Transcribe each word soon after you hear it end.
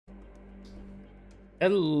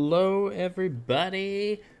Hello,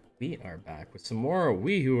 everybody. We are back with some more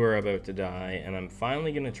We Who Are About to Die, and I'm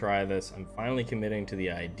finally going to try this. I'm finally committing to the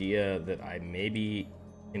idea that I maybe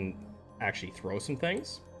can actually throw some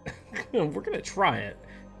things. We're going to try it.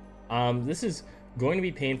 This is going to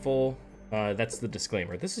be painful. That's the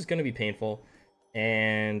disclaimer. This is going to be painful,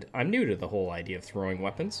 and I'm new to the whole idea of throwing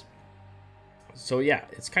weapons. So yeah,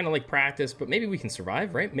 it's kind of like practice, but maybe we can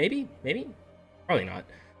survive, right? Maybe? Probably not.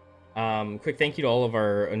 Quick thank you to all of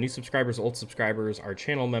our new subscribers, old subscribers, our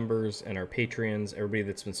channel members, and our Patreons, everybody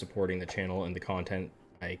that's been supporting the channel and the content.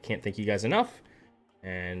 I can't thank you guys enough,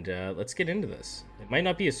 and let's get into this. It might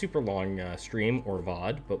not be a super long stream or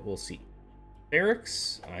VOD, but we'll see.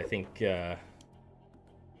 Barracks, I think this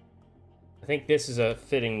is a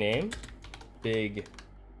fitting name. Big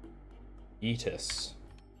Yeetus.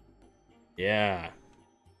 Yeah.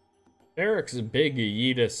 Barracks is Big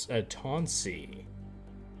Yeetus Tonsi.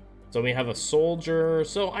 So we have a soldier.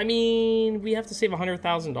 So, I mean, we have to save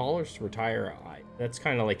 $100,000 to retire. That's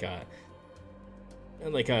kind of like a,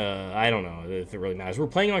 I don't know if it really matters. We're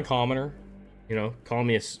playing on Commoner, you know, call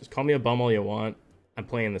me a bum all you want. I'm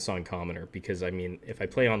playing this on Commoner because, I mean, if I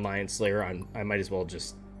play on Lion Slayer, I might as well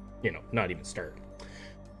just, you know, not even start.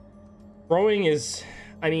 Throwing is,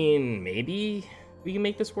 I mean, maybe we can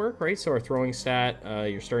make this work, right? So our throwing stat,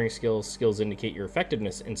 your starting skills indicate your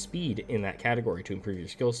effectiveness and speed in that category. To improve your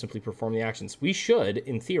skills, simply perform the actions. We should,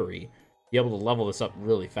 in theory, be able to level this up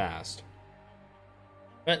really fast.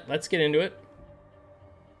 But let's get into it.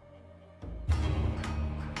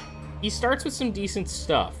 He starts with some decent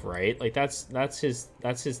stuff, right? Like that's his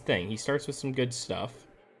thing. He starts with some good stuff.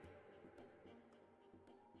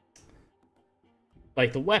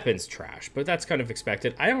 Like, the weapon's trash, but that's kind of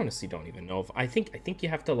expected. I honestly don't even know if... I think you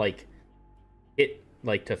have to, like...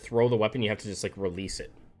 to throw the weapon, you have to just, like, release it.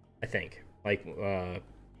 I think. Like,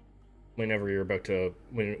 whenever you're about to...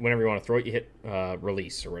 Whenever you want to throw it, you hit,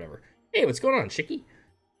 release or whatever. Hey, what's going on, Chicky?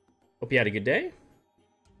 Hope you had a good day.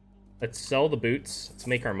 Let's sell the boots. Let's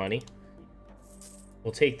make our money.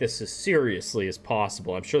 We'll take this as seriously as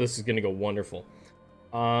possible. I'm sure this is going to go wonderful.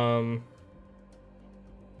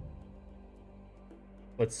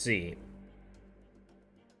 Let's see.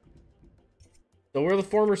 So we're the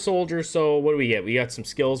former soldiers, so what do we get? We got some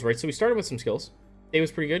skills, right? So we started with some skills. It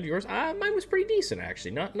was pretty good. Yours? Mine was pretty decent,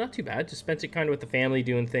 actually. Not too bad. Just spent it kind of with the family,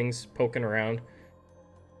 doing things, poking around.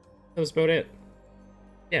 That was about it.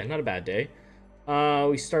 Yeah, not a bad day.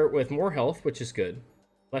 We start with more health, which is good.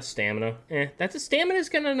 Less stamina. Stamina is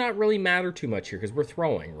gonna not really matter too much here, because we're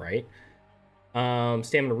throwing, right?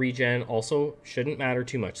 Stamina regen also shouldn't matter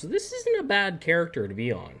too much. So this isn't a bad character to be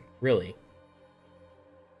on, really.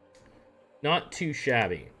 Not too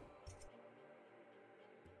shabby.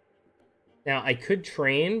 Now, I could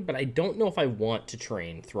train, but I don't know if I want to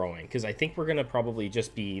train throwing, because I think we're going to probably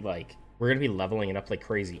just be, like, we're going to be leveling it up like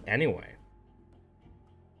crazy anyway.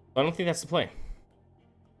 I don't think that's the play.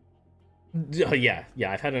 Yeah,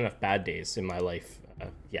 I've had enough bad days in my life.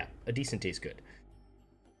 Yeah, a decent day's good.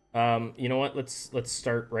 You know what? Let's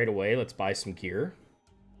start right away. Let's buy some gear.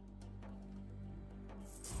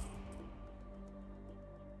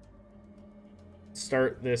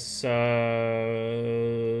 Start this, oh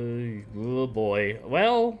boy.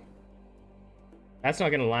 Well, that's not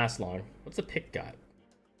gonna last long. What's the pick got?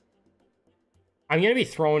 I'm gonna be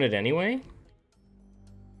throwing it anyway.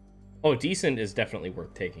 Oh, decent is definitely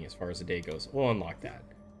worth taking as far as the day goes. We'll unlock that.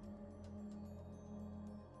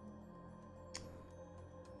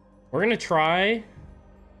 We're going to try.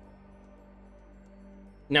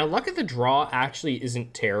 Now, luck of the draw actually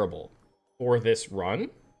isn't terrible for this run.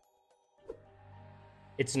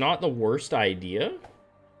 It's not the worst idea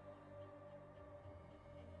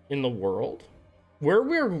in the world. Where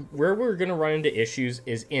we're going to run into issues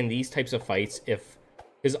is in these types of fights,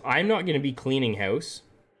 because I'm not going to be cleaning house.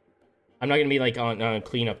 I'm not going to be like on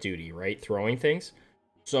cleanup duty, right? Throwing things.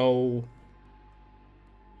 So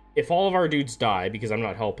if all of our dudes die because I'm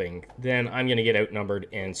not helping, then I'm going to get outnumbered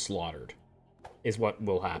and slaughtered, is what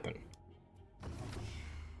will happen.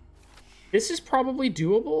 This is probably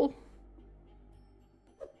doable.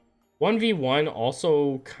 1v1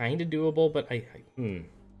 also kind of doable, but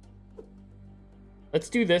Let's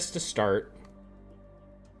do this to start.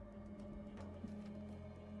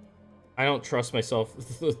 I don't trust myself.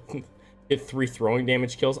 Get 3 throwing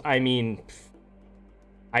damage kills. I mean...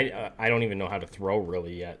 I don't even know how to throw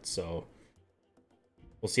really yet, so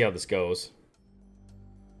we'll see how this goes.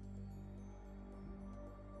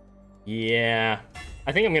 Yeah,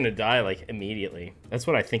 I think I'm gonna die like immediately. That's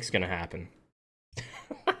what I think's gonna happen.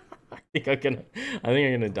 I think I'm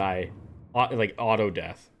gonna die, like auto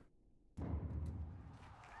death.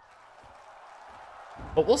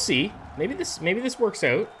 But we'll see. Maybe this works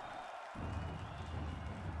out.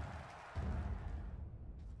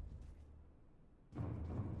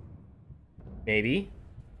 Maybe.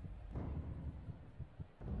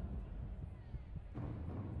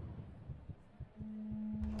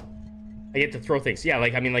 I get to throw things. Yeah,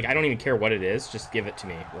 like, I mean, like, I don't even care what it is. Just give it to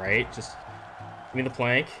me, right? Just give me the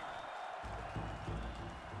plank.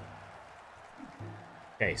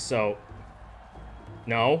 Okay, so...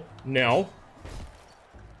 No. No.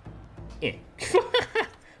 Eh.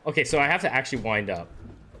 Okay, so I have to actually wind up.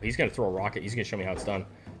 He's gonna throw a rocket. He's gonna show me how it's done.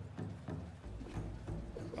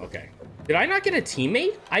 Okay. Did I not get a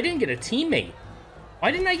teammate? I didn't get a teammate.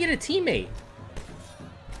 Why didn't I get a teammate?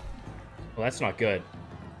 Well, that's not good.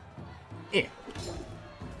 Eh.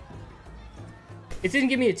 It didn't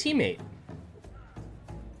give me a teammate.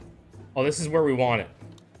 Oh, this is where we want it.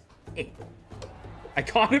 Eh. I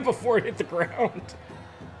caught it before it hit the ground.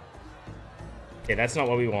 Okay, that's not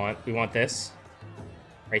what we want. We want this.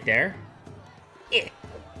 Right there. Eh.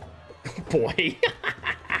 Boy.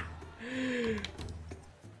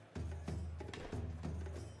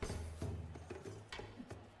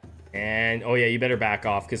 And, oh yeah, you better back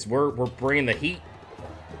off, because we're bringing the heat.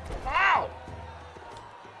 Ow!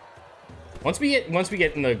 Once we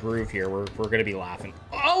get in the groove here, we're gonna be laughing.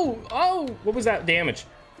 Oh! What was that damage?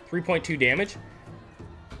 3.2 damage?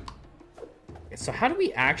 So how do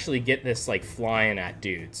we actually get this, like, flying at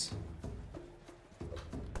dudes?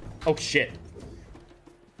 Oh, shit.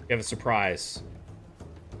 We have a surprise.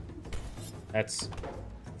 That's...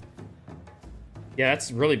 Yeah,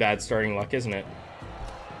 that's really bad starting luck, isn't it?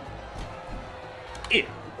 Ew.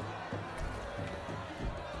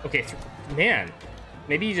 Okay, man.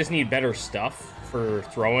 Maybe you just need better stuff for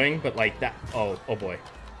throwing, but, like, that... Oh boy.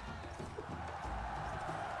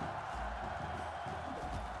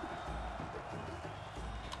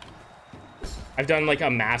 I've done, like, a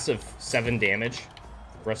massive 7 damage.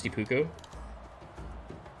 Rusty Puku.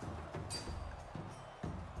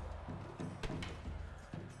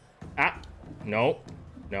 Ah! No.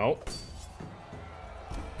 No.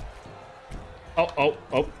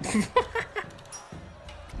 Oh.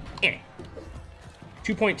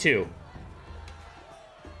 2.2.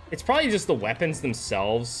 It's probably just the weapons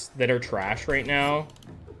themselves that are trash right now.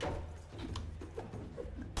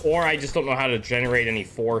 Or I just don't know how to generate any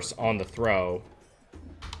force on the throw.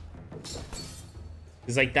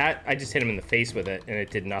 Because like that, I just hit him in the face with it and it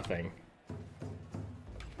did nothing.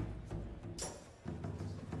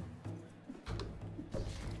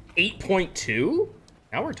 $8.2?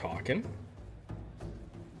 Now we're talking.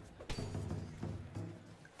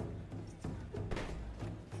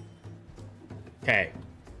 Okay.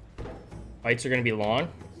 Fights are going to be long.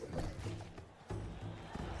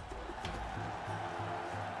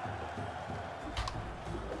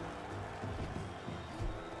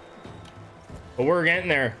 But we're getting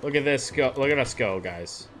there. Look at this go. Look at us go,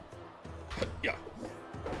 guys. Yeah.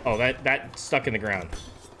 Oh, that stuck in the ground.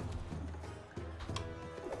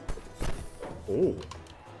 Oh.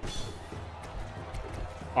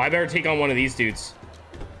 I better take on one of these dudes.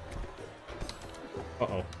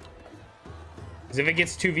 Uh-oh. Because if it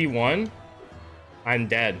gets 2v1, I'm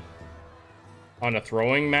dead. On a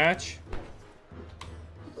throwing match.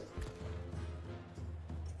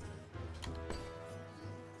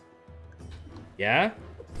 Yeah?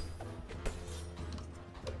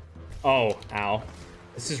 Oh, ow.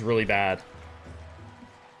 This is really bad.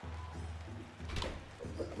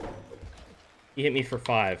 He hit me for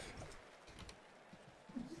 5.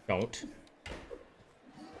 Don't.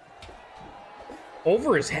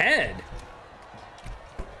 Over his head.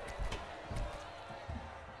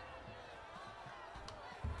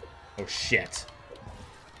 Oh, shit.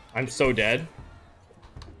 I'm so dead.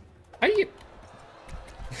 How do you...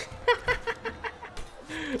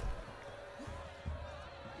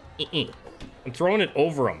 I'm throwing it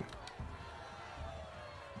over him.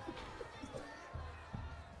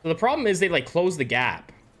 So the problem is they, like, close the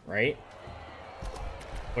gap, right?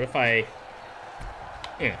 What if I...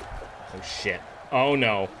 Oh, shit. Oh,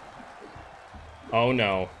 no. Oh,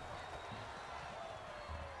 no.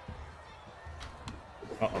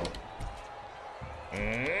 Uh-oh.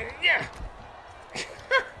 Yeah!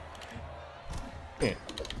 Yeah.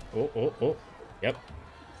 Oh. Yep.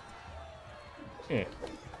 Yeah.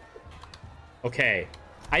 Okay.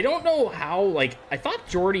 I don't know how, like, I thought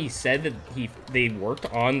Jordy said that they worked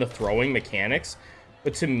on the throwing mechanics,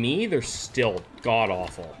 but to me, they're still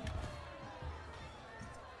god-awful.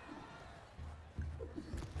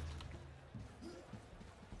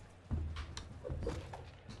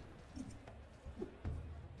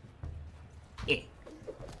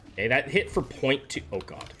 Okay, that hit for 0.2. Oh,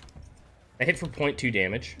 God. I hit for 0.2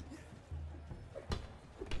 damage.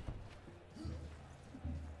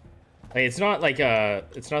 Like, it's not like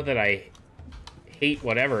it's not that I hate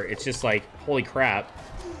whatever. It's just like, holy crap.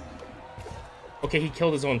 Okay, he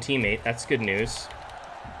killed his own teammate. That's good news.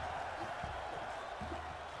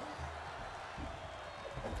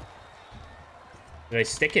 Did I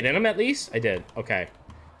stick it in him at least? I did. Okay.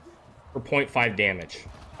 For 0.5 damage.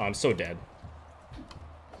 Oh, I'm so dead.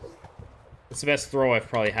 It's the best throw I've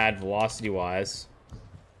probably had velocity-wise.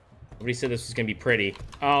 Nobody said this was gonna be pretty.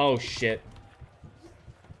 Oh, shit.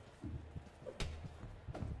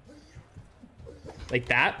 Like,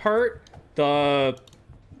 that part, the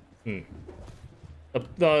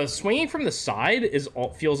swinging from the side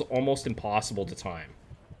feels almost impossible to time.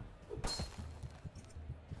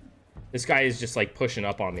 This guy is just like pushing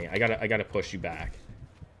up on me. I gotta push you back.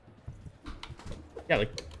 Yeah,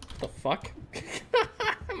 like, what the fuck?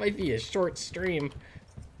 That might be a short stream.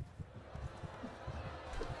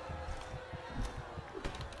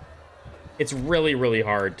 It's really, really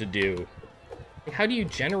hard to do. Like, how do you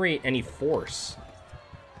generate any force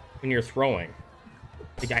when you're throwing?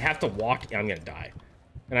 Like, I have to walk. I'm gonna die.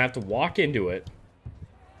 And I have to walk into it.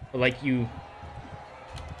 But like, you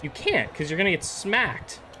can't, because you're gonna get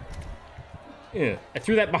smacked. Ugh. I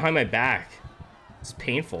threw that behind my back. It's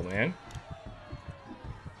painful, man.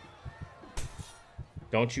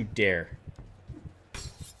 Don't you dare.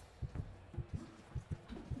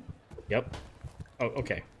 Yep. Oh,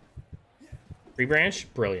 okay. Free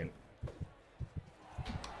branch? Brilliant.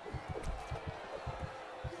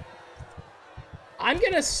 I'm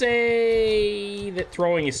gonna say that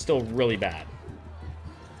throwing is still really bad.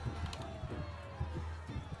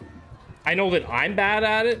 I know that I'm bad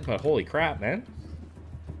at it, but holy crap, man.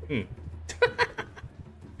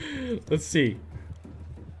 Let's see.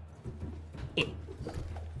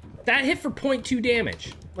 That hit for 0.2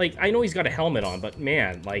 damage. Like, I know he's got a helmet on, but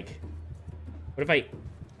man, like, what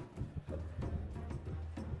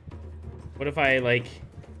if I like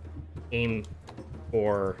aim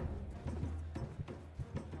for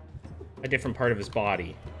a different part of his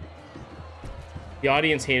body? The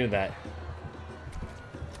audience hated that.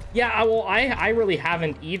 Yeah, well, I really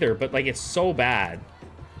haven't either, but like, it's so bad.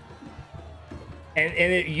 And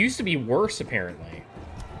it used to be worse, apparently.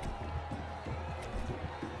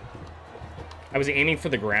 I was aiming for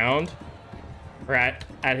the ground, or at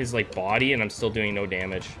his like body, and I'm still doing no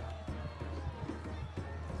damage.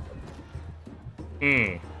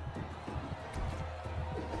 I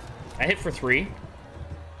hit for 3.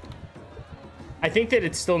 I think that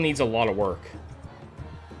it still needs a lot of work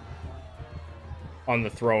on the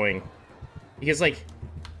throwing, because like,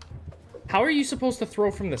 how are you supposed to throw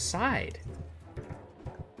from the side?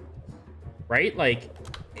 Right? Like,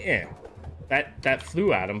 that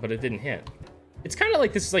flew at him, but it didn't hit. It's kind of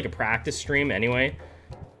like this is like a practice stream anyway.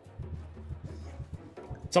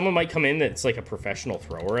 Someone might come in that's like a professional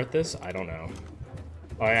thrower at this. I don't know.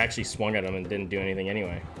 Oh, I actually swung at him and didn't do anything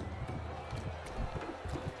anyway.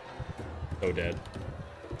 So dead.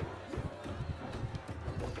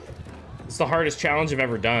 It's the hardest challenge I've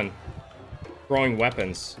ever done. Throwing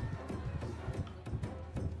weapons.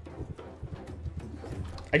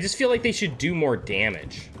 I just feel like they should do more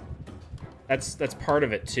damage. That's part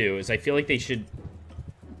of it too, is I feel like they should...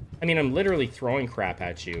 I mean, I'm literally throwing crap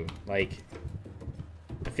at you. Like,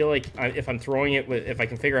 I feel like if I'm throwing it with... If I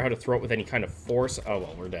can figure out how to throw it with any kind of force... Oh,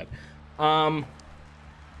 well, we're dead. How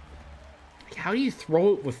do you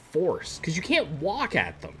throw it with force? Because you can't walk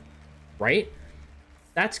at them, right?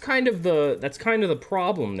 That's kind of the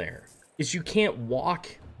problem there, is you can't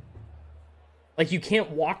walk. Like, you can't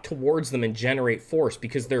walk towards them and generate force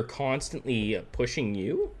because they're constantly pushing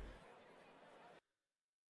you.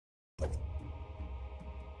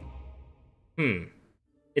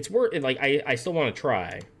 It's worth it. Like, I still want to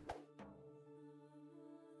try.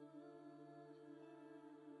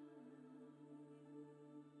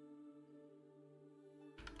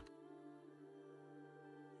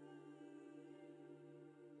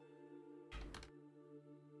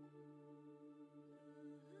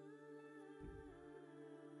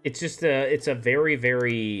 It's just it's a very,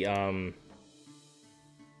 very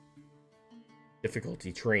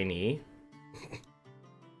difficulty trainee.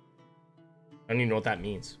 I don't even know what that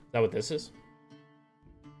means. Is that what this is?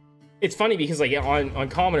 It's funny because like on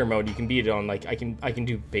commoner mode you can beat it on like I can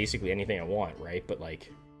do basically anything I want, right? But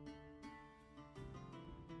like,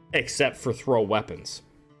 except for throw weapons.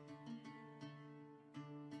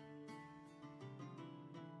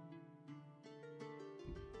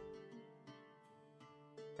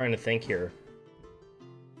 Trying to think here.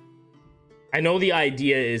 I know the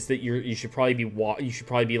idea is that you should probably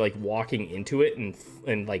be like walking into it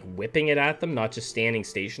and like whipping it at them, not just standing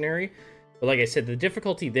stationary. But like I said, the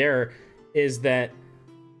difficulty there is that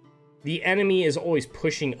the enemy is always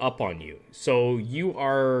pushing up on you. So you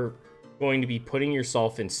are going to be putting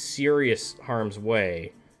yourself in serious harm's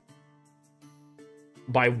way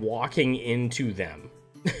by walking into them,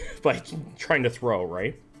 by trying to throw,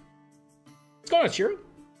 right? What's going on, Shiro?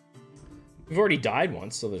 We've already died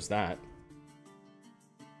once, so there's that.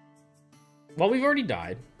 Well, we've already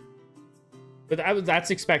died, but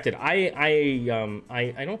that's expected.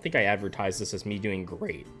 I don't think I advertised this as me doing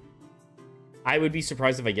great. I would be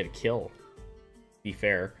surprised if I get a kill, to be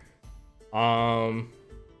fair. Yeah,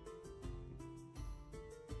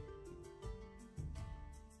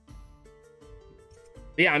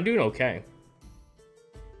 I'm doing okay.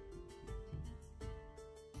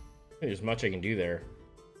 There's much I can do there.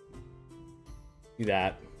 Do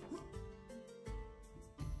that.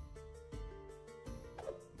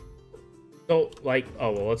 So, like,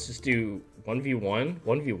 oh, well, let's just do 1v1.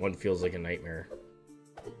 1v1 feels like a nightmare.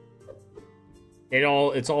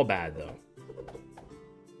 It's all bad, though.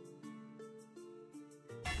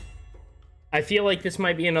 I feel like this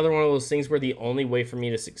might be another one of those things where the only way for me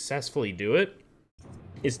to successfully do it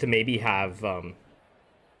is to maybe have, to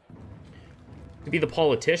be the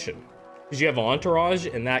politician. Because you have entourage,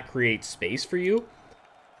 and that creates space for you.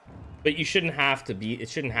 But you shouldn't have to be, it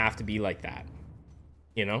shouldn't have to be like that.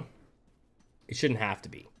 You know? It shouldn't have to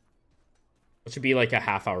be. It should be like a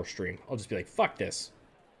half-hour stream. I'll just be like, fuck this.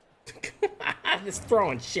 This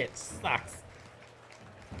throwing shit sucks.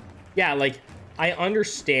 Yeah, like, I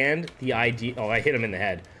understand the idea. Oh, I hit him in the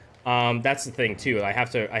head. That's the thing too. I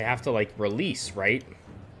have to like release, right?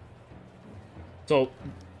 So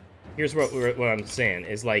here's what I'm saying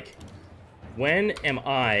is, like, when am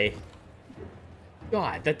I?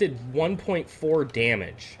 God, that did 1.4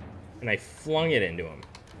 damage, and I flung it into him.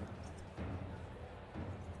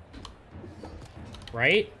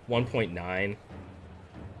 Right? 1.9.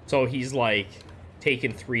 So he's like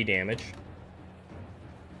taken 3 damage.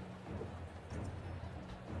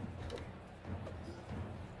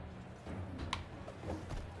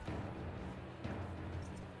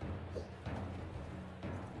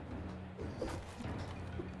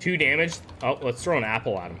 Two damage. Oh, let's throw an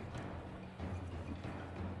apple at him.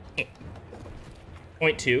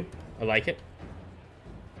 0.2. I like it.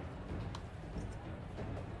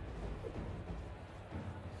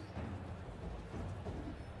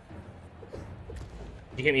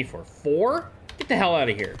 You hit me for 4? Get the hell out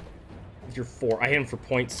of here with your 4. I hit him for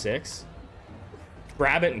 0.6.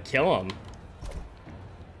 Grab it and kill him.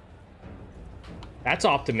 That's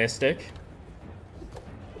optimistic.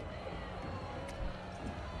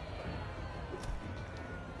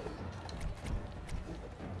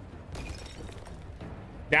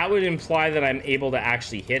 That would imply that I'm able to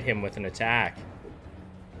actually hit him with an attack.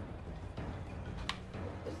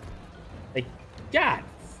 Like, God,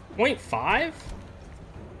 0.5?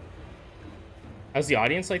 How's the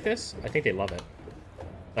audience like this? I think they love it.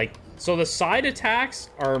 Like, so the side attacks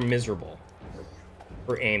are miserable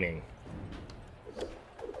for aiming.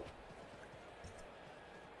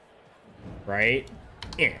 Right?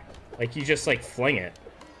 Yeah. Like, you just, like, fling it.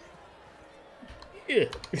 Yeah.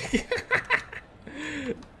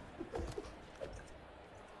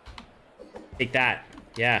 Take that.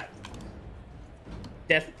 Yeah.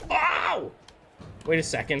 Death. Oh! Wait a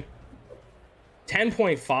second.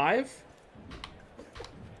 10.5?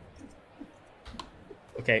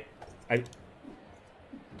 Okay. Ugh.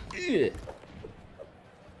 It's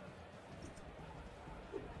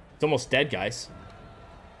almost dead, guys.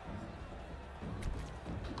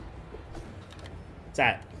 What's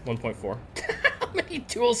that? 1.4. How many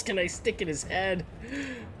tools can I stick in his head?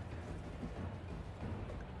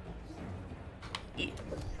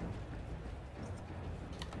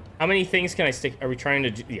 How many things can I stick? Are we trying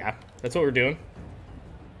to do? Yeah, that's what we're doing.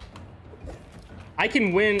 I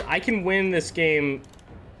can win this game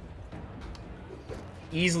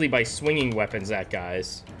easily by swinging weapons at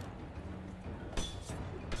guys.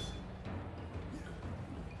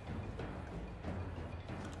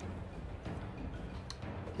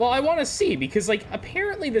 Well, I want to see, because, like,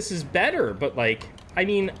 apparently this is better, but, like, I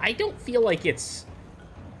mean, I don't feel like it's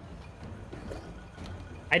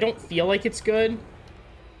good.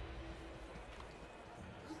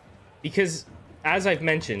 Because, as I've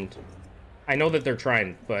mentioned, I know that they're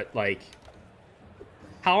trying, but, like,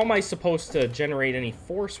 how am I supposed to generate any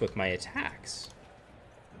force with my attacks?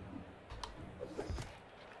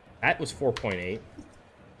 That was 4.8.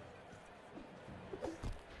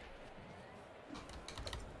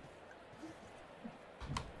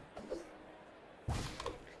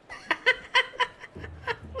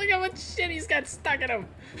 Look at him.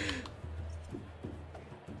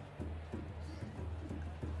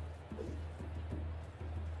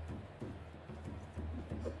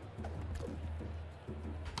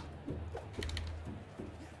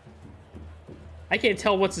 I can't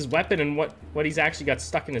tell what's his weapon and what he's actually got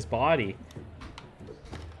stuck in his body.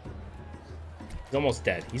 He's almost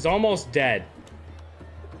dead. He's almost dead.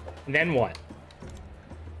 And then what?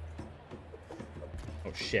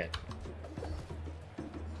 Oh, shit.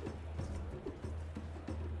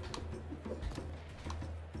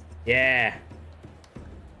 Yeah.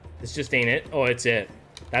 This just ain't it. Oh, it's it.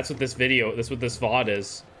 That's what this video, that's what this VOD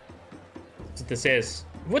is. That's what this is.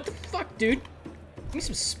 What the fuck, dude? Give me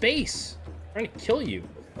some space. I'm trying to kill you.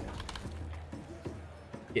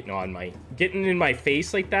 Getting in my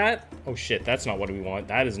face like that? Oh shit, that's not what we want.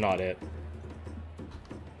 That is not it.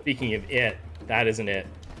 Speaking of it, that isn't it.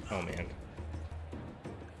 Oh man.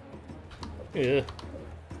 Ugh.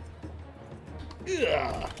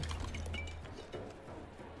 Ugh.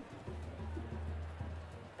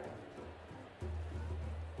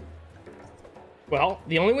 Well,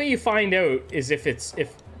 the only way you find out is if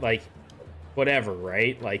like, whatever,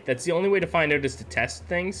 right? Like, that's the only way to find out is to test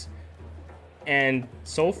things. And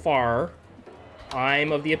so far,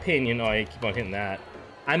 I'm of the opinion, oh, I keep on hitting that.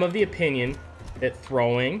 I'm of the opinion that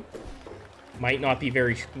throwing might not be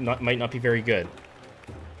very good.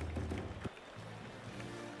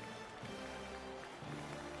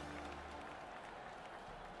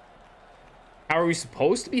 How are we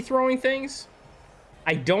supposed to be throwing things?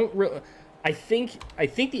 I don't really... I think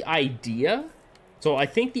the idea... So I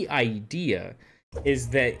think the idea is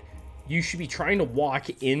that you should be trying to walk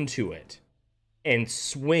into it and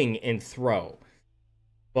swing and throw.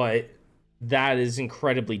 But that is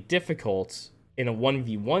incredibly difficult in a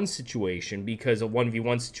 1v1 situation, because a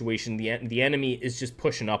 1v1 situation, the enemy is just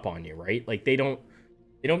pushing up on you, right? Like they don't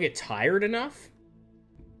get tired enough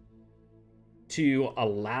to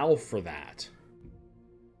allow for that.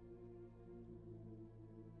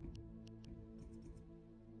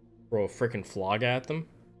 Throw a freaking flog at them.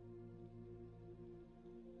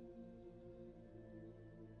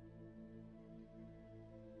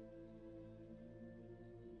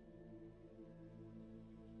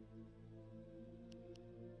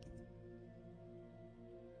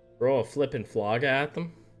 Throw a flippin' flog at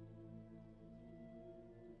them.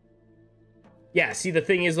 Yeah, see, the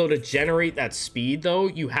thing is, though, to generate that speed, though,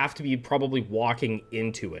 you have to be probably walking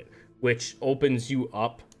into it, which opens you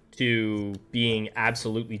up to being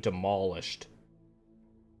absolutely demolished,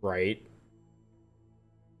 right?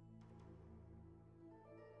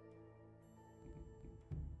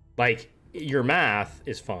 Like, your math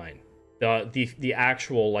is fine. The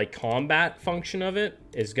actual, like, combat function of it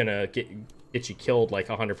is gonna get you killed, like,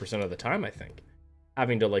 100% of the time, I think.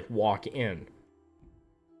 Having to, like, walk in,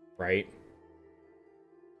 right?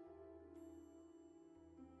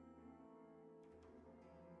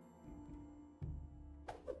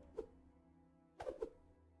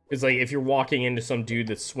 It's like if you're walking into some dude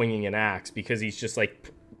that's swinging an axe because he's just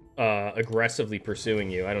like aggressively pursuing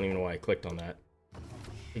you. I don't even know why I clicked on that.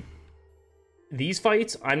 These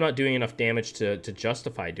fights, I'm not doing enough damage to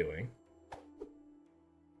justify doing.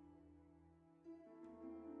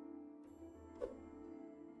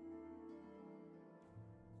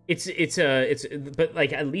 But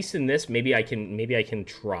like at least in this, maybe I can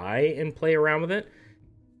try and play around with it.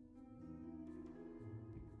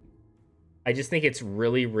 I just think it's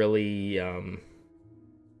really, really,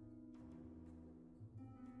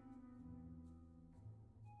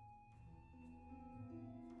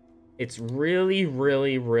 it's really,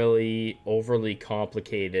 really, really overly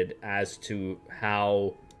complicated as to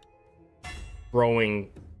how throwing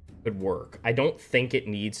could work. I don't think it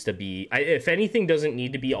needs to be, if anything doesn't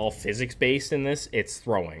need to be all physics-based in this, it's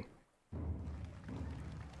throwing.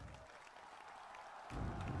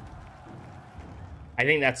 I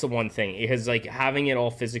think that's the one thing, because like having it all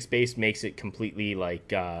physics-based makes it completely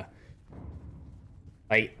like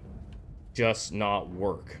just not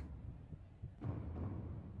work.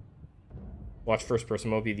 Watch first person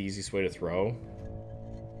mode be the easiest way to throw.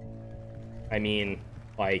 I mean,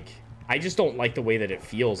 like, I just don't like the way that it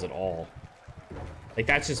feels at all. Like,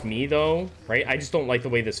 that's just me though, right? I just don't like the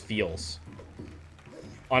way this feels.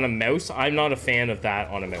 On a mouse, I'm not a fan of that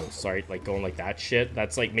on a mouse. Sorry, like going like that shit.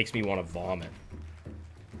 That's like makes me want to vomit.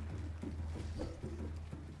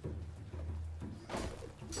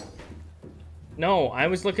 No, I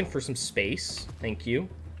was looking for some space. Thank you.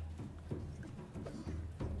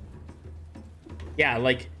 Yeah,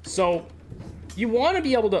 like, so you want to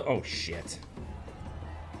be able to... Oh, shit.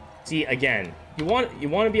 See, again, you want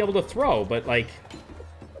to be able to throw, but, like...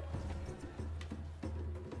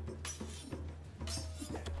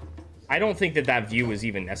 I don't think that that view was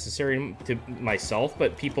even necessary to myself,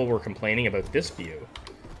 but people were complaining about this view.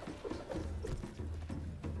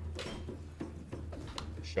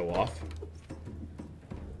 Show off.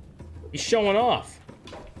 He's showing off.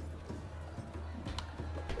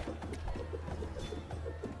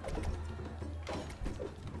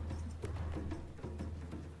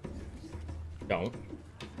 Don't.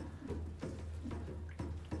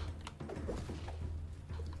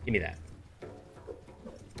 Give me that.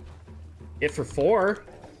 Hit for 4.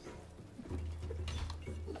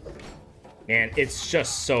 Man, it's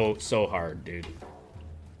just so hard, dude.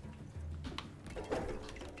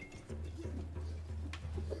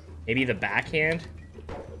 Maybe the backhand.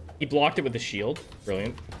 He blocked it with the shield.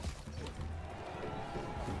 Brilliant.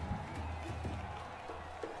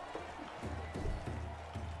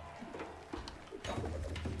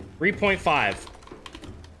 .5.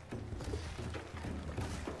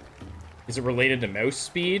 Is it related to mouse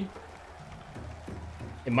speed?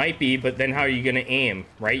 It might be, but then how are you going to aim,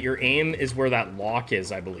 right? Your aim is where that lock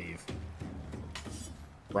is, I believe.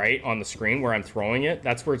 Right? On the screen where I'm throwing it.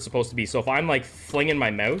 That's where it's supposed to be. So if I'm, like, flinging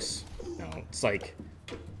my mouse... No, it's like...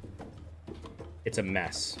 It's a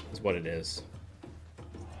mess, is what it is.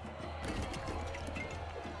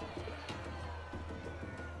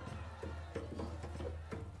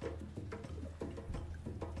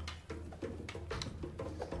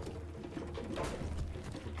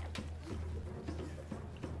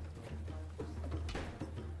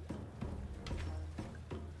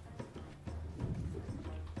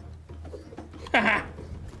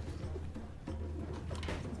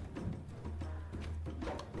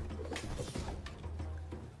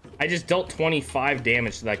 I just dealt 25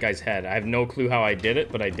 damage to that guy's head. I have no clue how I did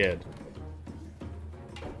it, but I did.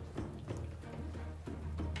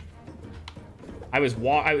 I was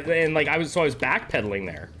backpedaling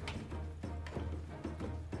there.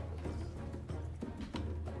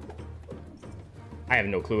 I have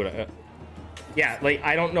no clue what yeah, like,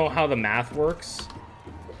 I don't know how the math works.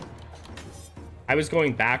 I was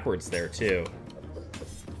going backwards there, too.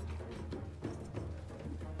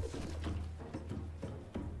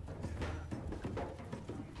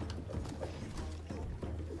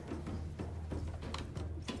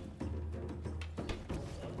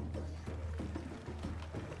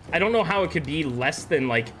 I don't know how it could be less than,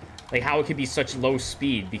 like how it could be such low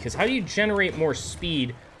speed, because how do you generate more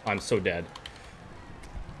speed? Oh, I'm so dead.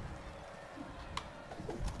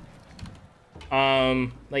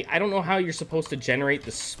 Like, I don't know how you're supposed to generate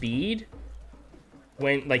the speed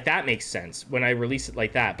when, like, that makes sense when I release it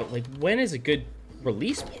like that, but, like, when is a good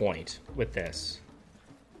release point with this?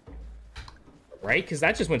 Right? Because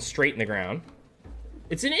that just went straight in the ground.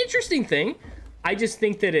 It's an interesting thing. I just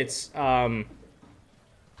think that it's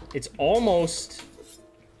almost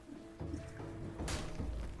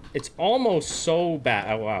so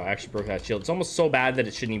bad. Oh, wow, I actually broke that shield. It's almost so bad that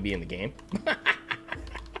it shouldn't even be in the game.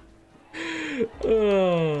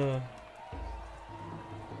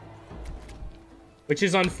 Which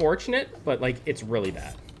is unfortunate, but, like, it's really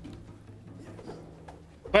bad.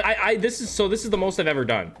 But this is the most I've ever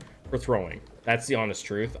done for throwing. That's the honest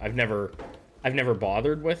truth. I've never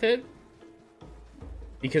bothered with it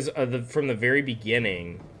because from the very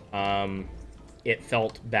beginning, it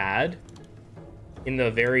felt bad in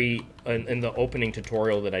the opening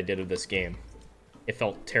tutorial that I did of this game. It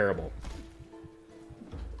felt terrible.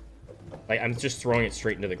 Like, I'm just throwing it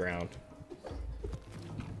straight into the ground.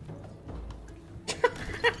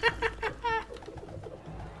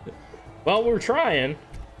 Well, we're trying.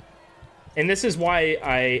 And this is why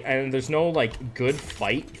and there's no, like, good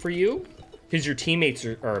fight for you. Because your teammates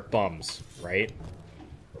are bums, right?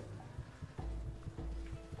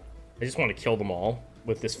 I just want to kill them all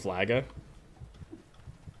with this flagga.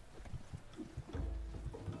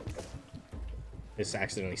 Just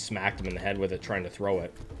accidentally smacked him in the head with it trying to throw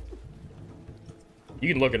it.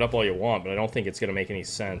 You can look it up all you want, but I don't think it's going to make any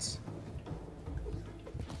sense.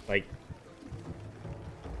 Like...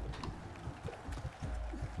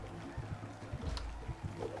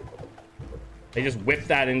 They just whipped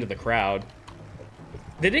that into the crowd.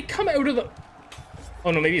 Did it come out of the...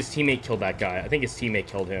 Oh, no, maybe his teammate killed that guy. I think his teammate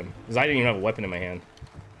killed him. Because I didn't even have a weapon in my hand.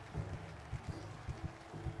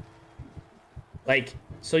 Like,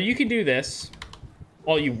 so you can do this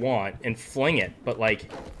all you want and fling it, but, like,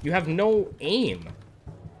 you have no aim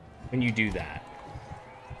when you do that.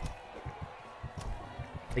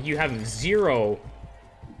 Like, you have 0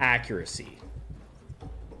 accuracy.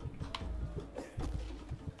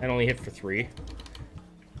 I only hit for 3.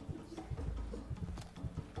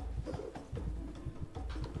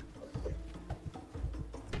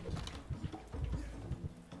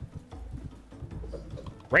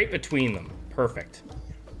 Right between them. Perfect.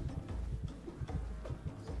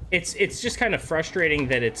 It's just kind of frustrating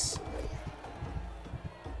that it's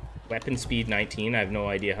weapon speed 19. I have no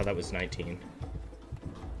idea how that was 19.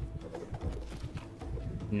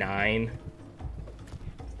 9.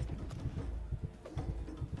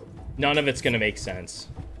 None of it's gonna make sense.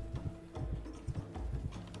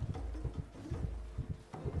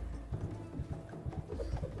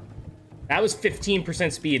 That was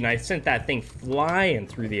 15% speed, and I sent that thing flying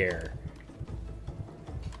through the air.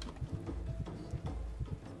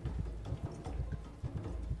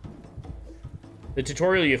 The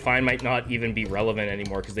tutorial you find might not even be relevant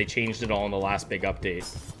anymore because they changed it all in the last big update.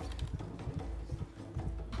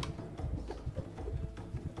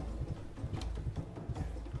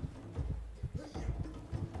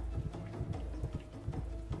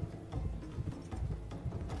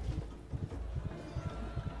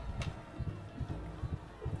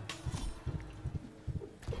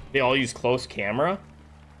 They all use close camera?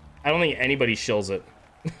 I don't think anybody shills it.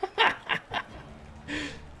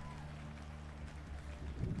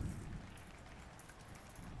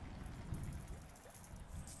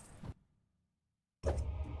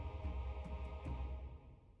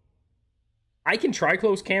 I can try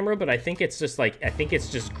close camera, but I think it's just like, I think it's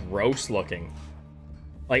just gross looking.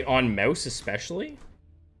 Like on mouse especially.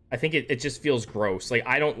 I think it just feels gross. Like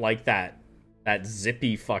I don't like that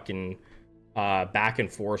zippy fucking back and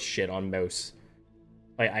forth shit on mouse.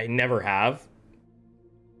 Like I never have.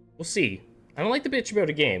 We'll see. I don't like the bitch about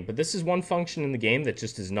a game, but this is one function in the game that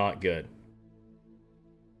just is not good.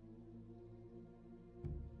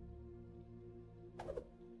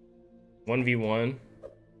 One v one.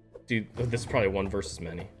 Dude, this is probably one versus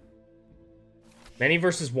many. Many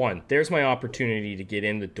versus one. There's my opportunity to get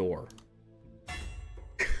in the door.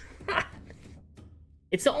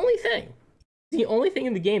 It's the only thing. The only thing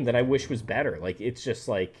in the game that I wish was better. Like, it's just,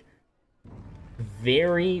 like,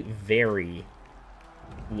 very, very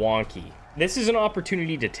wonky. This is an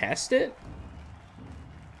opportunity to test it.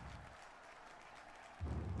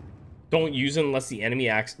 Don't use it unless the enemy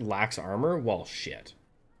lacks armor? Well, shit.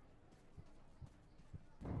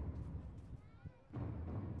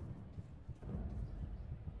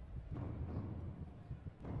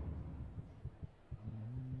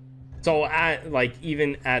 So,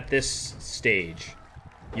 even at this stage,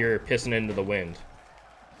 you're pissing into the wind.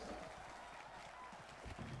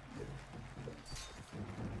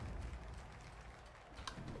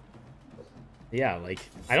 Yeah, like,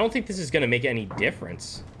 I don't think this is gonna make any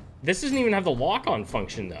difference. This doesn't even have the lock-on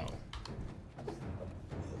function, though.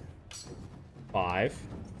 5.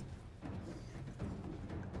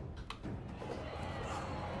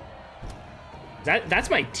 That's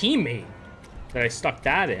my teammate that I stuck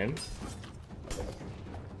that in.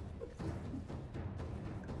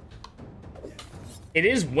 It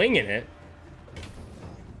is winging it.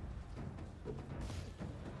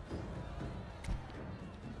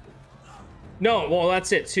 No, well,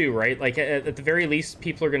 that's it too, right? Like, at the very least,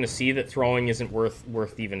 people are going to see that throwing isn't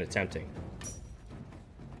worth even attempting.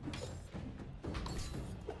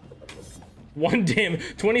 1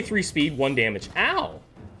 damage, 23 speed, 1 damage. Ow!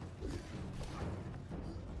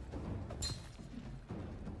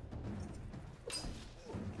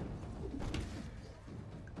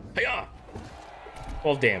 Hiya!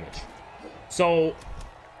 12 damage. So,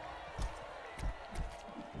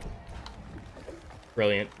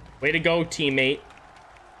 brilliant. Way to go, teammate.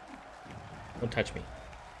 Don't touch me.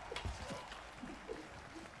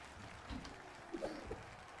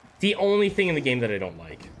 The only thing in the game that I don't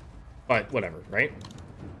like. But whatever, right?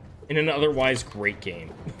 In an otherwise great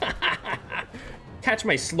game. Catch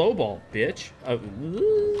my slow ball, bitch.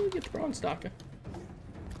 Get the bronze stalker.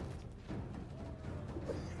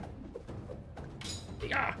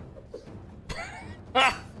 Yeah.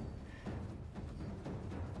 Ah!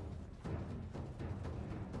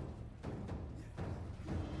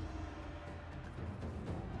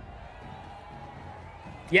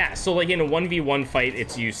 Yeah, so like in a 1v1 fight,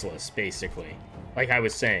 it's useless, basically. Like I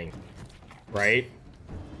was saying, right?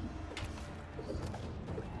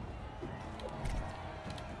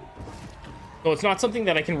 So it's not something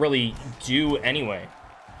that I can really do anyway.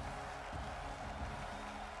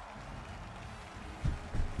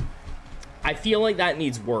 I feel like that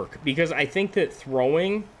needs work, because I think that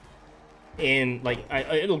throwing in, like,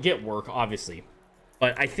 it'll get work, obviously.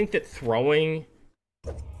 But I think that throwing...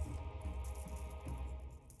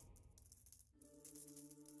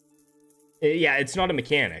 Yeah, it's not a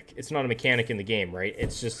mechanic. It's not a mechanic in the game, right?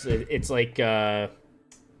 It's just, it's like,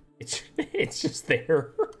 it's just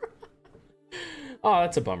there. Oh,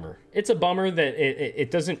 that's a bummer. It's a bummer that it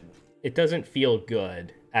doesn't feel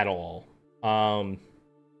good at all.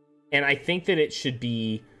 And I think that it should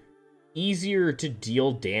be easier to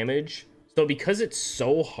deal damage. So because it's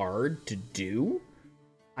so hard to do,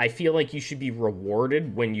 I feel like you should be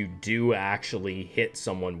rewarded when you do actually hit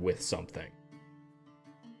someone with something.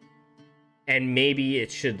 And maybe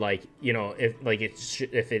it should, like, you know,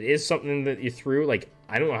 if it is something that you threw, like,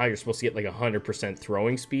 I don't know how you're supposed to get like 100%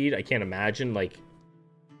 throwing speed. I can't imagine like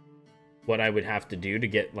what I would have to do to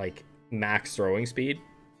get like max throwing speed.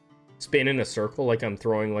 Spin in a circle like I'm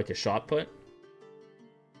throwing like a shot put.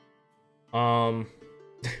 You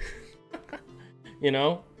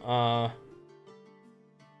know,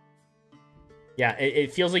 yeah,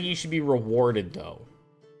 it feels like you should be rewarded though.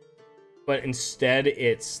 But instead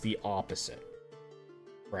it's the opposite,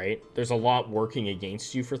 right? There's a lot working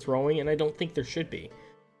against you for throwing, and I don't think there should be.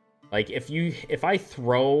 Like if I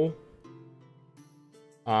throw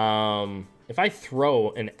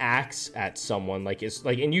an axe at someone, like it's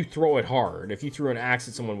like, and you throw it hard. If you threw an axe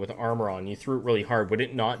at someone with armor on, you threw it really hard, would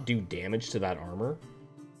it not do damage to that armor?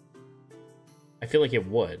 I feel like it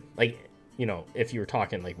would. Like, you know, if you were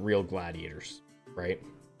talking like real gladiators, right?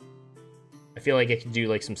 I feel like it could do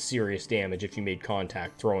like some serious damage if you made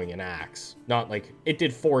contact throwing an axe. Not like it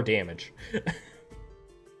did 4 damage.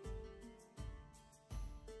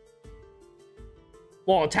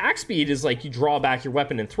 Well, attack speed is like you draw back your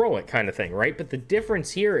weapon and throw it kind of thing, right? But the difference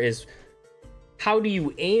here is, how do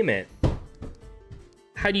you aim it?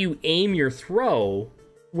 How do you aim your throw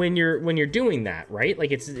when you're doing that, right?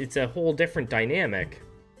 Like it's a whole different dynamic.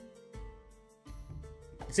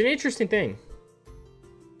 It's an interesting thing.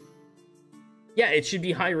 Yeah, it should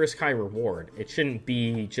be high risk, high reward. It shouldn't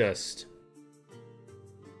be just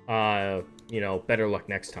you know, better luck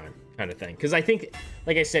next time kind of thing. Because I think,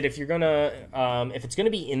 like I said, if you're gonna if it's gonna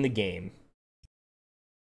be in the game,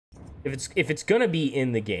 if it's gonna be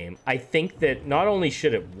in the game, I think that not only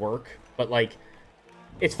should it work, but like,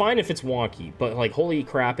 it's fine if it's wonky, but like, holy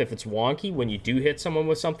crap, if it's wonky, when you do hit someone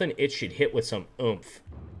with something, it should hit with some oomph,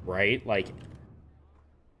 right? Like,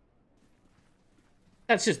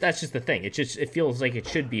 that's just the thing. It feels like it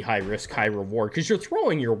should be high risk, high reward, because you're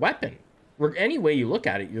throwing your weapon. Any way you look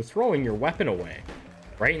at it, you're throwing your weapon away,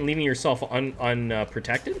 right? And leaving yourself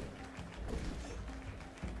unprotected.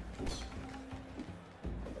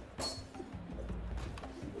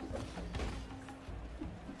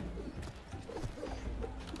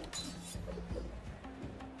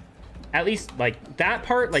 At least, like, that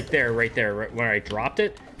part, like there, right there, right where I dropped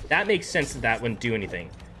it, that makes sense that that wouldn't do anything.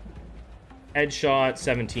 Headshot,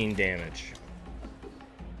 17 damage.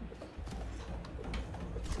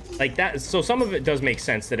 Like that, so some of it does make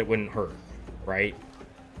sense that it wouldn't hurt, right?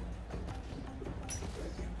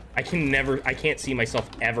 I can't see myself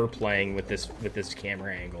ever playing with this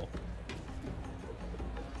camera angle.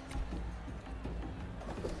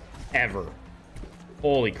 Ever.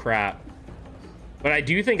 Holy crap. But I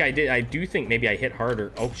do think maybe I hit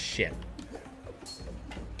harder. Oh shit.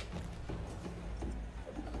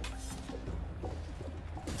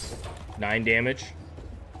 Nine damage.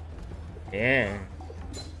 Yeah.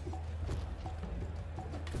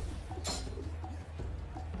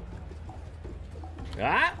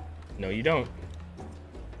 Ah! No, you don't.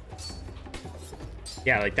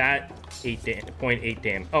 Yeah, like that. 0.8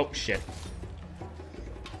 damage. Oh, shit.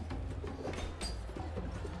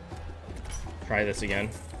 Try this again.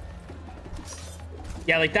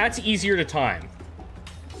 Yeah, like that's easier to time.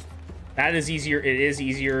 That is easier. It is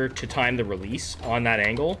easier to time the release on that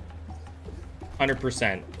angle.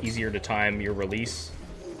 100% easier to time your release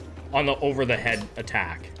on the over the head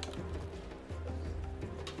attack.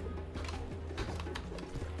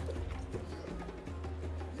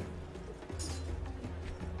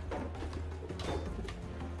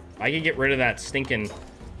 I can get rid of that stinking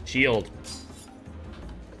shield.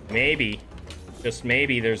 Maybe, just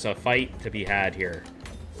maybe, there's a fight to be had here.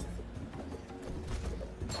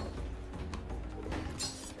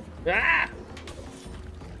 Ah!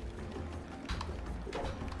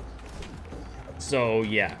 So,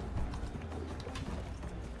 yeah.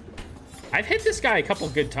 I've hit this guy a couple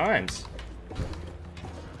good times.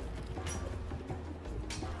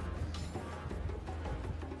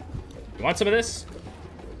 You want some of this?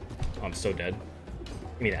 Oh, I'm so dead.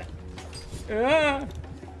 Give me that. Ah!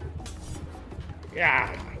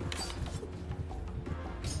 Yeah.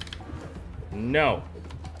 No.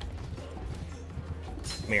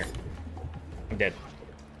 Come here. I'm dead.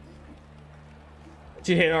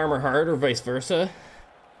 Should hit armor hard or vice versa?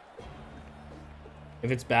 If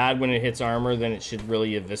it's bad when it hits armor, then it should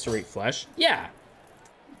really eviscerate flesh. Yeah.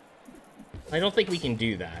 I don't think we can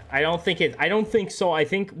do that. I don't think so. I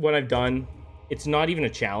think what I've done, it's not even a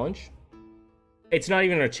challenge. It's not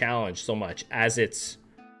even a challenge so much as it's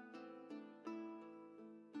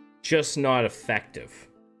just not effective.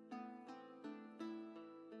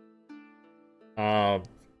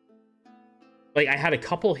 Like, I had a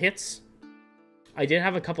couple hits. I did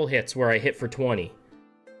have a couple hits where I hit for 20.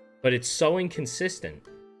 But it's so inconsistent.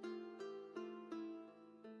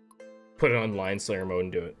 Put it on Line Slayer mode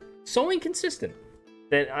and do it. So inconsistent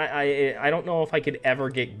that I don't know if I could ever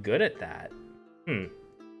get good at that.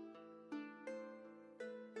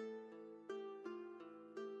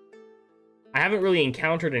 I haven't really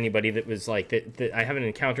encountered anybody that was like that. I haven't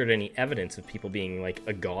encountered any evidence of people being like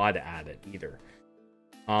a god at it either.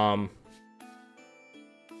 Well,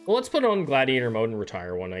 let's put it on Gladiator mode and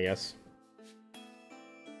retire one, I guess.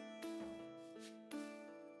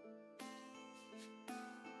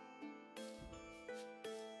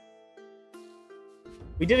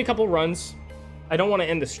 We did a couple runs. I don't want to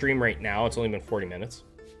end the stream right now. It's only been 40 minutes.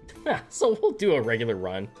 So we'll do a regular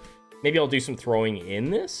run. Maybe I'll do some throwing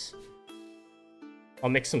in this. I'll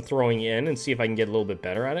mix some throwing in and see if I can get a little bit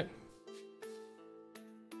better at it.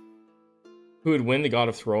 Who would win, the god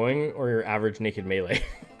of throwing or your average naked melee?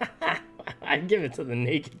 I'd give it to the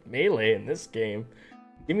naked melee in this game.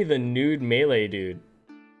 Give me the nude melee dude.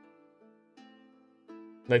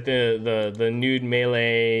 Like the nude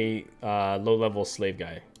melee low-level slave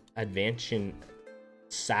guy. Advancing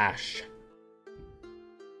Sash.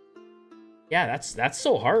 Yeah, that's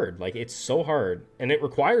so hard. Like, it's so hard. And it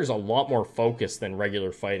requires a lot more focus than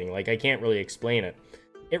regular fighting. Like, I can't really explain it.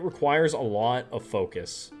 It requires a lot of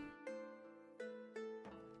focus.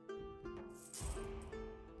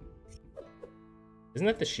 Isn't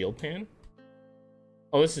that the shield pan?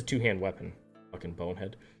 Oh, this is a two-hand weapon. Fucking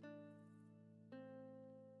bonehead.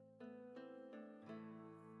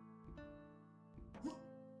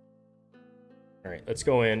 All right, let's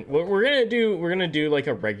go in. What we're gonna do like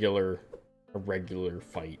a regular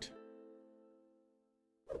fight.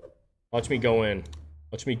 Watch me go in.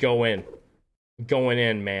 Watch me go in. I'm going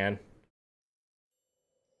in, man.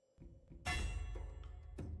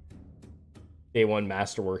 Day one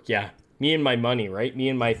masterwork. Yeah, me and my money, right? Me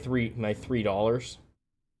and my $3.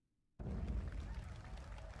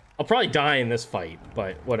 I'll probably die in this fight,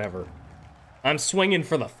 but whatever. I'm swinging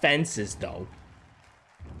for the fences, though.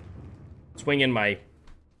 Swinging my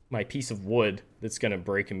piece of wood that's gonna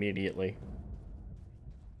break immediately.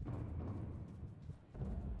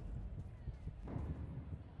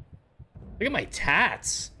 Look at my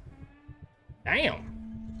tats.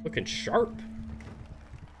 Damn. Looking sharp.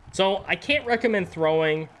 So, I can't recommend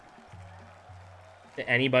throwing to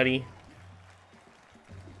anybody.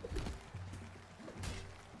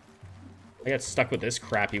 I got stuck with this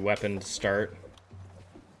crappy weapon to start.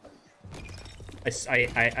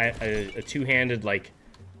 A two-handed, like,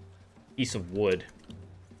 piece of wood.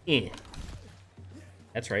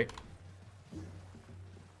 That's right.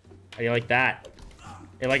 How do you like that?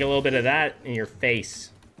 You like a little bit of that in your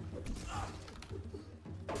face.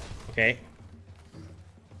 Okay.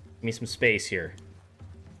 Give me some space here.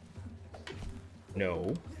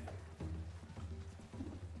 No.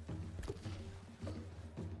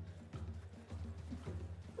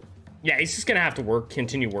 Yeah, he's just gonna have to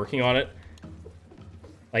continue working on it.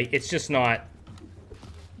 Like, it's just not...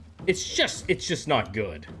 It's just not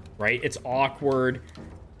good, right? It's awkward.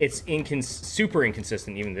 It's super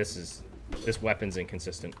inconsistent. Even this weapon's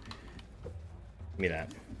inconsistent. Give me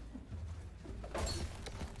that.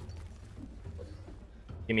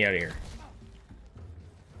 Get me out of here.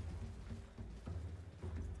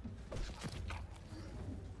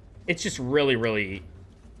 It's just really, really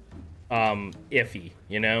iffy,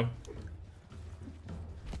 you know?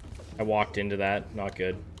 I walked into that. Not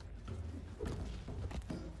good.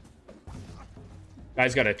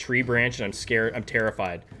 Guy's got a tree branch and I'm scared. I'm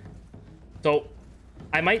terrified. So,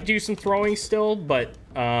 I might do some throwing still, but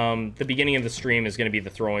the beginning of the stream is going to be the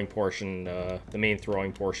throwing portion, the main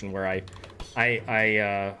throwing portion where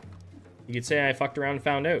you could say I fucked around and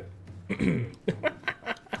found out.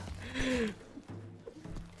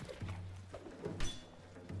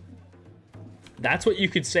 That's what you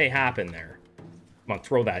could say happened there. Come on,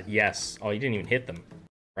 throw that. Yes. Oh, you didn't even hit them.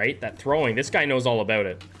 Right? That throwing. This guy knows all about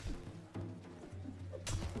it.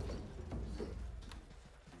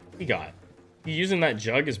 He got. You using that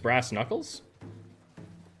jug as brass knuckles?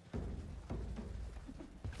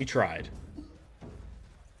 He tried.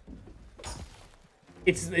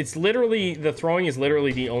 It's literally, the throwing is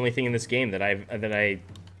literally the only thing in this game that I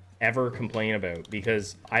ever complain about,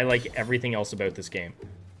 because I like everything else about this game.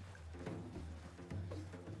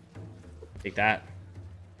 Take that.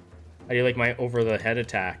 How do you like my over the head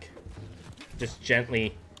attack? Just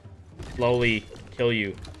gently, slowly kill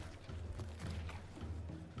you.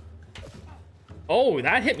 Oh,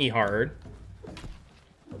 that hit me hard.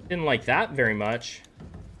 Didn't like that very much.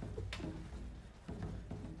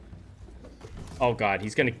 Oh god,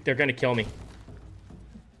 they're gonna kill me.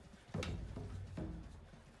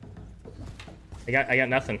 I got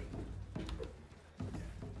nothing.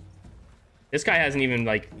 This guy hasn't even,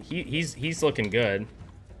 like, he's looking good.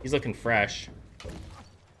 He's looking fresh.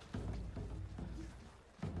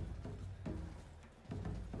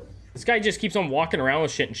 This guy just keeps on walking around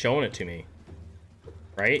with shit and showing it to me.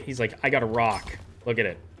 Right? He's like, I got a rock. Look at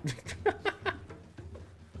it.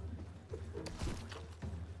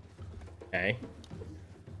 Okay.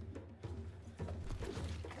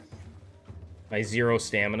 My 0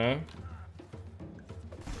 stamina.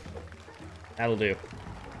 That'll do.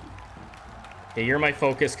 Okay, you're my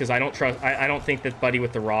focus because I don't think that buddy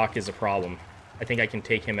with the rock is a problem. I think I can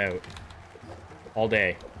take him out all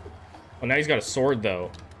day. Oh, now he's got a sword though.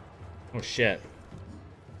 Oh shit.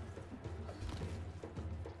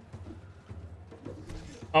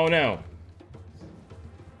 Oh no.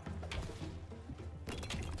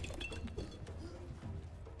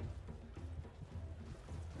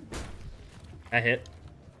 That hit.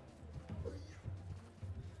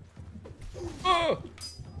 Oh!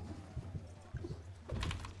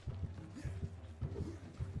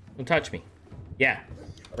 Don't touch me. Yeah,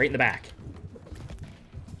 right in the back.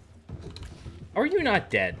 How are you not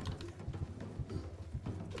dead?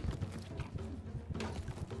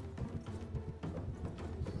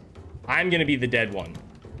 I'm gonna be the dead one.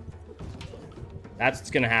 That's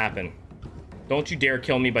what's gonna happen. Don't you dare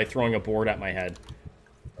kill me by throwing a board at my head.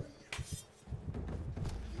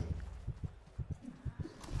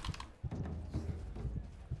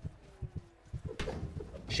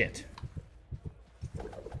 Shit.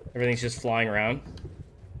 Everything's just flying around.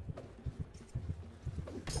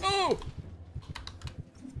 Oh!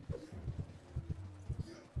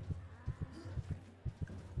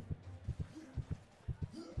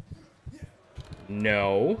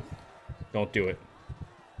 No. Don't do it.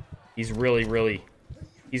 He's really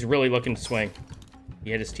looking to swing.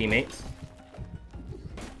 He hit his teammate.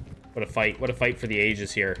 What a fight. What a fight for the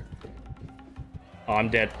ages here. Oh, I'm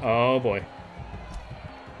dead. Oh, boy.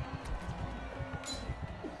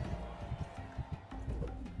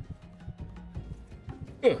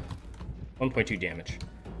 Ugh. 1.2 damage.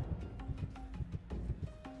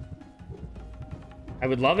 I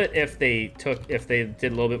would love it if they did a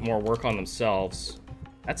little bit more work on themselves.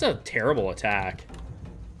 That's a terrible attack.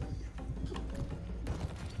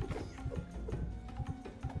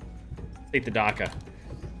 Take the Daka.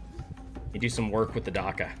 You do some work with the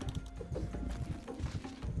Daka.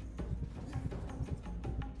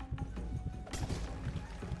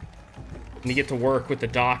 And you get to work with the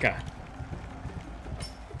Daka.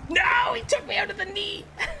 No, he took me out of the knee.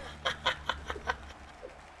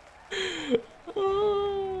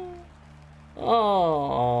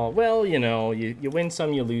 Oh, well, you know, you win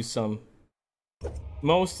some, you lose some.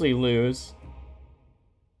 Mostly lose.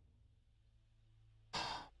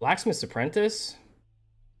 Blacksmith's Apprentice?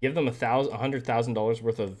 Give them $100,000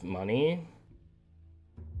 worth of money?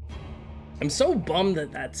 I'm so bummed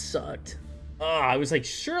that that sucked. I was like,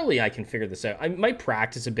 surely I can figure this out. I might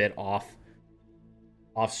practice a bit off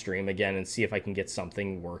stream again and see if I can get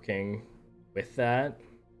something working with that.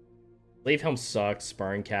 Glaive Helm sucks.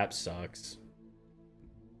 Sparring Cap sucks.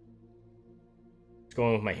 Just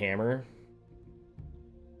going with my hammer.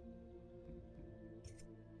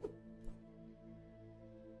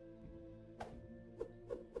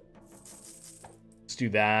 Let's do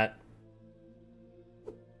that.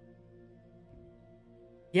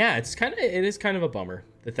 Yeah, it is kind of a bummer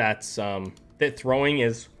that that throwing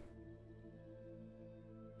is,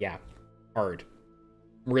 yeah, hard.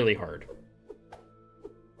 Really hard.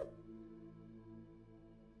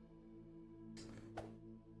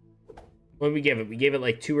 What did we give it? We gave it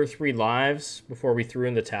like 2 or 3 lives before we threw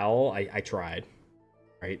in the towel. I tried,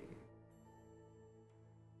 right?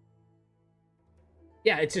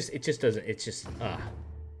 Yeah, it just doesn't. It's just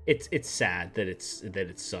it's sad that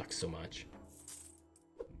it sucks so much.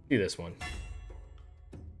 Do this one.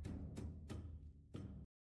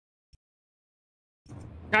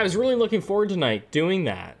 I was really looking forward tonight doing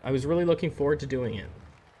that. I was really looking forward to doing it,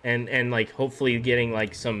 and like hopefully getting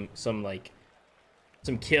like some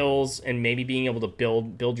kills and maybe being able to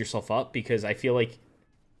build yourself up, because I feel like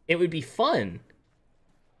it would be fun.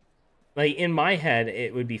 Like in my head,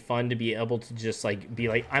 it would be fun to be able to just like be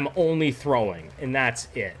like, I'm only throwing and that's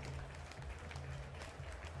it.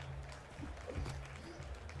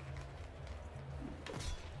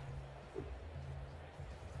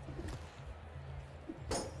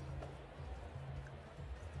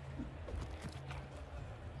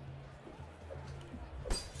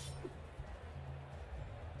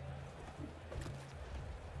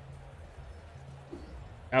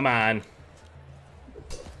 Come on.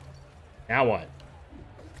 Now what?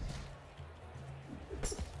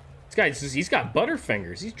 This guy, he's got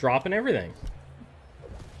butterfingers. He's dropping everything.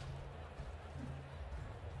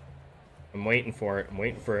 I'm waiting for it. I'm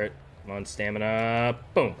waiting for it. Come on, stamina.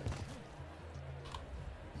 Boom.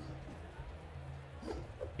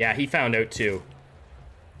 Yeah, he found out too.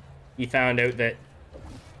 He found out that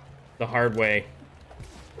the hard way.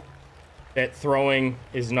 That throwing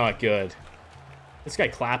is not good. This guy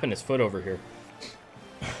clapping his foot over here.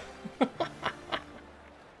 Look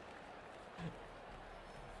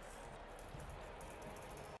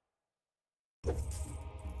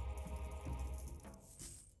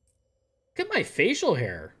at my facial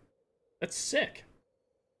hair. That's sick.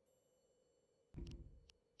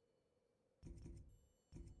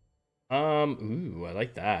 Ooh, I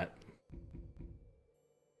like that.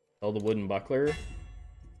 Sell the wooden buckler.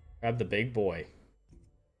 Grab the big boy.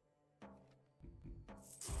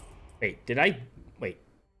 Wait, did I... Wait.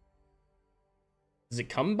 Does it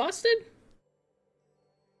come busted?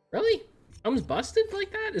 Really? Comes busted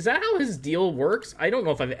like that? Is that how his deal works? I don't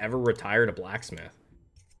know if I've ever retired a blacksmith.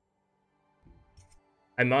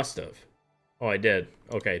 I must have. Oh, I did.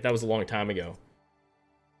 Okay, that was a long time ago.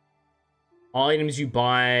 All items you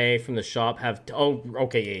buy from the shop have... Oh,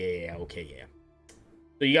 okay, yeah. Okay, yeah.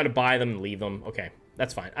 So you gotta buy them and leave them. Okay,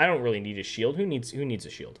 that's fine. I don't really need a shield. Who needs a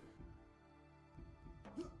shield?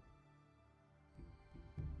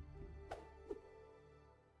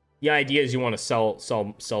 The idea is you want to sell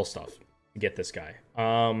stuff to get this guy.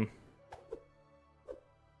 Yeah,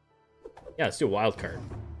 let's do a wild card.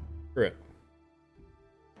 Screw it.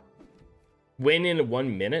 Win in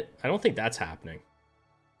 1 minute? I don't think that's happening.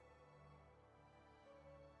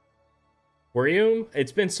 Were you?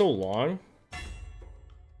 It's been so long.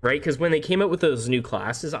 Right? Because when they came out with those new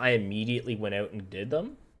classes, I immediately went out and did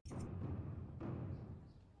them.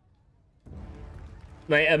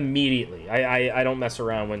 Like, immediately. I don't mess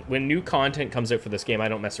around. When new content comes out for this game, I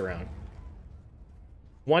don't mess around.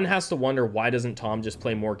 One has to wonder, why doesn't Tom just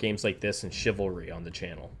play more games like this and Chivalry on the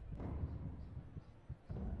channel?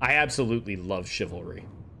 I absolutely love Chivalry.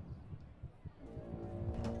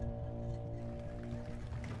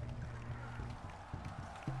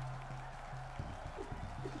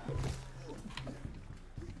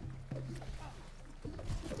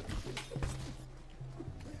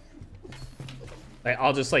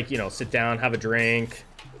 I'll just, like, you know, sit down, have a drink,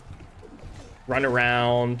 run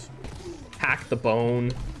around, hack the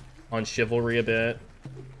bone on Chivalry a bit.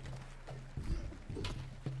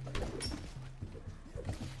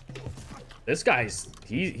 This guy's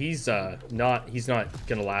he's not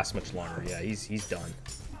gonna last much longer. Yeah, he's done.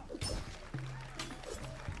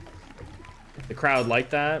 The crowd like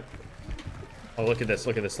that. Oh, look at this!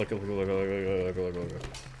 Look at this! Look.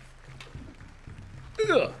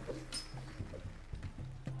 Ugh.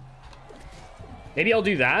 Maybe I'll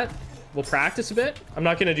do that. We'll practice a bit. I'm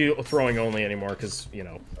not gonna do throwing only anymore because, you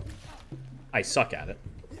know, I suck at it.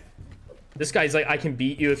 This guy's like, I can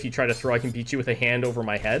beat you if you try to throw. I can beat you with a hand over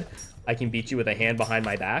my head. I can beat you with a hand behind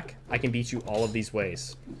my back. I can beat you all of these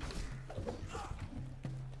ways.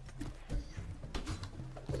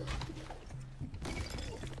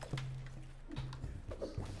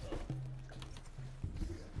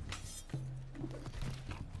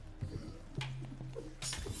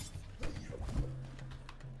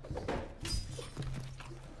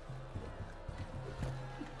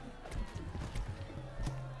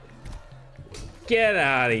 Get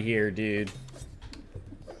out of here, dude.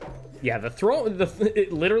 Yeah,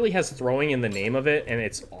 it literally has throwing in the name of it, and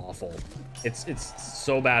it's awful. It's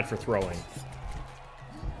so bad for throwing.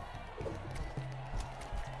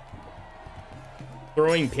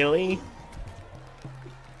 Throwing pilly.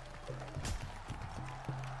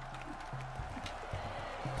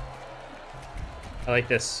 I like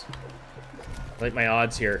this. I like my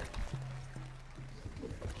odds here.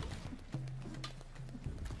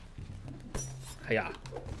 Yeah.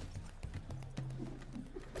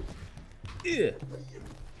 Ew.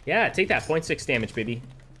 Yeah, take that 0.6 damage, baby.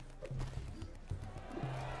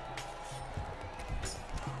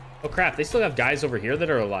 Oh crap, they still have guys over here that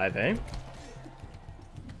are alive, eh?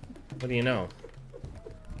 What do you know?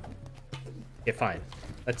 Okay, fine.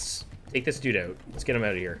 Let's take this dude out. Let's get him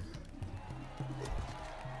out of here.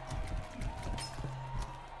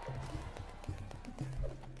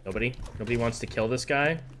 Nobody wants to kill this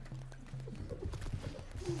guy.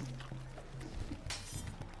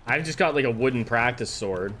 I've just got like a wooden practice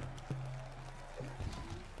sword.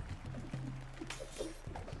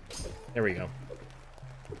 There we go.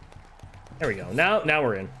 There we go. Now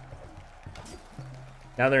we're in.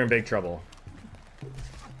 Now they're in big trouble.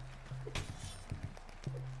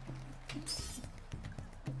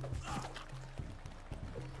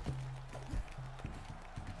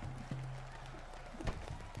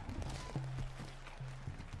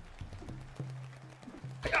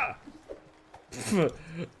 Yeah.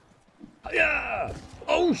 Yeah.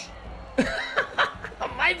 Oh.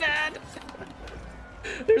 My bad.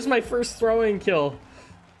 There's my first throwing kill.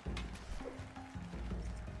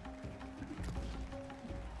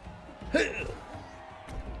 You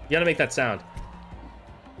gotta make that sound.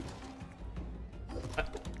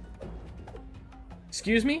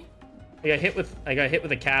 Excuse me? I got hit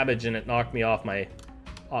with a cabbage and it knocked me off my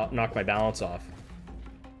knocked my balance off.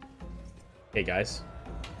 Hey guys.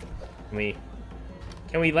 Can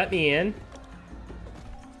we let me in?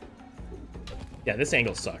 Yeah, this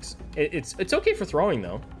angle sucks. It's okay for throwing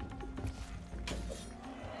though.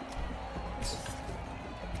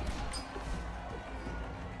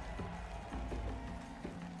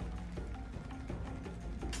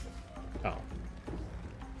 Oh.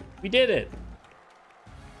 We did it.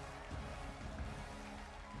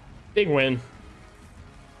 Big win.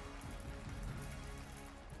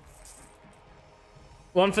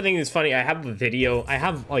 One thing that's funny, I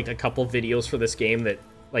have like a couple videos for this game that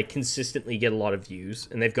like consistently get a lot of views,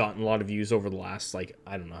 and they've gotten a lot of views over the last, like,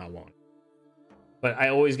 I don't know how long. But I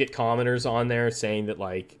always get commenters on there saying that,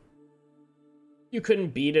 like, you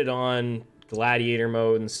couldn't beat it on Gladiator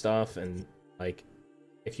mode and stuff, and, like,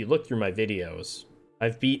 if you look through my videos,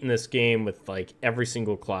 I've beaten this game with, like, every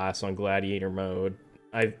single class on Gladiator mode.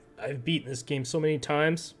 I've beaten this game so many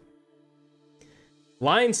times.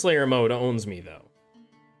 Lion Slayer mode owns me, though.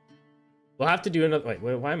 We'll have to do another...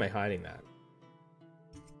 Wait, why am I hiding that?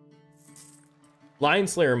 Lion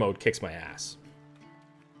Slayer mode kicks my ass.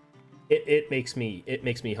 It makes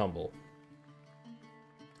me humble.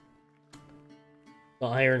 The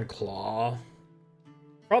Iron Claw.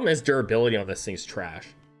 Problem is, durability on this thing's trash.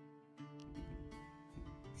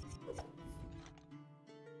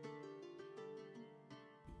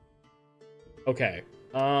 Okay.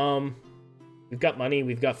 We've got money,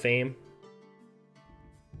 we've got fame.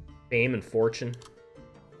 Fame and fortune.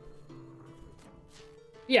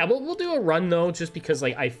 Yeah, we'll do a run though, just because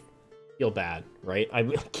like I feel bad, right? I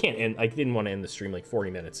can't end. I didn't want to end the stream like 40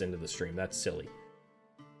 minutes into the stream. That's silly.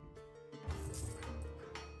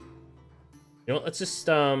 You know what? Let's just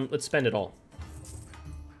let's spend it all.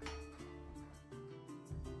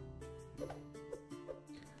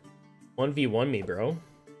 One v one me, bro.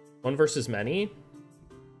 One versus many.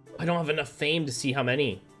 I don't have enough fame to see how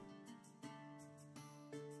many.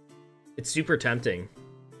 It's super tempting.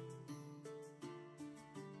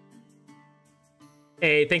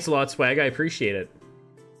 Hey, thanks a lot, Swag. I appreciate it.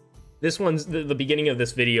 This one's... The beginning of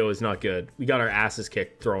this video is not good. We got our asses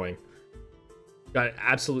kicked throwing. Got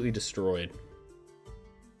absolutely destroyed.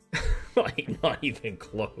 Like, not even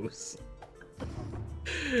close.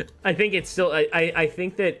 I think it's still... I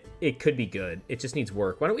think that it could be good. It just needs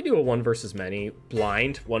work. Why don't we do a one versus many?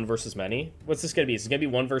 Blind, one versus many? What's this gonna be? Is it gonna be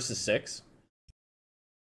 1 versus 6?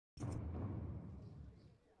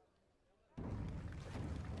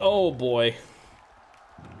 Oh, boy.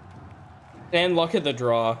 And luck of the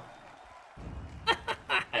draw.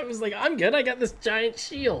 I was like, I'm good. I got this giant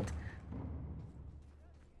shield.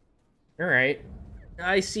 All right.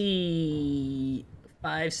 I see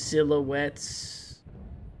 5 silhouettes.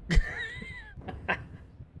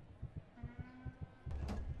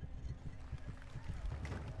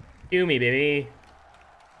 Do me, baby.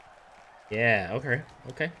 Yeah, okay.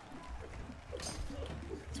 Okay.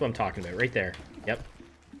 That's what I'm talking about right there. Yep.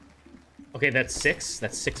 Okay, that's 6.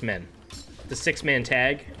 That's 6 men. The 6-man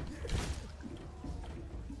tag.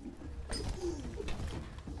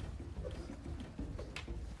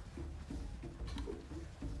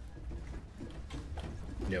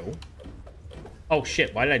 No. Oh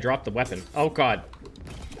shit, why did I drop the weapon? Oh god.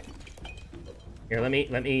 Here, let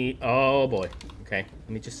me oh boy. Okay. Let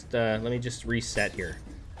me just reset here.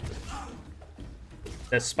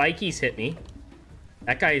 The spikies hit me.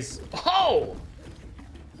 That guy's oh!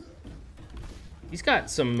 He's got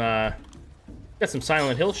some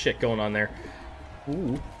Silent Hill shit going on there.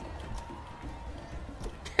 Ooh.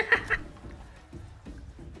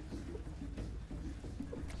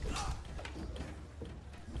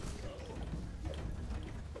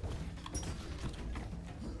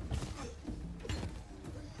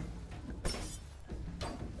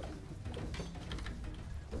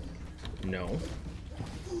 No.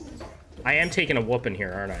 I am taking a whooping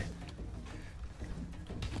here, aren't I?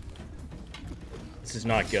 This is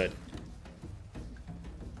not good.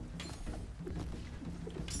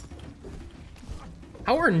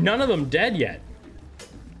 How are none of them dead yet?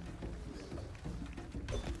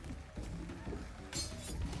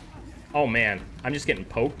 Oh man, I'm just getting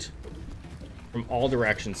poked from all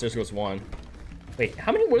directions. There goes one. Wait,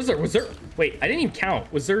 how many was there? Wait, I didn't even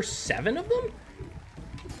count. Was there 7 of them?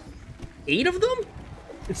 8 of them?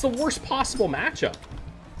 It's the worst possible matchup.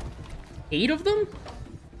 8 of them?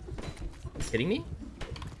 Are you kidding me?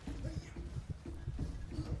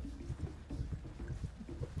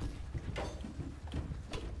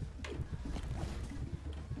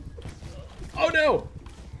 Oh no!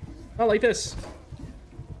 Not like this.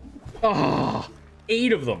 Oh,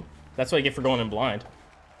 8 of them. That's what I get for going in blind.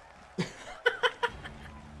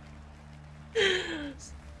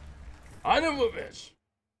 I know a bitch.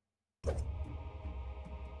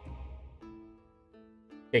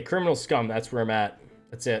 Okay, criminal scum. That's where I'm at.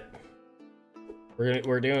 That's it.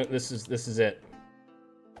 We're doing this is it.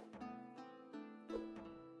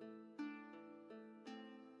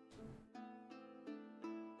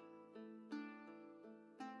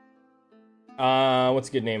 What's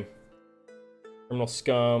a good name? Criminal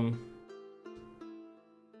scum.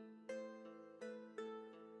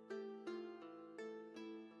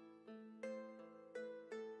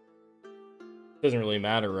 Doesn't really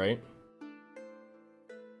matter, right?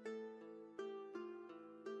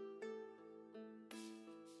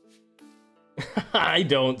 I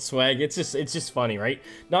don't, Swag. It's just funny, right?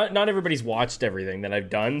 Not everybody's watched everything that I've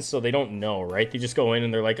done, so they don't know, right? They just go in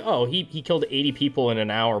and they're like, oh, he killed 80 people in an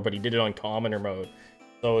hour, but he did it on commoner mode.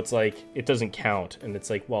 So it's like, it doesn't count. And it's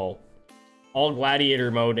like, well, all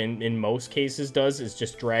Gladiator mode in most cases does is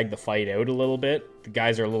just drag the fight out a little bit. The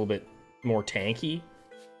guys are a little bit more tanky.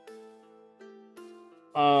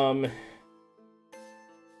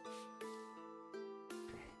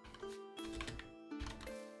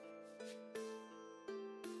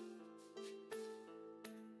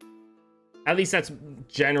 At least that's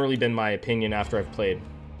generally been my opinion after I've played.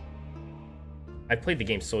 I've played the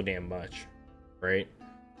game so damn much, right?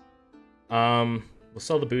 We'll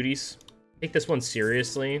sell the booties. Take this one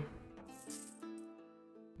seriously.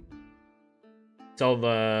 Sell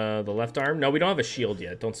the left arm. No, we don't have a shield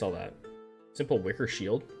yet. Don't sell that. Simple wicker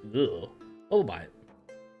shield. Ugh. I'll buy it.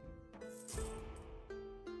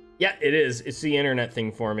 Yeah, it is. It's the internet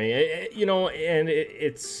thing for me. You know, and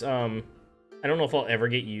it's I don't know if I'll ever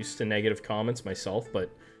get used to negative comments myself,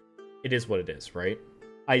 but it is what it is, right?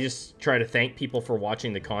 I just try to thank people for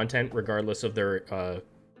watching the content, regardless of their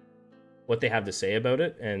what they have to say about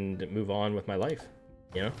it, and move on with my life,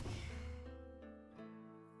 you know?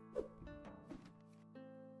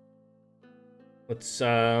 Let's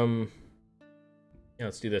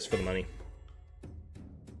let's do this for the money.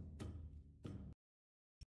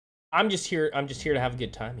 I'm just here to have a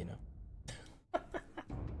good time, you know.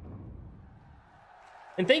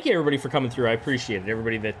 And thank you everybody for coming through. I appreciate it.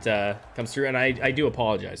 Everybody that comes through, and I do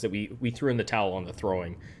apologize that we threw in the towel on the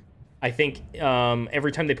throwing. I think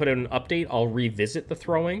every time they put out an update, I'll revisit the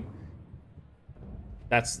throwing.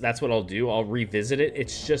 That's what I'll do. I'll revisit it.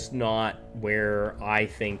 It's just not where I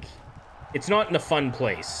think it's not in a fun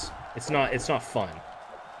place. It's not fun.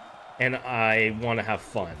 And I want to have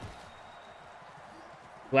fun.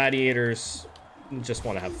 Gladiators just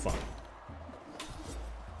want to have fun.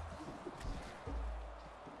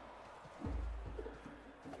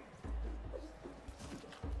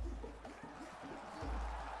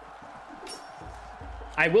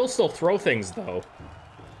 I will still throw things, though.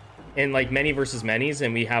 In, like, many versus manys,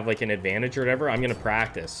 and we have, like, an advantage or whatever, I'm gonna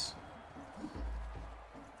practice.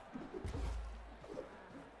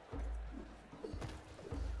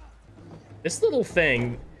 This little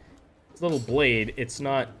thing, this little blade, it's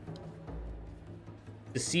not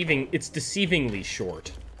deceiving, it's deceivingly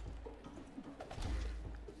short.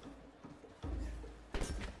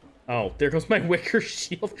 Oh, there goes my wicker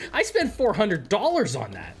shield. I spent $400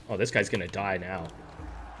 on that. Oh, this guy's gonna die now.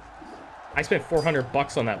 I spent 400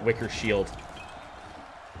 bucks on that wicker shield.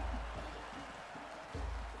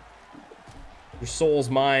 Your soul's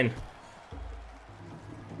mine.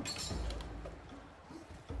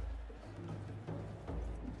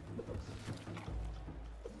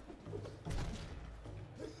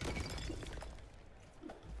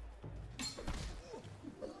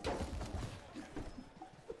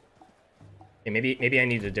 Okay, maybe I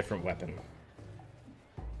need a different weapon.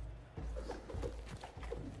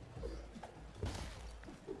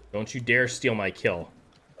 Don't you dare steal my kill.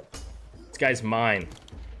 This guy's mine.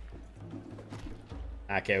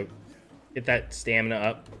 Back out. Get that stamina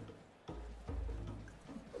up.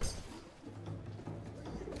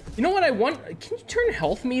 You know what I want? Can you turn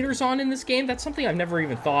health meters on in this game? That's something I've never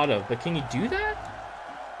even thought of, but can you do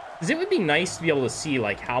that? Because it would be nice to be able to see,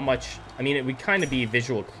 like, how much... I mean, it would kind of be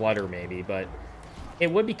visual clutter, maybe, but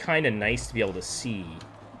it would be kind of nice to be able to see.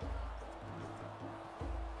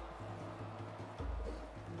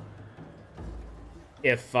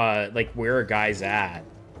 If, like, where a guy's at.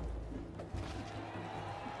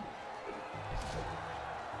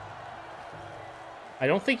 I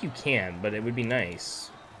don't think you can, but it would be nice.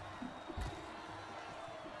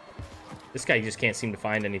 This guy just can't seem to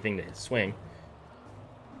find anything to swing.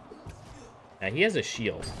 Now, he has a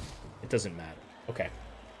shield. It doesn't matter. Okay.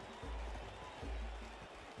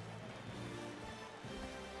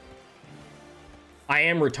 I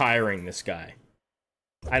am retiring this guy.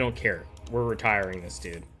 I don't care. We're retiring this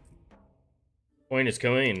dude. Coin is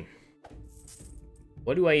coin.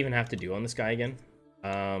 What do I even have to do on this guy again?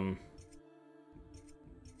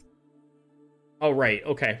 Oh, right.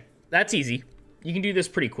 Okay. That's easy. You can do this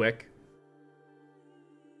pretty quick.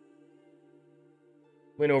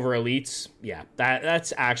 Win over elites. Yeah,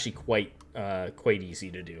 that's actually quite easy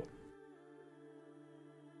to do.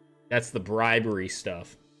 That's the bribery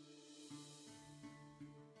stuff.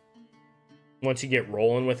 Once you get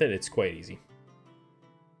rolling with it, it's quite easy.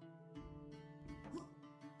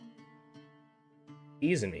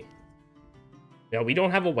 Easy me. Now, we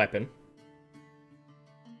don't have a weapon.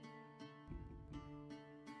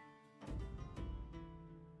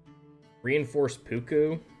 Reinforced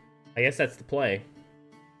Puku. I guess that's the play.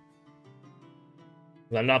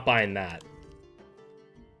 I'm not buying that.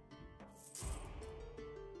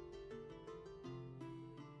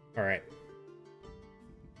 All right.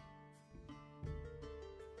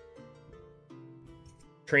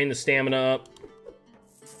 Train the stamina up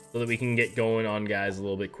so that we can get going on guys a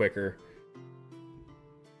little bit quicker.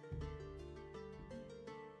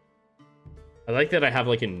 I like that I have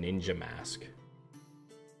like a ninja mask.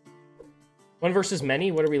 One versus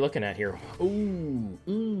many? What are we looking at here?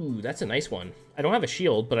 Ooh, that's a nice one. I don't have a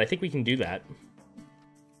shield, but I think we can do that.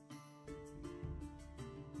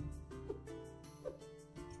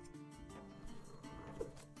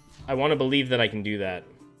 I want to believe that I can do that.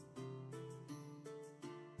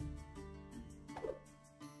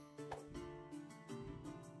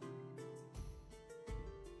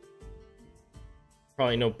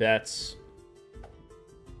 Probably no bets.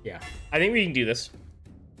 Yeah, I think we can do this.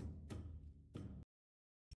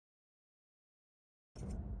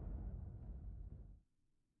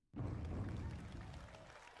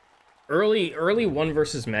 Early one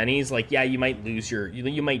versus many's, like, yeah, you might lose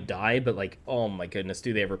you might die, but like, oh my goodness,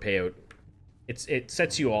 do they ever pay out? It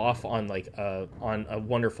sets you off on like on a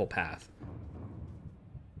wonderful path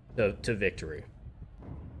to victory.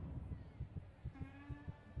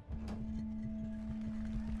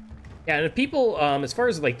 Yeah, and if people, as far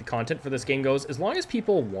as like the content for this game goes, as long as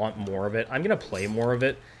people want more of it, I'm gonna play more of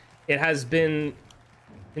it. It has been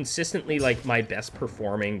consistently like my best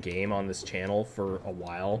performing game on this channel for a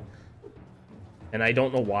while. And I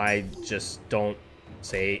don't know why just don't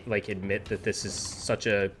say, like, admit that this is such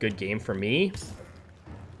a good game for me.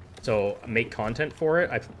 So, make content for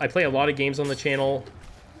it. I play a lot of games on the channel,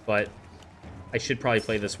 but I should probably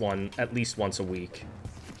play this one at least once a week.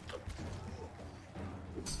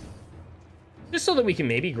 Just so that we can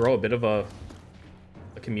maybe grow a bit of a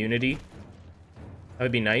community. That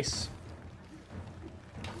would be nice.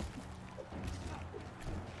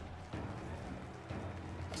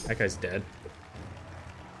 That guy's dead.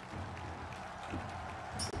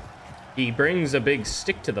 He brings a big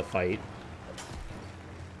stick to the fight.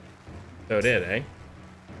 So it did, eh?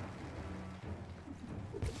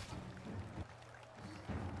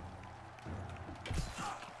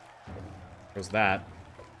 What's that?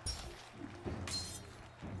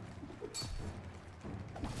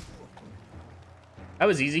 That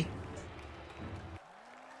was easy.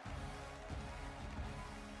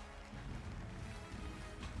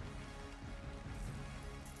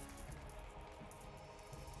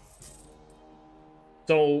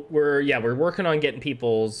 So we're working on getting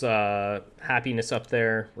people's happiness up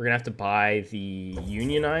there. We're gonna have to buy the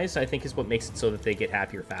unionize, I think, is what makes it so that they get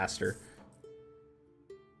happier faster.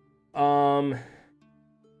 We'll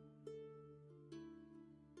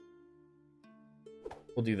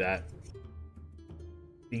do that.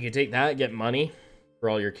 You can take that, get money for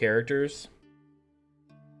all your characters.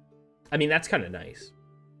 I mean, that's kind of nice.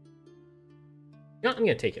 No, I'm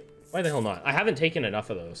gonna take it. Why the hell not? I haven't taken enough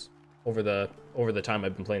of those over the time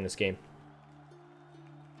I've been playing this game.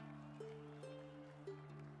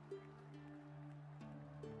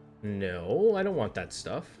 No, I don't want that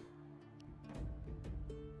stuff.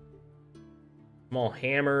 Small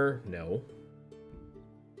hammer, no.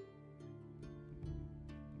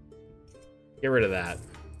 Get rid of that.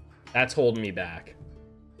 That's holding me back.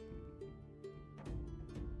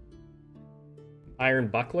 Iron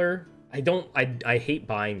buckler. I hate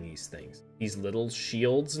buying these things. These little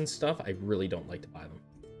shields and stuff, I really don't like to buy them.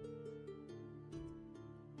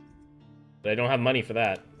 But I don't have money for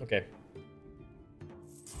that. Okay.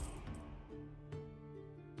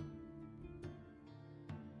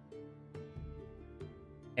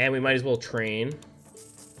 And we might as well train.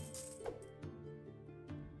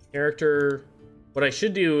 Character... What I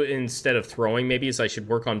should do instead of throwing, maybe, is I should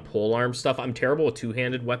work on polearm stuff. I'm terrible with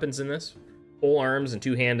two-handed weapons in this. Polearms and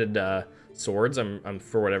two-handed swords, I'm,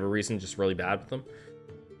 for whatever reason, just really bad with them.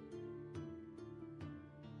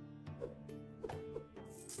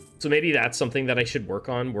 So maybe that's something that I should work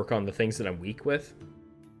on the things that I'm weak with.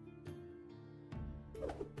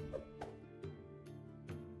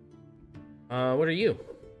 What are you?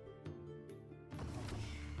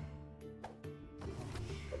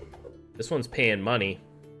 This one's paying money.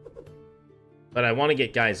 But I want to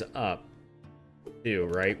get guys up, too,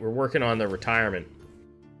 right? We're working on the retirement.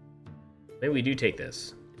 Maybe we do take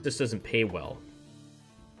this. It just doesn't pay well.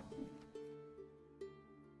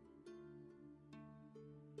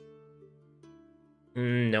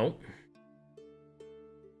 No.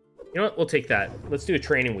 You know what? We'll take that. Let's do a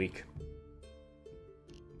training week.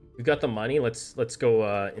 We've got the money. Let's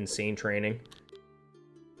go insane training.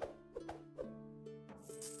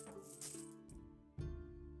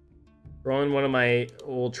 Throw in one of my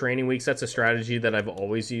old training weeks. That's a strategy that I've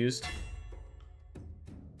always used.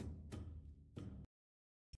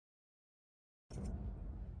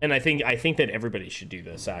 And I think that everybody should do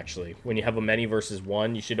this, actually. When you have a many versus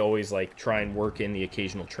one, you should always like try and work in the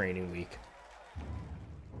occasional training week.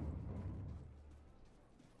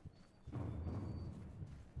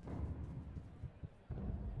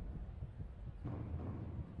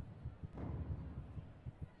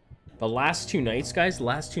 The last two nights, guys,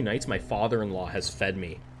 my father-in-law has fed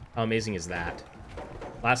me. How amazing is that?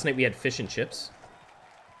 Last night we had fish and chips.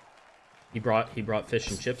 He brought fish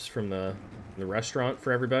and chips from the restaurant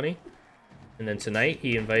for everybody. And then tonight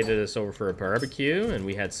he invited us over for a barbecue, and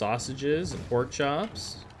we had sausages and pork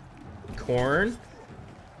chops, and corn.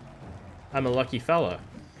 I'm a lucky fella.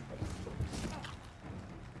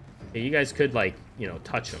 Okay, you guys could, like, you know,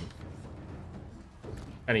 touch him.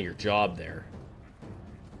 Kind of your job there.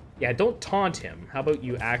 Yeah, don't taunt him. How about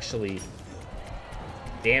you actually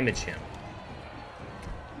damage him?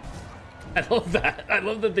 I love that. I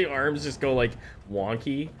love that the arms just go, like,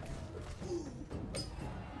 wonky.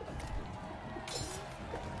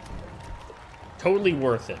 Totally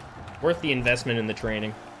worth it. Worth the investment in the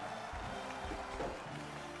training.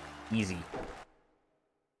 Easy.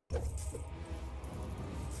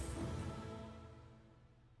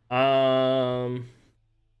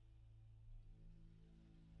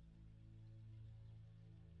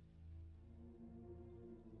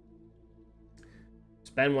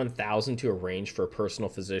 Spend 1,000 to arrange for a personal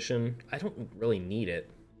physician. I don't really need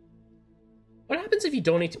it. What happens if you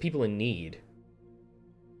donate to people in need?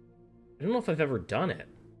 I don't know if I've ever done it.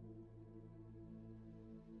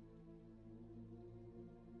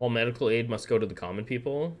 All medical aid must go to the common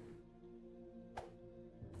people.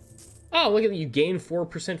 Oh, look at that. You gain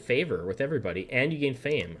 4% favor with everybody, and you gain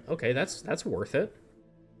fame. Okay, that's worth it.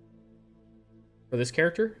 For this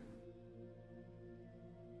character?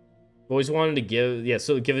 Always wanted to give, yeah,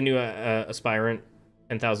 so give a new aspirant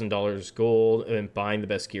 $10,000 gold and buying the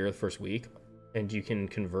best gear the first week. And you can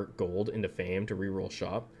convert gold into fame to reroll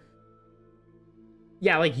shop.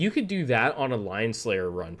 Yeah, like, you could do that on a Lion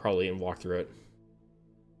Slayer run, probably, and walk through it.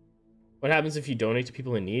 What happens if you donate to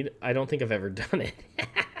people in need? I don't think I've ever done it.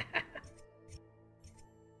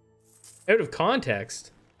 Out of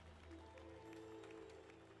context.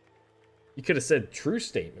 You could have said true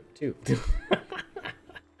statement, too.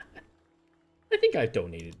 I think I've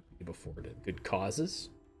donated before to good causes.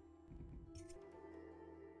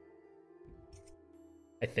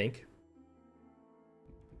 I think.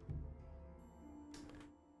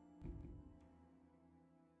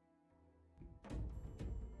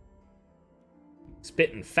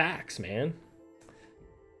 Spitting facts, man.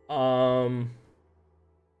 The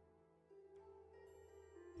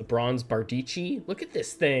bronze Bardici. Look at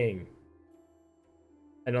this thing.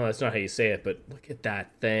 I know that's not how you say it, but look at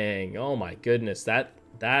that thing. Oh my goodness, that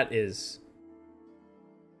is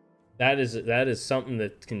something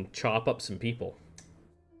that can chop up some people.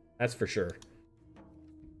 That's for sure.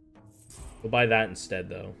 We'll buy that instead,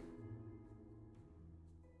 though.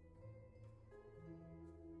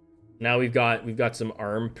 Now we've got some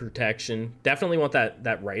arm protection. Definitely want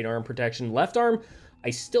that right arm protection. Left arm,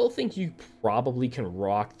 I still think you probably can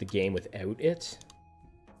rock the game without it.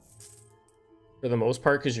 For the most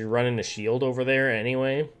part, because you're running a shield over there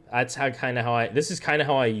anyway. That's how this is kind of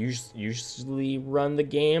how I usually run the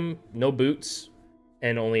game. No boots,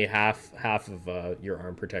 and only half of your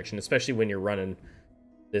arm protection, especially when you're running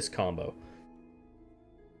this combo.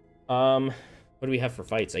 What do we have for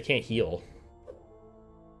fights? I can't heal.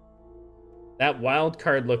 That wild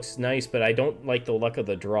card looks nice, but I don't like the luck of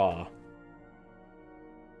the draw.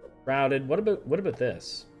 Crowded. What about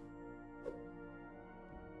this?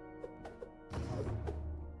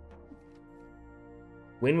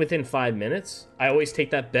 Win within 5 minutes? I always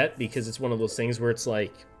take that bet because it's one of those things where it's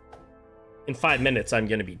like, in 5 minutes I'm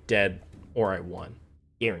gonna be dead or I won,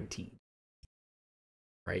 guaranteed.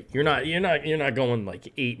 Right? You're not going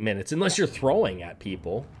like 8 minutes unless you're throwing at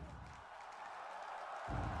people.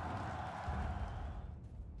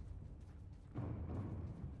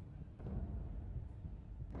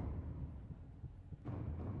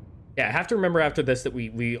 Yeah, I have to remember after this that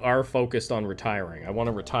we are focused on retiring. I want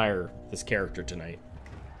to retire this character tonight.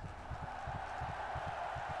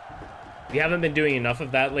 We haven't been doing enough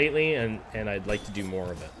of that lately, and I'd like to do more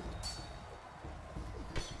of it.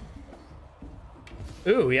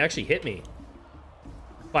 Ooh, he actually hit me.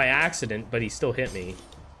 By accident, but he still hit me.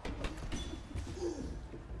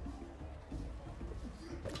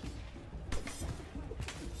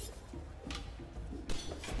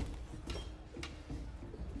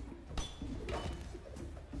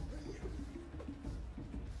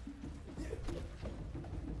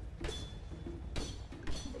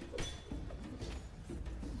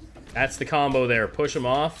 That's the combo there. Push him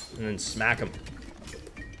off and then smack him.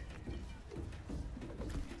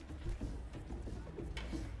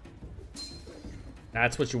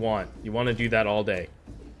 That's what you want. You want to do that all day.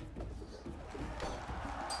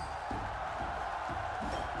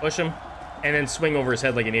 Push him and then swing over his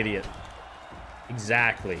head like an idiot.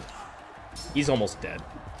 Exactly. He's almost dead.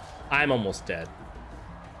 I'm almost dead.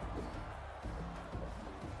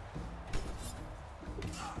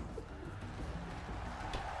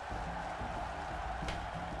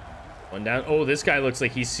 One down. Oh, this guy looks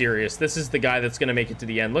like he's serious. This is the guy that's going to make it to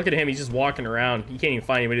the end. Look at him. He's just walking around. He can't even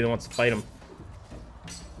find anybody that wants to fight him.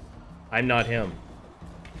 I'm not him.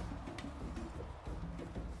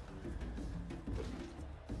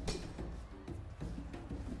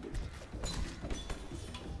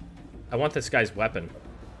 I want this guy's weapon.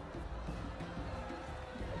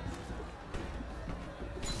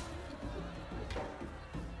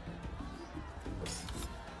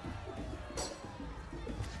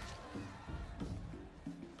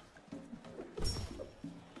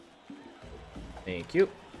 Thank you.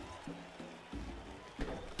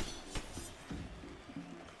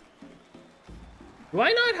 Do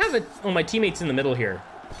I not have it? Oh, my teammate's in the middle here.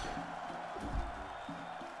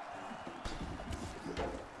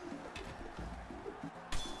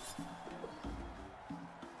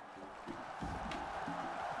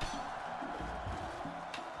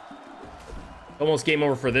 Almost game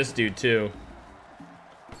over for this dude, too.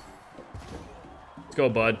 Let's go,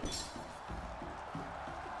 bud.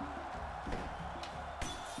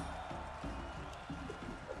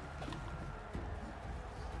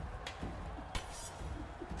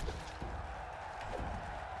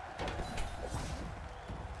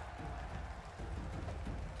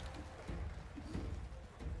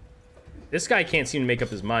 This guy can't seem to make up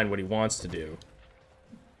his mind what he wants to do.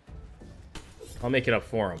 I'll make it up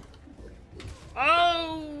for him.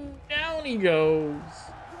 Oh, down he goes.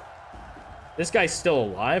 This guy's still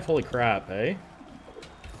alive? Holy crap, eh?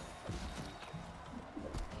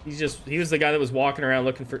 He was the guy that was walking around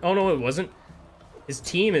looking for... Oh, no, it wasn't. His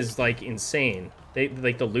team is, like, insane. They,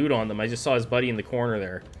 like, the loot on them. I just saw his buddy in the corner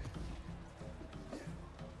there.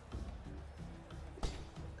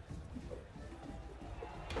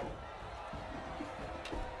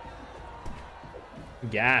 I'm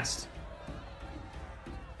gassed.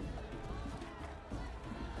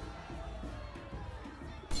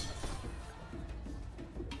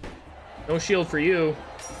 No shield for you.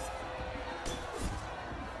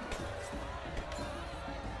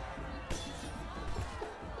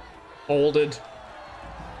 Folded.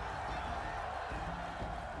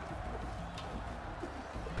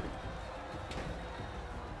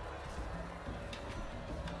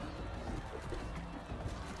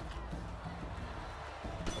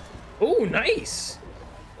 Oh, nice.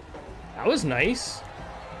 That was nice.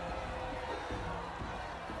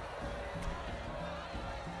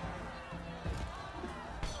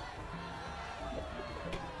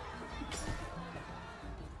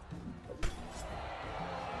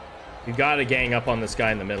 You gotta gang up on this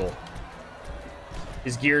guy in the middle.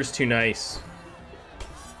 His gear's too nice.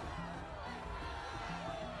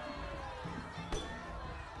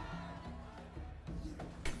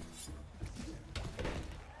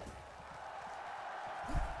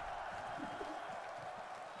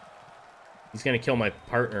 He's gonna kill my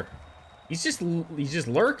partner. He's just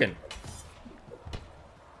lurking.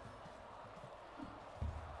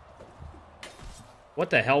 What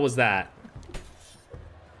the hell was that?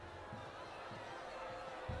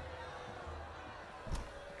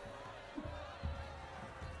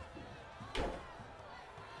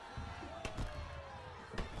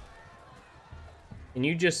 Can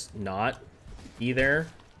you just not be there?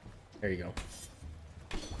 There you go.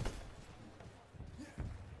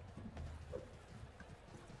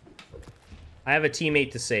 I have a teammate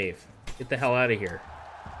to save. Get the hell out of here.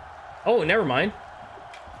 Oh, never mind.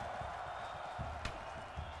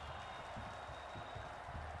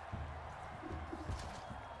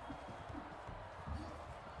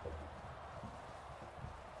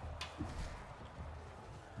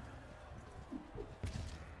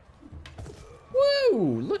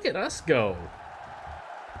 Woo! Look at us go.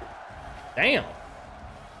 Damn.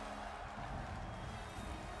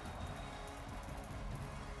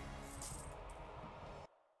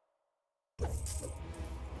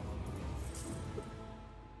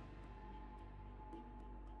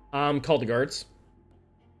 Call the guards.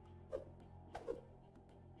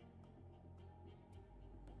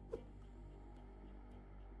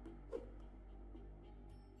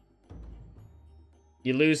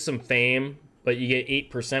 You lose some fame, but you get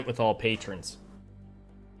 8% with all patrons.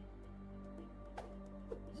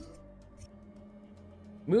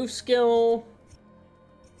 Move skill.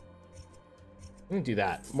 I'm gonna do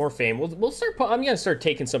that. More fame. We'll start. I'm gonna start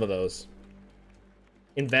taking some of those.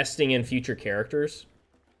 Investing in future characters.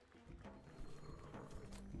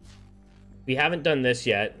 We haven't done this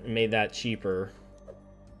yet. Made that cheaper.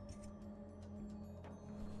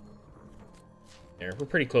 There, we're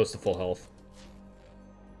pretty close to full health.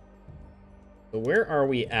 So where are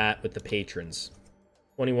we at with the patrons?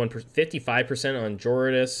 21%, 55% on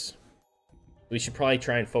Joridus. We should probably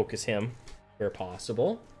try and focus him where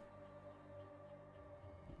possible.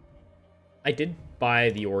 I did buy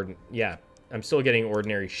the yeah, I'm still getting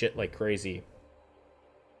ordinary shit like crazy.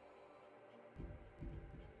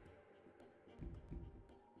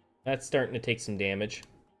 That's starting to take some damage.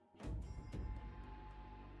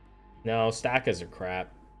 No, stackas are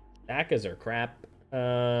crap. Stackas are crap. We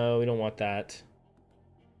don't want that.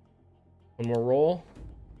 One more roll.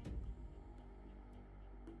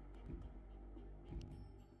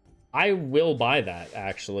 I will buy that,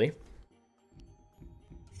 actually.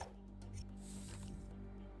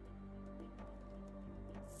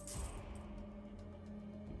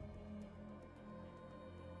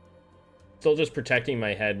 Still just protecting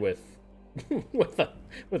my head with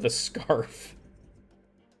with a scarf.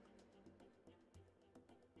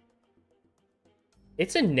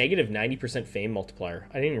 It's a negative 90% fame multiplier.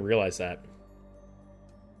 I didn't even realize that.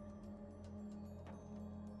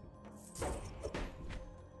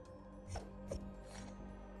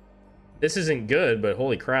 This isn't good, but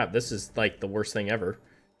holy crap, this is like the worst thing ever.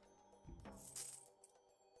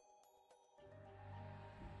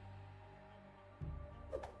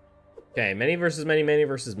 Okay, many versus many, many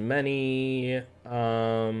versus many. I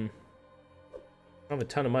don't have a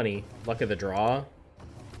ton of money. Luck of the draw.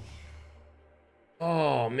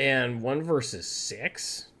 Oh man, 1 versus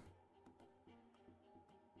 6?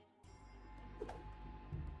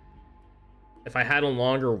 If I had a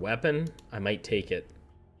longer weapon, I might take it.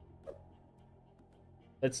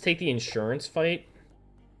 Let's take the insurance fight.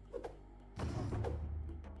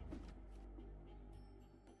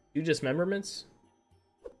 Do dismemberments?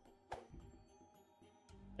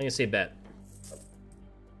 I'm gonna say bet.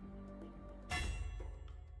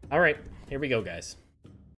 Alright, here we go, guys.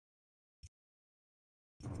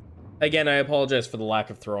 Again, I apologize for the lack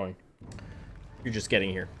of throwing. You're just getting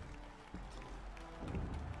here.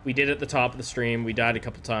 We did at the top of the stream. We died a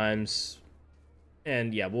couple times.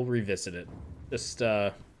 And yeah, we'll revisit it. Just,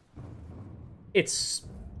 it's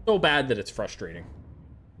so bad that it's frustrating.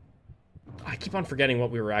 I keep on forgetting what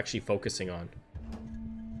we were actually focusing on.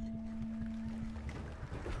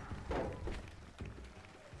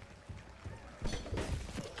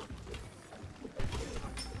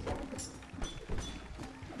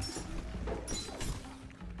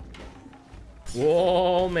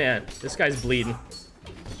 Whoa, man. This guy's bleeding.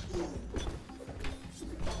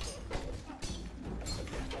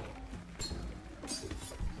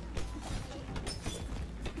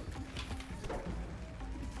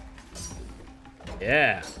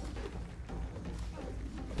 Yeah.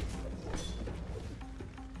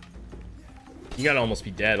 You gotta almost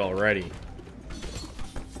be dead already.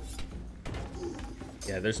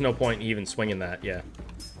 Yeah, there's no point in even swinging that. Yeah.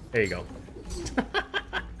 There you go.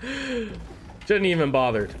 Shouldn't even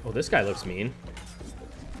bothered. Oh, this guy looks mean.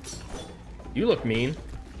 You look mean.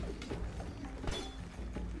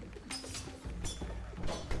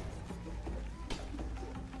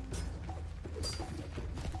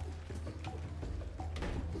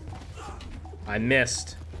 I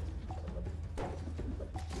missed.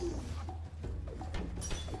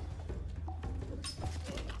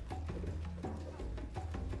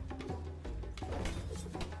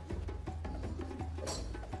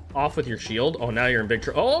 off with your shield. Oh, now you're in big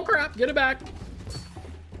trouble. Oh, crap. Get it back.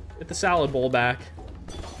 Get the salad bowl back.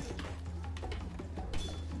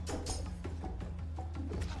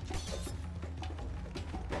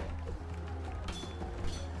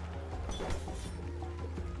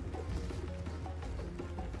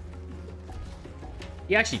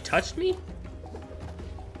 He actually touched me?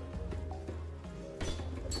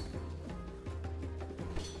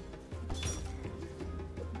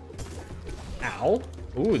 Ow.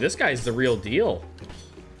 Ooh, this guy's the real deal.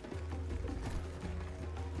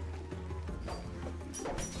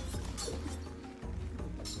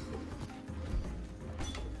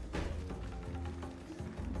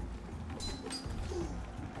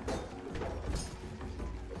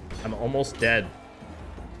 I'm almost dead.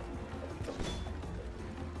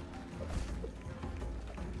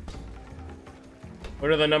 What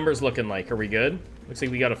are the numbers looking like? Are we good? Looks like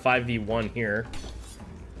we got a 5v1 here.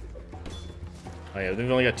 Oh yeah, they've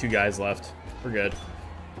only got 2 guys left. We're good.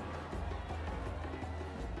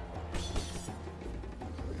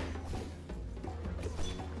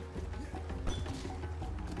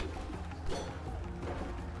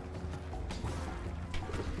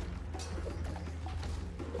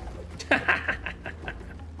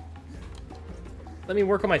 Let me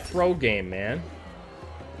work on my throw game, man.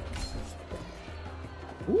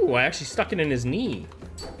 Ooh, I actually stuck it in his knee.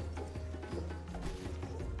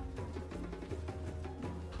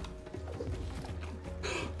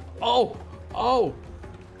 Oh! Oh!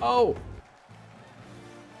 Oh!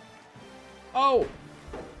 Oh!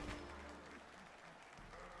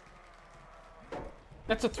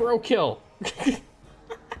 That's a throw kill.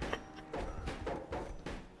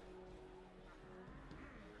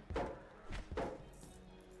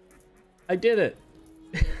 I did it.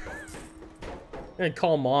 I'm gonna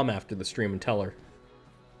call mom after the stream and tell her.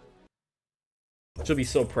 She'll be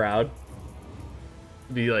so proud.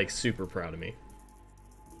 She'll be like super proud of me.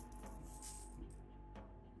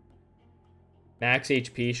 Max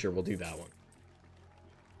HP, sure, we'll do that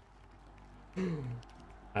one.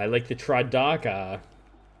 I like the Tradaka.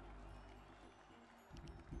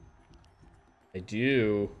 I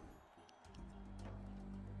do.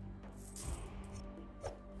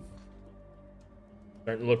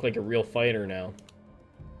 Starting to look like a real fighter now.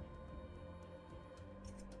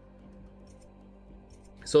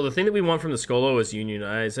 So the thing that we want from the Skolo is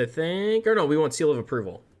Unionize, I think. Or no, we want Seal of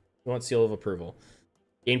Approval. We want Seal of Approval.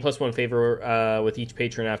 Gain +1 favor with each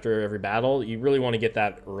patron after every battle. You really want to get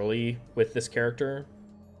that early with this character.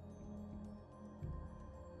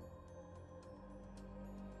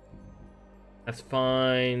 That's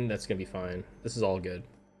fine. That's going to be fine. This is all good.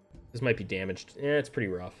 This might be damaged. Yeah, it's pretty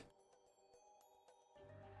rough.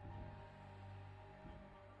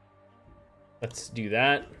 Let's do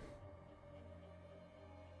that.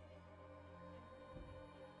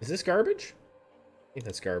 Is this garbage? I think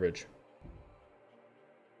that's garbage.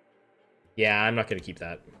 Yeah, I'm not going to keep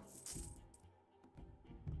that.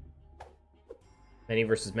 Many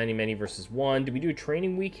versus many, many versus one. Did we do a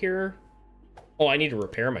training week here? Oh, I need to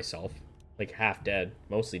repair myself. Like half dead,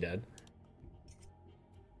 mostly dead.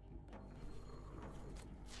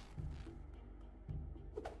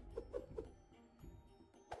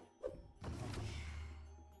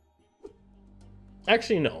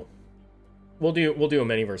 Actually, no. We'll do a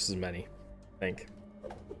many versus many, I think.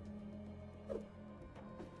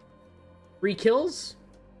 3 kills?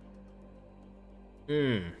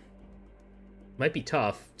 Might be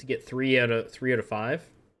tough to get 3 out of 5.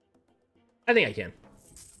 I think I can.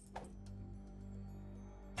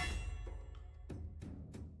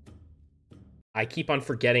 I keep on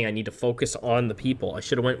forgetting I need to focus on the people. I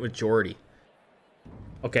should have went with Jordy.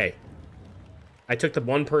 Okay. I took the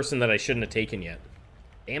one person that I shouldn't have taken yet.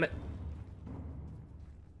 Damn it.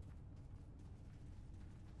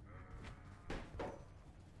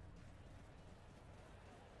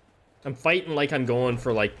 I'm fighting like I'm going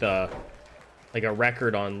for like a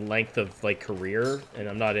record on length of like career, and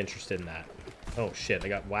I'm not interested in that. Oh shit, I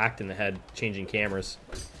got whacked in the head changing cameras.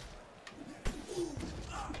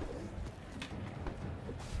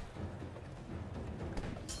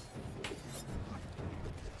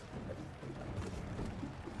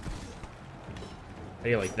 How do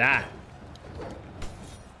you like that?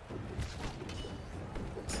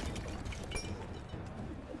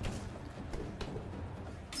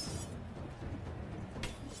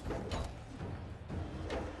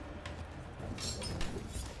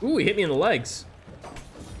 Ooh, he hit me in the legs.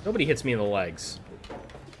 Nobody hits me in the legs.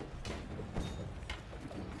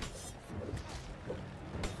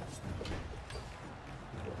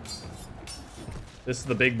 This is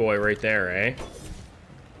the big boy right there, eh?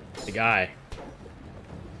 The guy.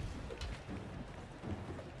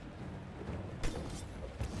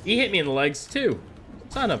 He hit me in the legs too.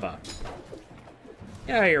 Son of a.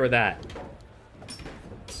 Get out of here with that.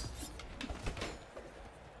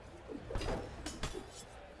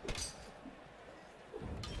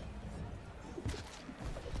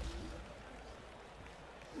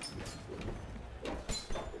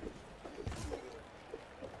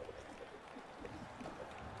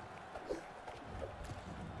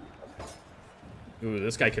 Ooh,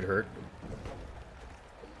 this guy could hurt.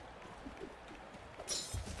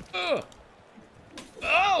 Ugh.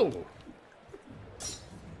 Oh!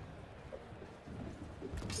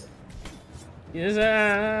 Yes,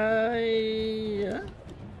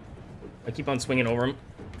 I keep on swinging over him.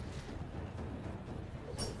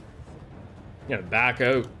 You gotta back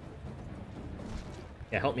out.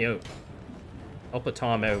 Yeah, help me out. Help a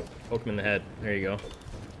Tom out. Poke him in the head. There you go.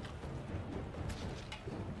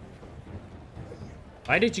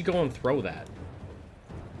 Why did you go and throw that?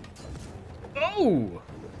 Oh!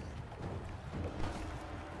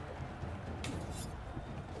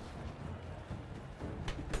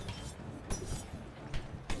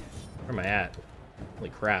 Where am I at? Holy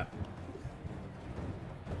crap.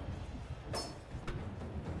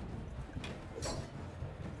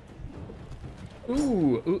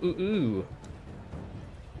 Ooh, ooh, ooh, ooh.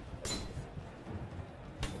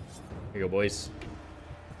 Here you go, boys.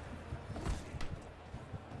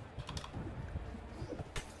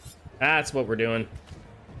 That's what we're doing.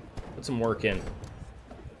 Put some work in.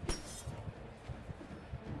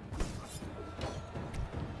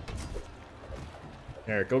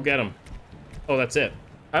 There, go get him. Oh, that's it.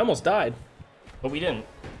 I almost died, but we didn't.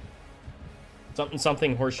 Something,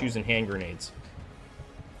 something, horseshoes and hand grenades.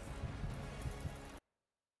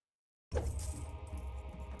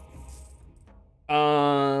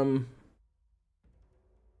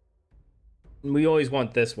 We always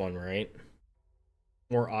want this one, right?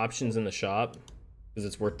 More options in the shop because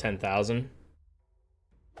it's worth 10,000.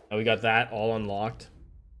 And we got that all unlocked.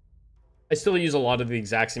 I still use a lot of the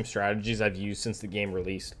exact same strategies I've used since the game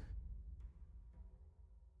released.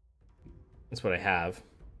 That's what I have.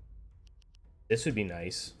 This would be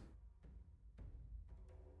nice.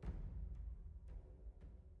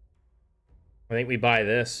 I think we buy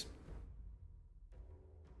this.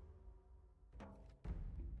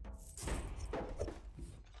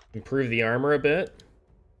 Improve the armor a bit.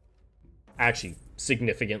 Actually,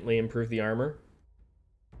 significantly improve the armor.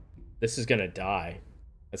 This is gonna die.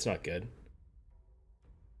 That's not good.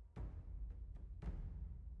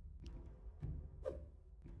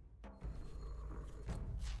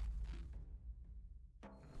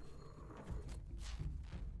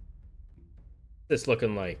 This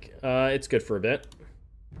looking like? It's good for a bit.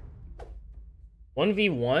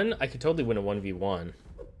 1v1? I could totally win a 1v1.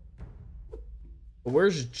 But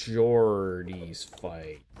where's Jordy's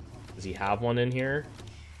fight? Does he have one in here?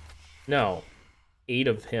 No. 8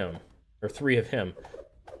 of him. Or 3 of him.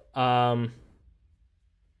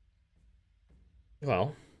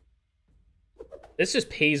 Well. This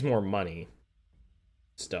just pays more money.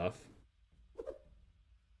 Stuff.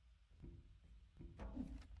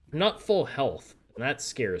 I'm not full health. And that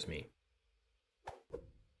scares me.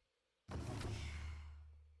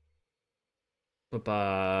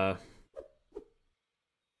 But,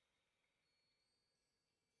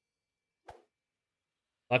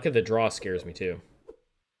 luck of the draw scares me too.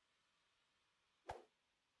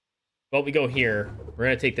 Well, we go here. We're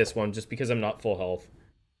gonna take this one just because I'm not full health.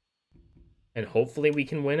 And hopefully we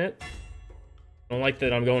can win it. I don't like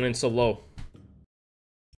that I'm going in so low.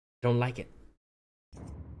 Don't like it.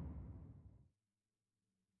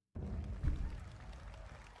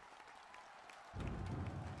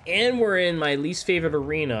 And we're in my least favorite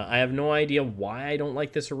arena. I have no idea why I don't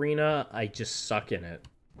like this arena. I just suck in it.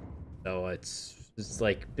 So it's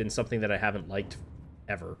like been something that I haven't liked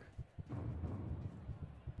ever.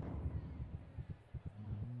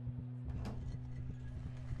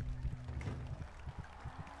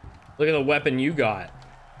 Look at the weapon you got.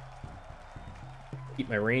 Keep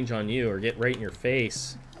my range on you or get right in your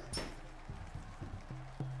face.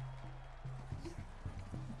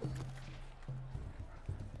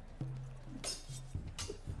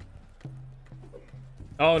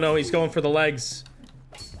 Oh no, he's going for the legs.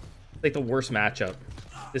 Like the worst matchup.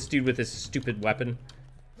 This dude with his stupid weapon.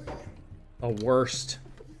 The worst.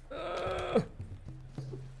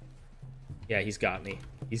 Yeah, he's got me.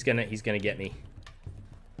 He's gonna get me.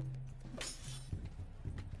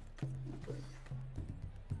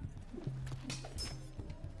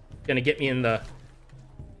 Gonna get me in the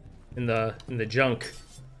junk.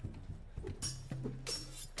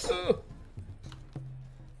 You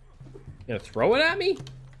gonna throw it at me?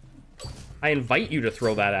 I invite you to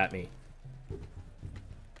throw that at me.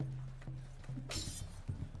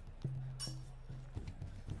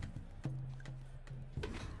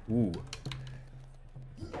 Ooh.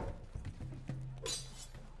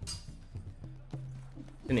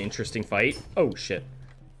 An interesting fight. Oh, shit.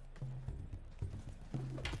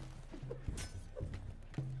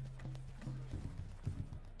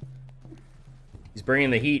 He's bringing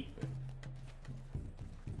the heat.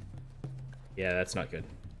 Yeah, that's not good.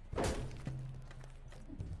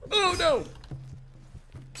 Oh, no!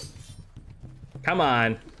 Come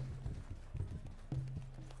on.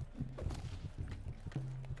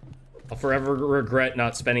 I'll forever regret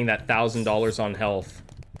not spending that $1,000 on health.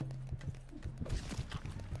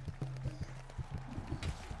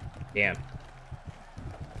 Damn.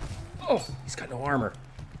 Oh, he's got no armor.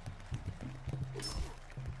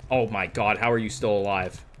 Oh my god, how are you still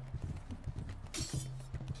alive?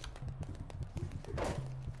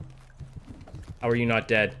 How are you not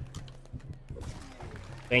dead?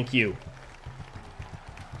 Thank you.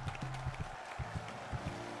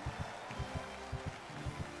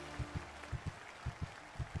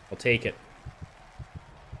 I'll take it.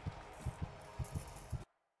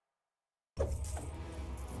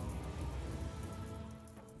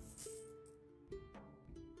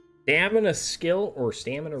 Stamina skill or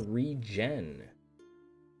stamina regen?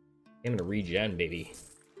 Stamina regen, baby.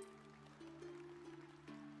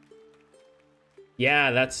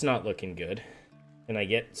 Yeah, that's not looking good. Can I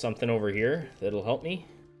get something over here that'll help me?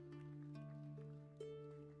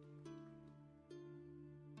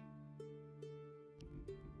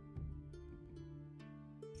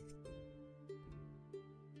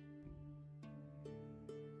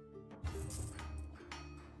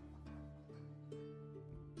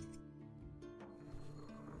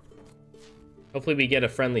 Hopefully we get a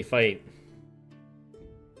friendly fight.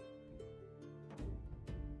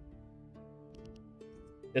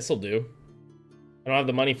 This'll do. I don't have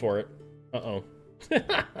the money for it. Uh-oh.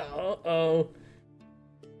 Uh-oh.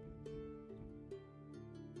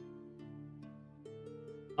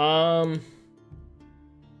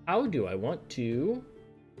 How do I want to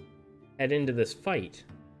head into this fight?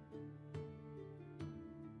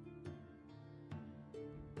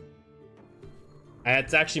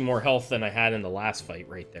 It's actually more health than I had in the last fight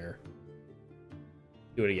right there.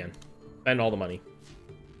 Do it again. Spend all the money.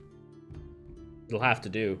 It'll have to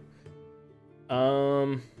do.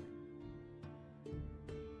 What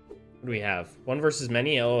do we have? One versus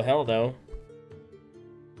many? Oh, hell no.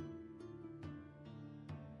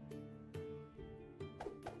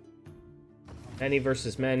 Many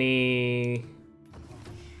versus many.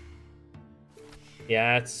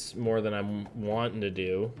 Yeah, that's more than I'm wanting to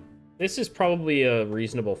do. This is probably a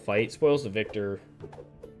reasonable fight. Spoils the victor.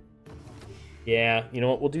 Yeah, you know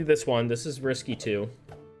what? We'll do this one. This is risky too.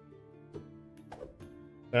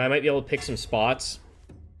 But I might be able to pick some spots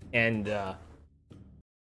and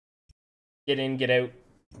get in, get out,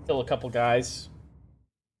 kill a couple guys.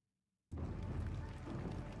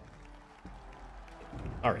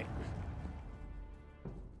 All right.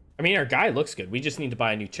 I mean, our guy looks good. We just need to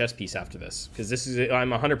buy a new chess piece after this, because this is I'm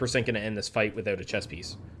 100% going to end this fight without a chess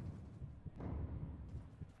piece.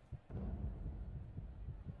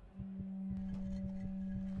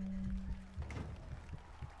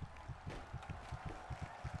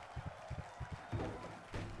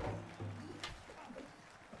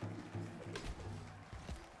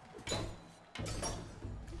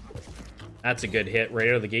 That's a good hit right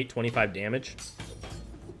out of the gate. 25 damage.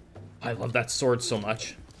 I love that sword so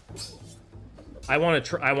much. I want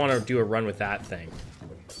to do a run with that thing.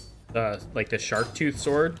 Like the shark tooth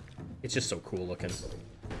sword. It's just so cool looking.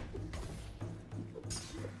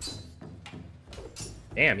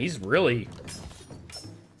 Damn, he's really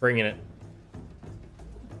bringing it.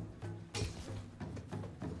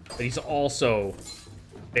 But he's also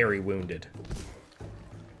very wounded.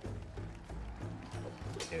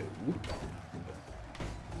 No.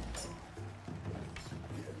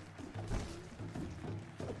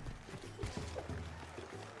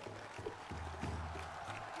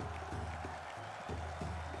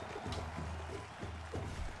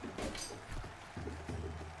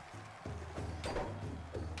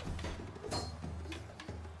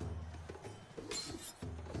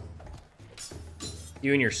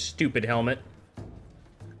 You and your stupid helmet.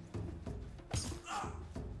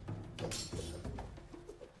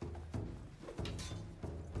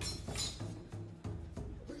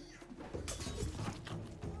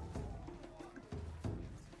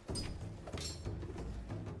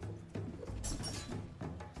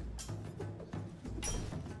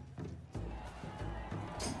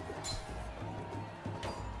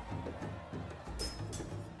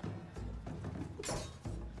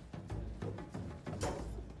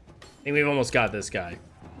 I think we've almost got this guy.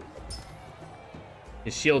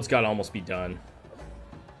 His shield's got to almost be done.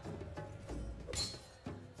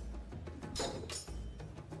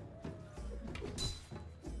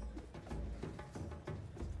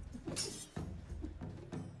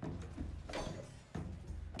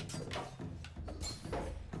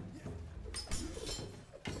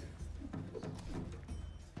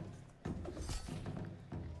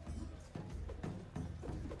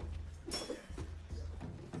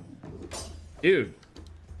 Dude.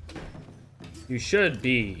 You should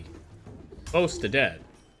be close to dead.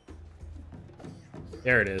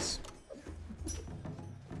 There it is.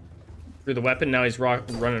 Through the weapon, now he's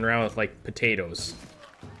running around with, like, potatoes.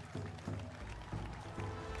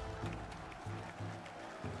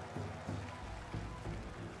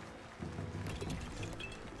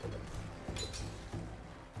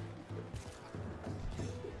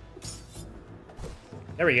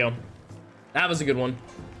 There we go. That was a good one.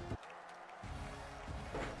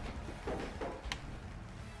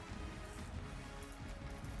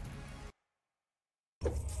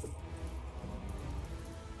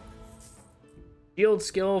 Shield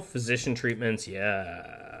skill, physician treatments,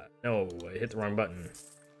 yeah. No, I hit the wrong button.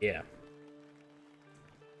 Yeah.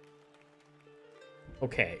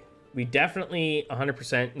 Okay, we definitely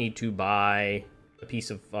 100% need to buy a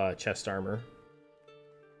piece of chest armor.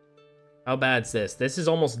 How bad's this? This is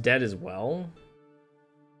almost dead as well.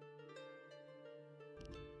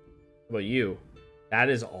 How about you? That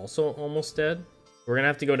is also almost dead. We're gonna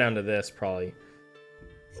have to go down to this, probably.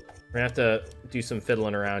 We're gonna have to do some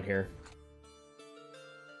fiddling around here.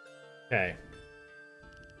 Okay.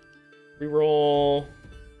 Reroll.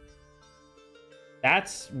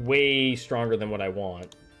 That's way stronger than what I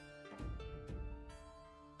want.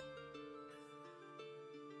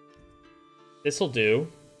 This'll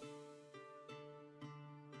do.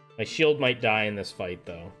 My shield might die in this fight,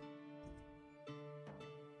 though.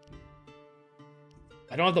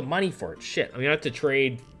 I don't have the money for it. Shit, I'm gonna have to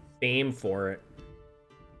trade fame for it.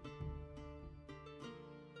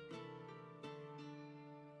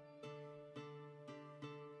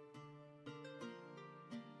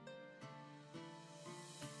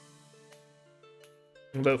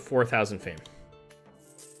 About 4,000 fame.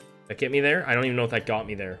 That get me there? I don't even know if that got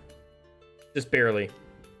me there. Just barely.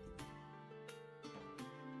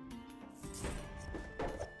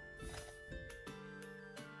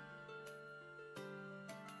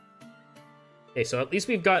 Okay, so at least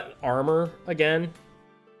we've got armor again.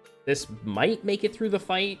 This might make it through the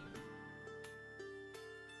fight.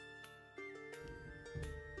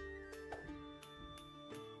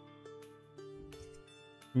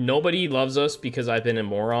 Nobody loves us because I've been a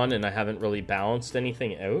moron and I haven't really balanced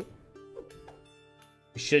anything out.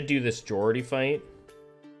 We should do this Geordie fight.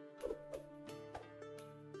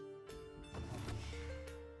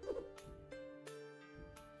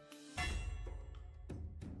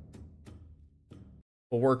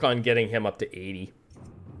 We'll work on getting him up to 80.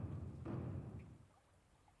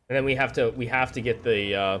 And then we have to get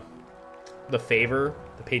the favor,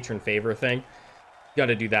 the patron favor thing. Got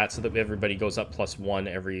to do that so that everybody goes up +1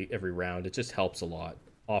 every round. It just helps a lot.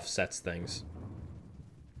 Offsets things.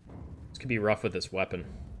 This could be rough with this weapon.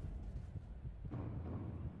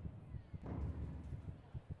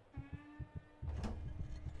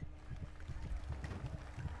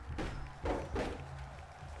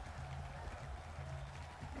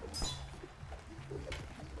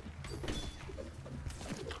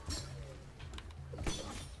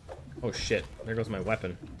 Oh shit, there goes my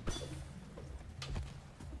weapon.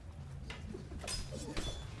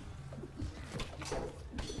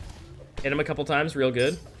 Hit him a couple times, real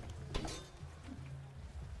good.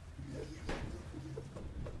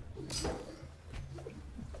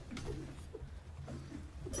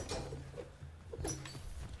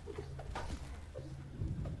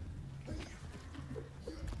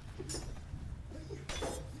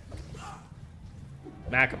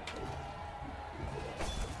 Smack him.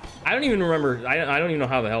 I don't even remember. I don't even know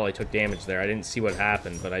how the hell I took damage there. I didn't see what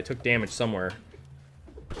happened, but I took damage somewhere.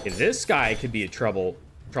 Okay, this guy could be a trouble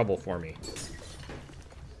for me.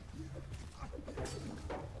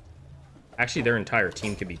 Actually, their entire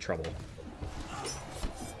team could be trouble.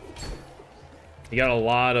 You got a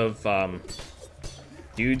lot of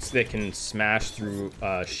dudes that can smash through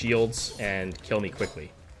shields and kill me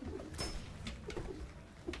quickly.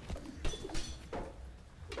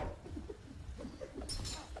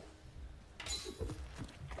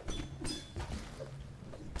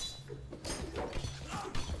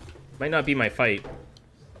 Might not be my fight.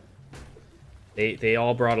 They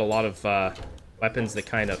all brought a lot of weapons that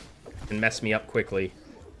kind of can mess me up quickly.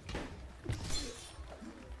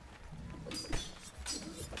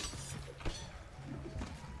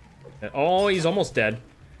 Oh, he's almost dead.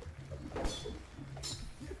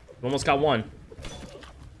 Almost got one.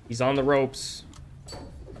 He's on the ropes.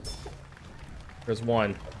 There's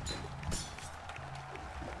one.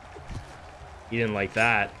 He didn't like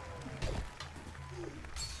that.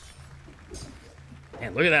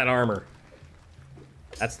 Man, look at that armor.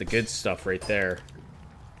 That's the good stuff right there.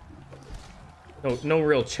 No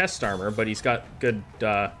real chest armor, but he's got good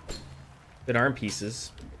arm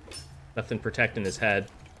pieces. Nothing protecting his head.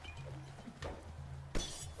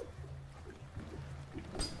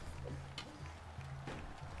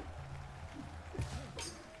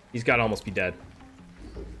 He's got to almost be dead.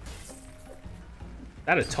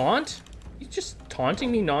 That a taunt? He's just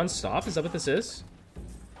taunting me non-stop? Is that what this is?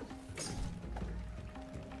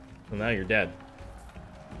 Well, now you're dead.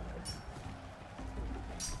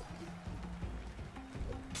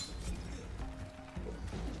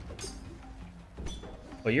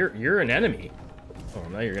 Well, you're an enemy. Oh,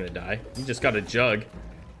 now you're gonna die. You just got a jug.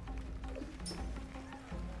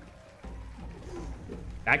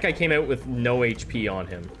 That guy came out with no HP on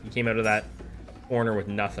him. He came out of that corner with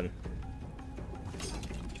nothing.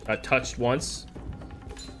 Got touched once.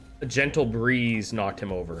 A gentle breeze knocked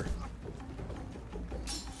him over.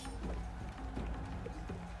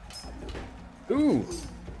 Ooh.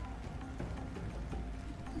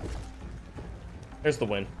 There's the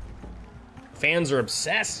win. Fans are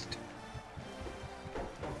obsessed.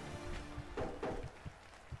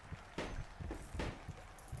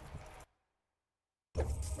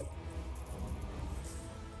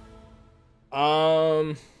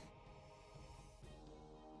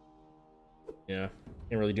 Yeah,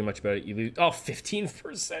 can't really do much about it. You lose. Oh,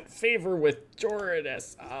 15% favor with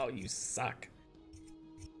Jordas. Oh, you suck.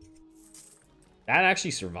 That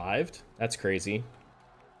actually survived. That's crazy.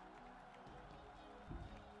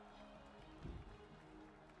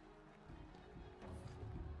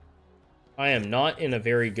 I am not in a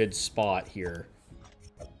very good spot here.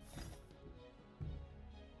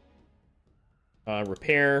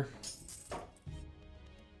 Repair.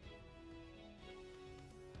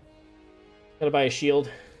 Gotta buy a shield.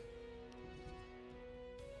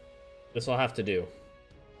 This I'll have to do.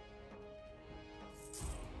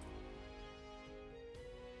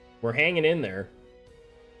 We're hanging in there.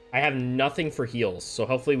 I have nothing for heals, so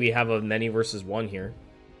hopefully we have a many versus one here.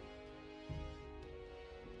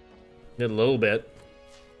 Did a little bit.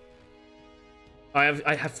 I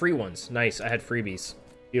have free ones. Nice. I had freebies.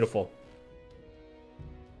 Beautiful.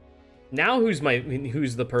 Now who's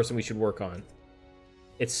the person we should work on?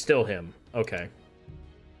 It's still him. Okay.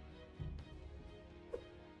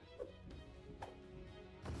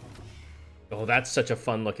 Oh, that's such a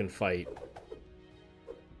fun looking fight.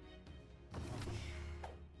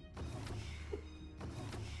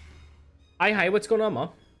 Hi, what's going on, Mom?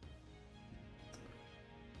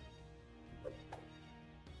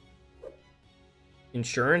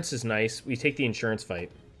 Insurance is nice. We take the insurance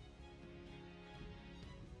fight.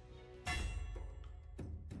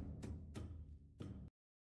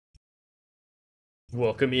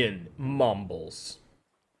 Welcome in, Mumbles.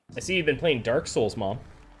 I see you've been playing Dark Souls, Mom.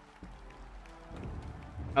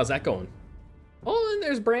 How's that going? Oh, and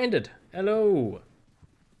there's Branded. Hello.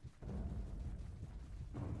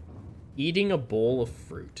 Eating a bowl of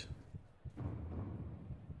fruit.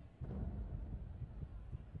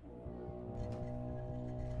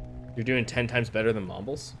 You're doing 10 times better than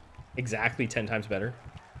Mumbles? Exactly 10 times better.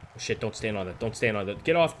 Oh, shit, don't stand on that. Don't stand on that.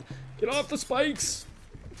 Get off the spikes.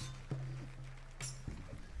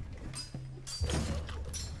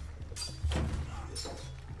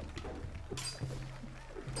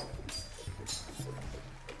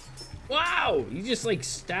 Wow! You just like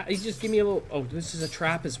you just give me a little. Oh, this is a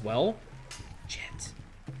trap as well? Shit.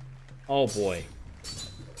 Oh boy.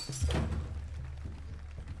 You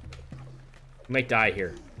might die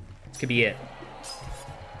here. This could be it.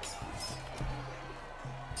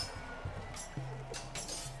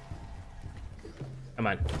 Come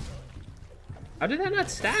on. How did that not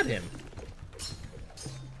stab him?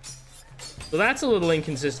 So that's a little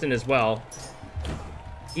inconsistent as well.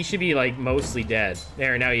 He should be, like, mostly dead.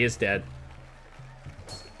 There, now he is dead.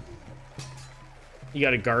 You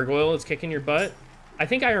got a gargoyle that's kicking your butt? I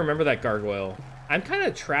think I remember that gargoyle. I'm kind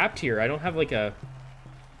of trapped here. I don't have, like, a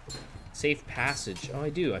safe passage. Oh, I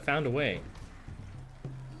do. I found a way.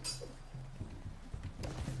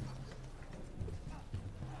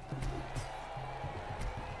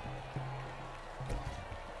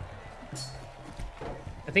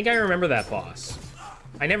 I think I remember that boss.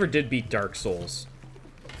 I never did beat Dark Souls.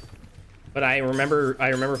 But I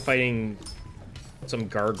remember fighting some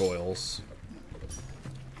gargoyles.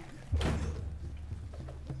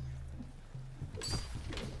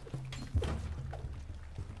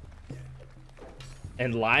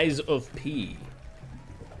 And Lies of P.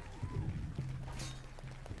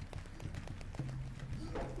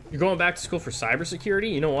 You're going back to school for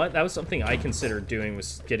cybersecurity? You know what? That was something I considered doing,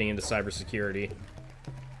 was getting into cybersecurity.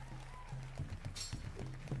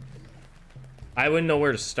 I wouldn't know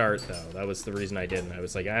where to start, though. That was the reason I didn't. I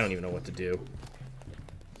was like, I don't even know what to do.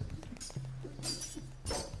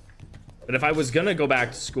 But But if I was gonna go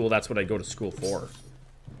back to school, that's what I'd go to school for.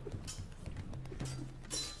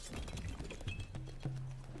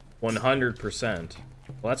 100%.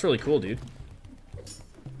 Well, that's really cool, dude.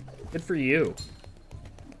 Good for you.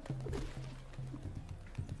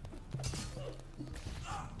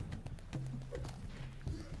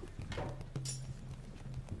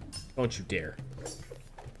 Don't you dare.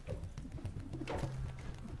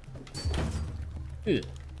 Ugh.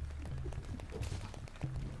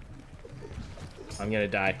 I'm gonna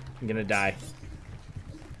die. I'm gonna die.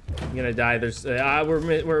 I'm gonna die. There's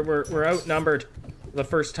we're outnumbered for the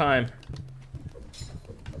first time.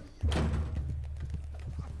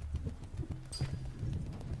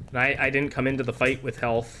 And I didn't come into the fight with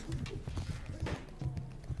health.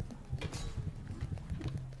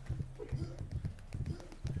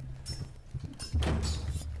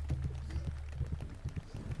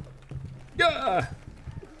 Yeah.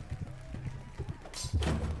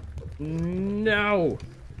 No.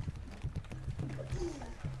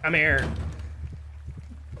 Come here.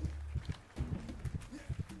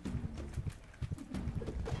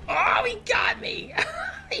 Oh, he got me.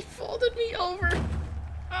 He folded me over.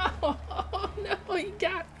 Oh, no, he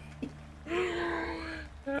got me.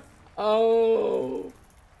 Oh.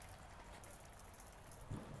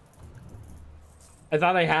 I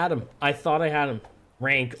thought I had him. I thought I had him.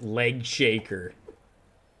 Rank leg shaker.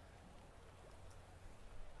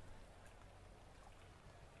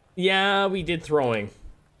 Yeah, we did throwing.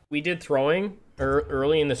 We did throwing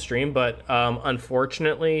early in the stream, but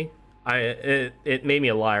unfortunately, it made me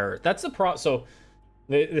a liar. That's the so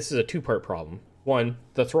this is a two-part problem. One,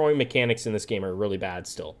 the throwing mechanics in this game are really bad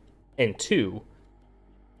still. And two,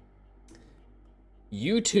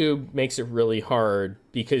 YouTube makes it really hard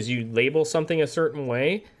because you label something a certain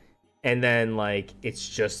way and then like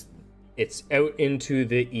it's out into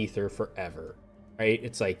the ether forever, right?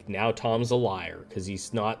 It's like now Tom's a liar because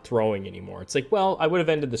he's not throwing anymore. It's like, well, I would have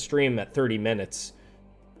ended the stream at 30 minutes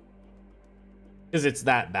because it's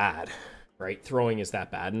that bad, right? Throwing is that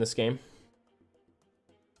bad in this game.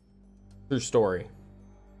 True story.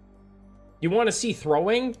 You want to see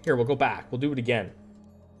throwing? Here, we'll go back. We'll do it again.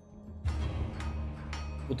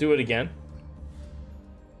 We'll do it again.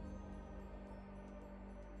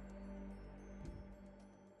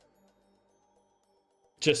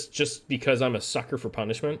 Just because I'm a sucker for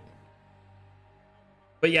punishment.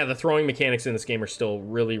 But yeah, the throwing mechanics in this game are still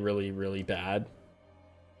really, really, really bad.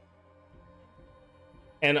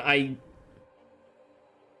 And I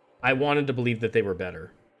wanted to believe that they were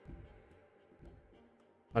better.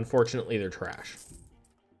 Unfortunately, they're trash.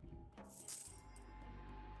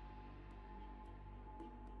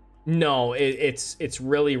 No, it's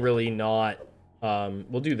really, really not.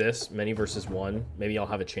 We'll do this, many versus one. Maybe I'll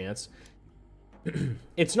have a chance.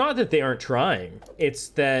 It's not that they aren't trying. It's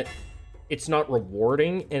that it's not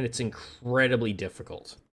rewarding and it's incredibly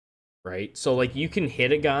difficult, right? So like you can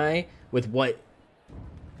hit a guy with what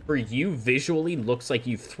for you visually looks like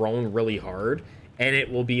you've thrown really hard and it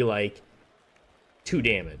will be like 2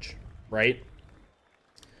 damage, right?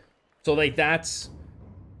 So like that's,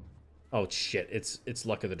 oh shit, it's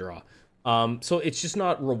luck of the draw. So it's just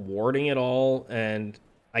not rewarding at all. And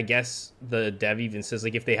I guess the dev even says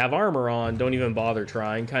like if they have armor on, don't even bother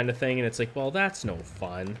trying kind of thing. And it's like, well, that's no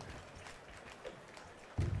fun.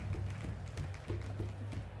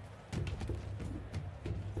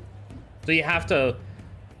 So you have to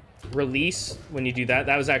release when you do that.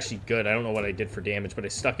 That was actually good. I don't know what I did for damage, but I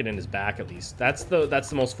stuck it in his back at least. That's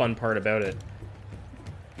the most fun part about it.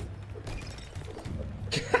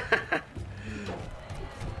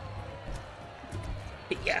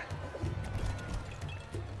 Yeah.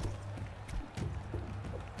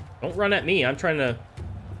 Don't run at me. I'm trying to...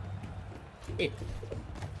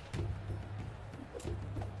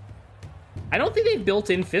 I don't think they've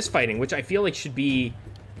built in fist fighting, which I feel like should be...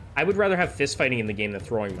 I would rather have fist fighting in the game than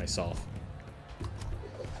throwing myself.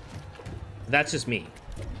 That's just me.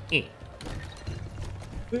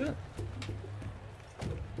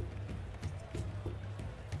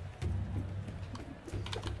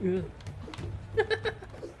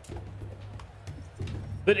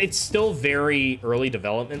 But it's still very early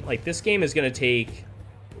development. Like, this game is going to take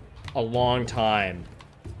a long time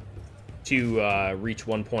to reach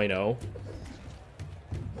 1.0.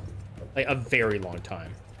 Like, a very long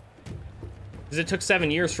time. Because it took 7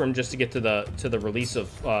 years for him just to get to the release of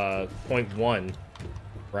 0.1,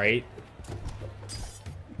 right?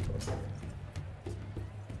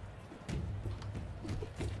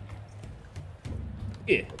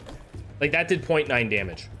 Yeah. Like, that did 0.9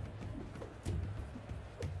 damage.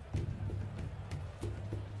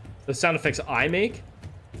 The sound effects I make?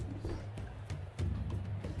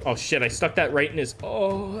 Oh shit, I stuck that right in his...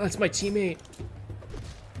 Oh, that's my teammate.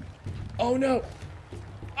 Oh no.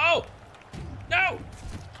 Oh! No!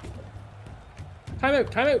 Time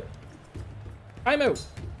out, time out. Time out.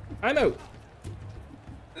 Time out.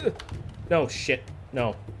 Ugh. No, shit.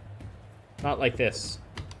 No. Not like this.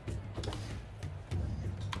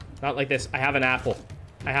 Not like this. I have an apple.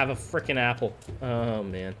 I have a frickin' apple. Oh,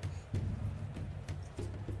 man.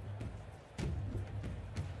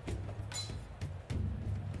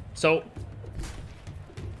 So...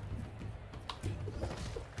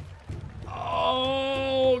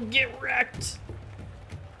 Oh, get wrecked.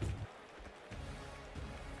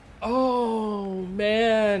 Oh,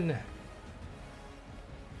 man.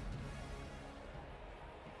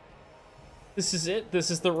 This is it.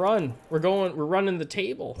 This is the run. We're running the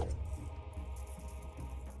table.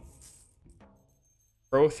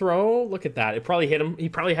 Throw. Look at that. It probably hit him. He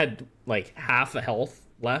probably had like half a health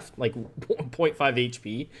left, like 0.5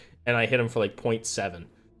 HP, and I hit him for like 0.7.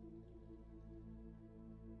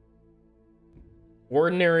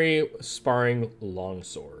 Ordinary sparring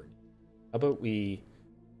longsword. How about we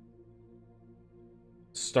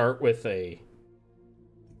start with a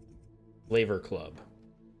flavor club?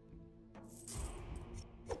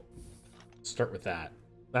 Start with that.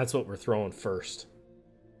 That's what we're throwing first.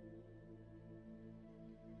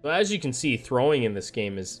 So as you can see, throwing in this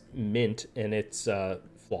game is mint, and it's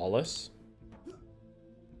flawless.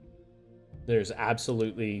 There's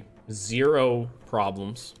absolutely zero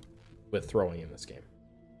problems with throwing in this game.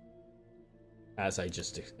 As I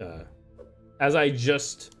just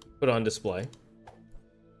put on display.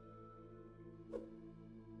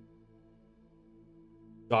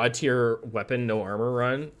 God tier weapon, no armor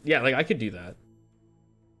run. Yeah, like I could do that.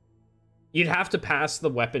 You'd have to pass the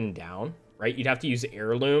weapon down, right? You'd have to use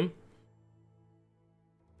heirloom.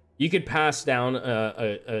 You could pass down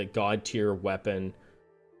a god tier weapon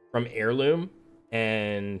from heirloom,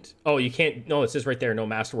 and oh, you can't. No, it says right there, no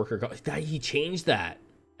masterwork or god. He changed that.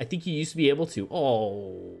 I think you used to be able to.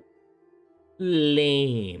 Oh,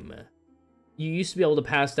 lame. You used to be able to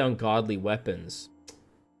pass down godly weapons.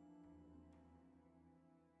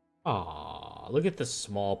 Aw, look at the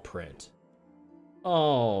small print.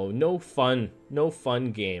 Oh, no fun. No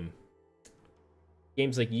fun game.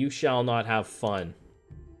 Games like You Shall Not Have Fun.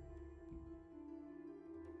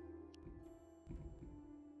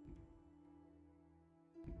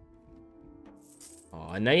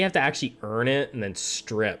 Oh, and now you have to actually earn it and then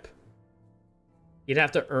strip. You'd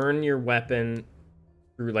have to earn your weapon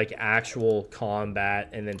through like actual combat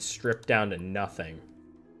and then strip down to nothing.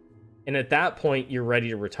 And at that point, you're ready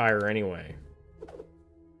to retire anyway.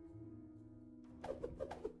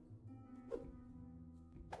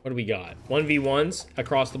 What do we got? 1v1s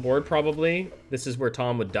across the board, probably. This is where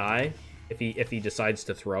Tom would die if he decides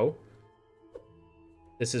to throw.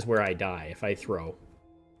 This is where I die if I throw.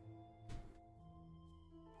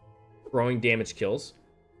 Throwing damage kills.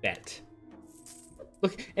 Bet.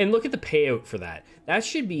 Look at the payout for that. That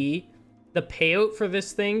should be the payout for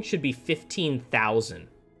this thing should be 15,000.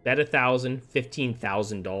 Bet 1,000,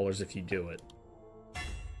 $15,000 if you do it.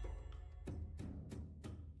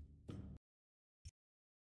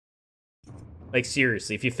 Like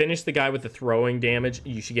seriously, if you finish the guy with the throwing damage,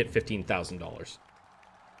 you should get $15,000.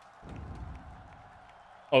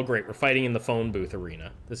 Oh great, we're fighting in the phone booth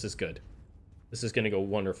arena. This is good. This is gonna go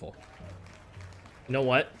wonderful. You know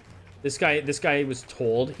what? This guy was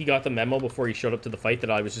told, he got the memo before he showed up to the fight that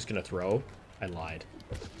I was just gonna throw. I lied.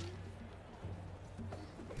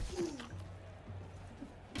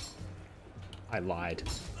 I lied.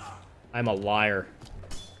 I'm a liar.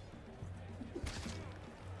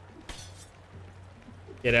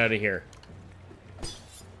 Get out of here.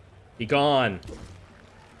 Be gone.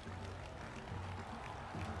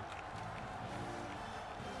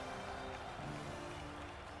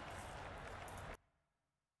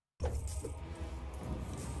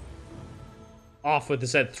 Off with the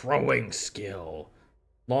said throwing skill.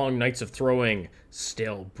 Long nights of throwing,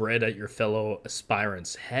 stale bread at your fellow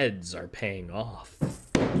aspirants' heads are paying off.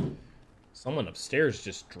 Someone upstairs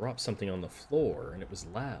just dropped something on the floor, and it was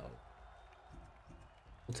loud.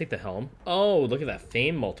 We'll take the helm. Oh, look at that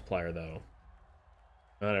fame multiplier, though.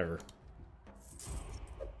 Whatever.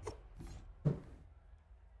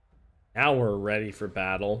 Now we're ready for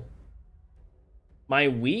battle. My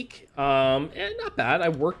week? Not bad. I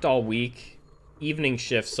worked all week. Evening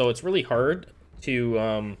shifts, so it's really hard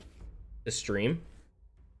to stream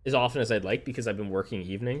as often as I'd like because I've been working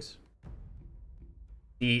evenings.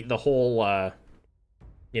 The whole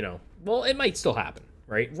you know, well, it might still happen,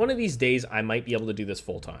 right? One of these days I might be able to do this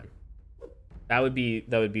full time. That would be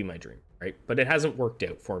my dream, right? But it hasn't worked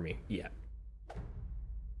out for me yet.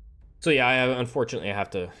 So yeah, unfortunately I have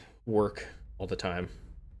to work all the time,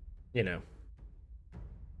 you know.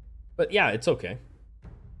 But yeah, it's okay.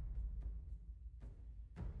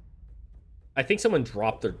 I think someone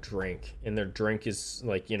dropped their drink, and their drink is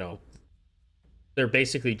like, you know, they're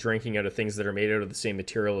basically drinking out of things that are made out of the same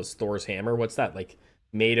material as Thor's hammer. What's that, like,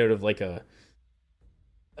 made out of like a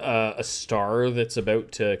star that's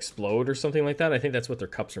about to explode or something like that? I think that's what their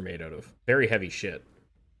cups are made out of. Very heavy shit.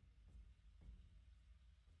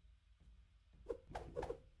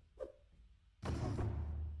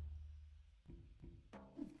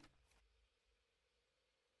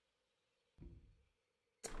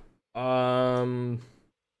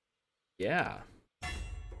 Yeah.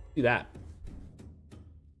 Do that.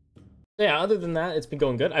 Yeah, other than that, it's been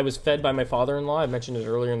going good. I was fed by my father-in-law. I mentioned it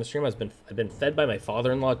earlier in the stream. I've been fed by my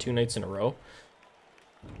father-in-law 2 nights in a row.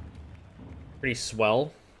 Pretty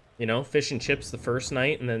swell. You know, fish and chips the first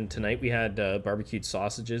night, and then tonight we had barbecued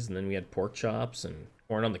sausages, and then we had pork chops and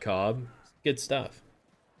corn on the cob. Good stuff.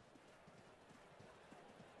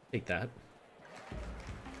 Take that.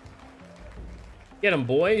 Get them,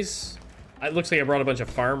 boys. It looks like I brought a bunch of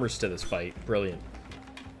farmers to this fight. Brilliant.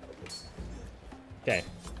 Okay.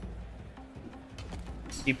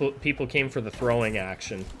 People came for the throwing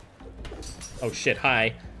action. Oh shit,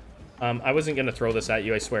 hi. I wasn't gonna throw this at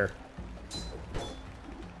you, I swear.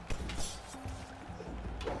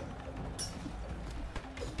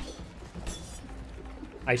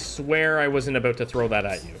 I swear I wasn't about to throw that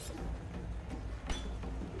at you.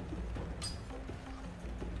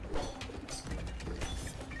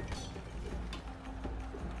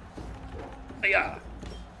 Yeah.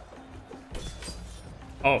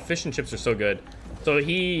 Oh, fish and chips are so good. So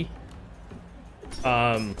he,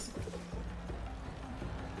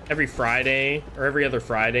 every Friday or every other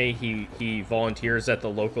Friday, he volunteers at the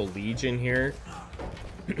local Legion here,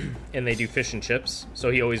 and they do fish and chips.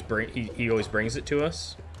 So he always brings it to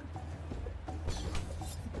us,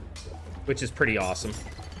 which is pretty awesome.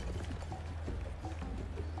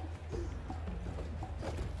 I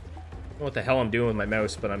don't know what the hell I'm doing with my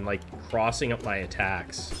mouse, but I'm like crossing up my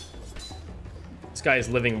attacks. This guy is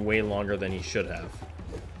living way longer than he should have.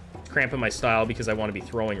 It's cramping my style because I want to be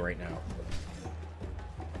throwing right now.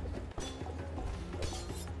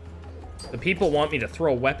 The people want me to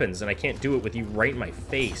throw weapons, and I can't do it with you right in my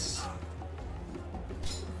face.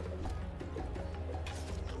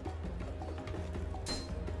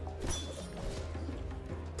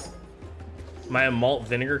 Am I a malt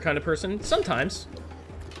vinegar kind of person? Sometimes.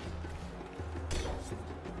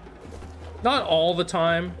 Not all the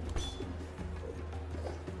time.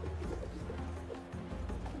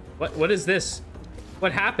 What is this?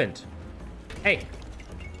 What happened? Hey,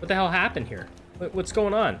 what the hell happened here? What's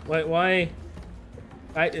going on? Why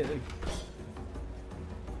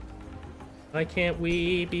can't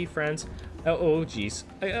we be friends? Oh, jeez.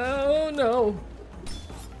 Oh, no.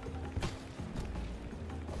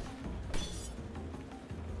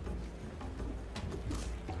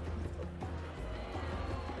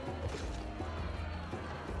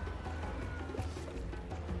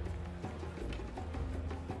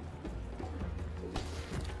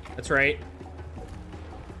 That's right.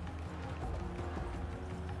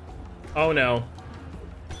 Oh, no.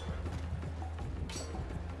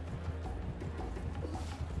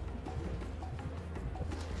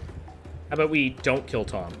 How about we don't kill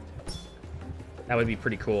Tom? That would be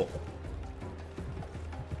pretty cool.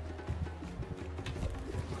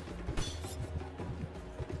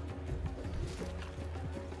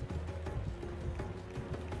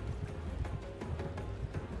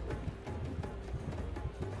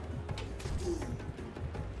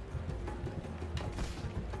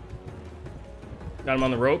 Got him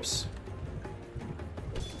on the ropes.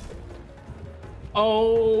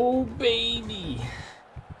 Oh, baby.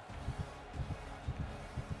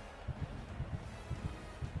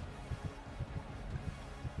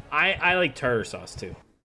 I like tartar sauce, too.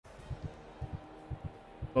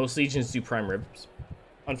 Most legions do prime ribs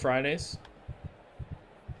on Fridays.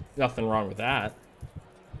 Nothing wrong with that.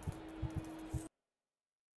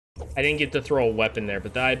 I didn't get to throw a weapon there,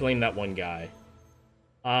 but I blame that one guy.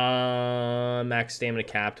 Max stamina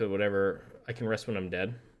capped or whatever. I can rest when I'm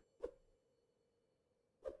dead.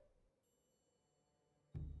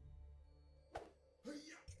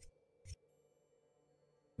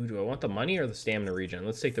 Ooh, do I want the money or the stamina regen?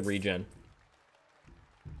 Let's take the regen.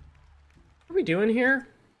 What are we doing here?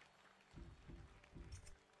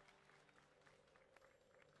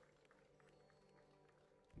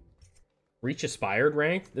 Reach aspired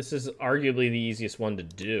rank? This is arguably the easiest one to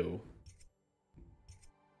do.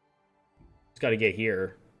 Just gotta get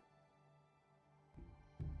here.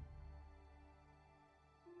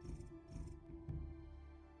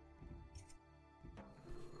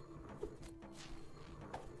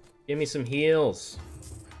 Give me some heals.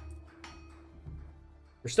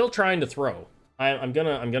 We're still trying to throw. I'm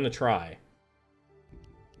gonna try.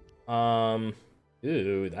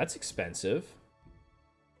 Ooh, that's expensive.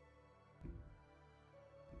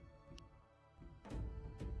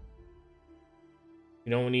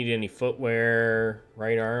 You don't need any footwear.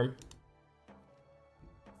 Right arm.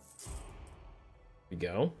 Here we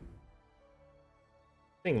go.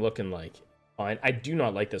 Thing looking like fine. I do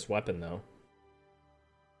not like this weapon though.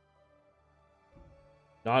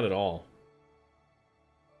 Not at all.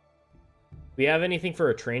 We have anything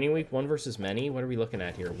for a training week? 1 versus many? What are we looking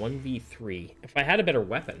at here? 1v3. If I had a better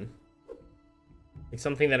weapon, like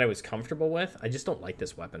something that I was comfortable with, I just don't like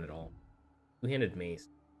this weapon at all. Two-handed mace.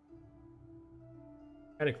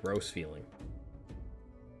 Kind of gross feeling.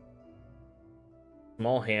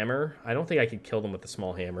 Small hammer. I don't think I could kill them with the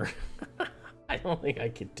small hammer. I don't think I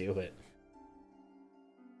could do it.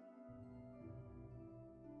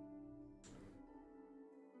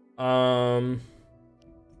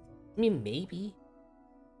 I mean, maybe.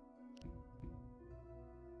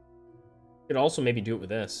 Could also maybe do it with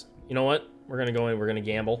this. You know what? We're gonna go in. We're gonna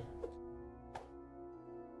gamble.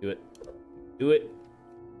 Do it. Do it.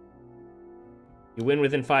 You win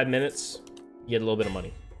within 5 minutes. You get a little bit of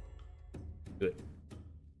money. Do it.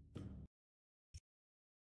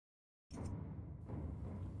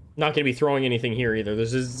 Not gonna be throwing anything here either.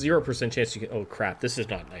 There's a 0% chance you can. Oh crap! This is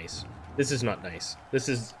not nice. This is not nice. This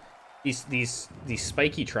is these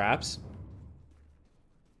spiky traps.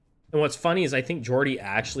 And what's funny is I think Jordy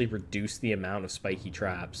actually reduced the amount of spiky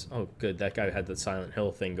traps. Oh, good. That guy had the Silent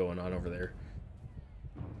Hill thing going on over there.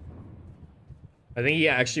 I think he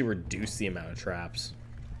actually reduced the amount of traps.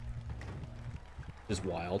 Just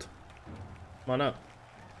wild. Come on up.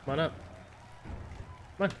 Come on up.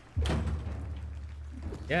 Come on.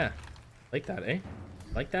 Yeah. Like that, eh?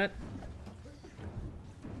 Like that?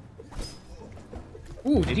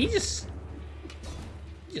 Ooh, did he just...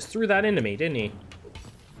 He just threw that into me, didn't he?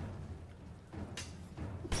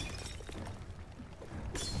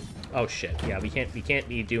 Oh shit. Yeah, we can't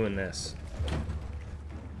be doing this.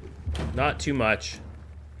 Not too much.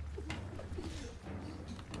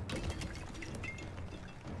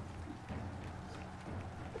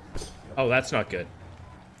 Oh, that's not good.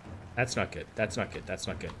 That's not good. That's not good. That's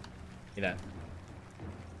not good. See that?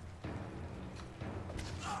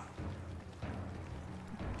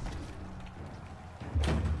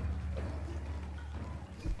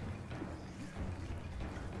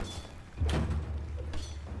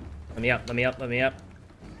 Let me up, let me up, let me up.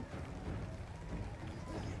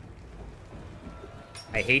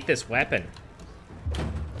 I hate this weapon.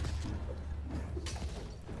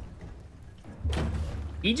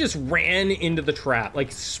 He just ran into the trap,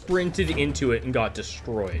 like sprinted into it and got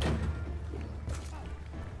destroyed.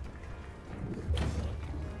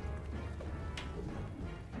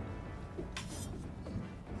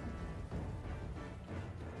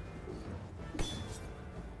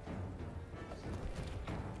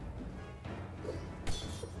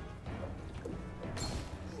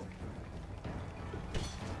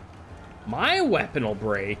 My weapon will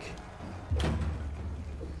break.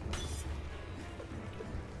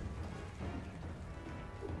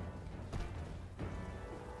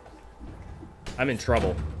 I'm in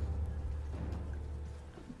trouble.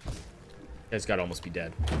 Guy's gotta almost be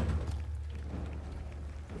dead.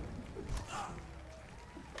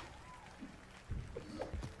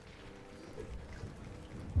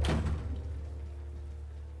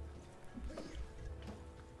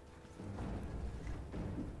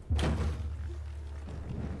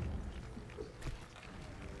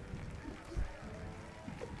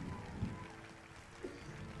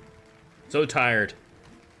 So tired.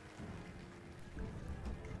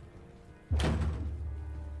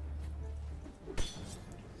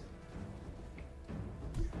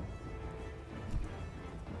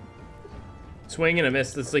 Swing and a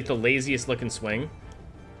miss. That's like the laziest looking swing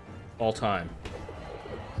all time.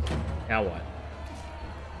 Now what?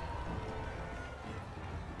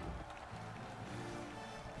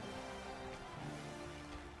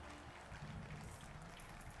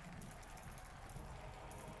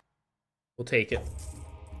 We'll take it.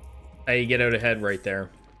 Hey, you get out ahead right there.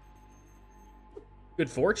 Good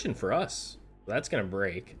fortune for us. That's gonna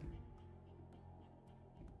break.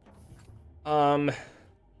 Oh,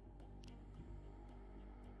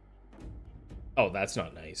 that's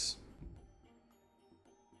not nice.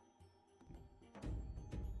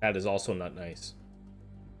 That is also not nice.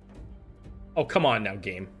 Oh, come on now,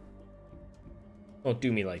 game. Don't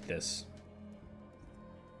do me like this.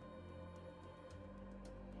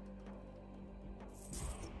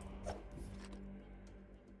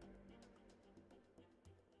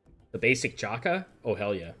 The basic Chaka? Oh,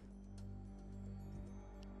 hell yeah.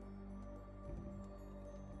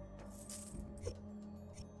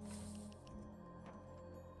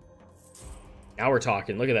 Now we're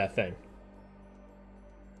talking. Look at that thing.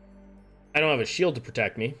 I don't have a shield to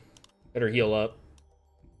protect me. Better heal up.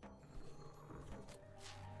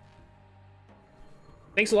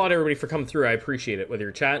 Thanks a lot, everybody, for coming through. I appreciate it. Whether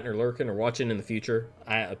you're chatting or lurking or watching in the future,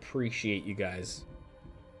 I appreciate you guys.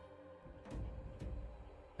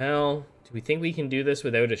 Hell, do we think we can do this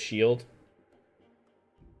without a shield?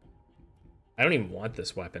 I don't even want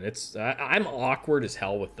this weapon. I'm awkward as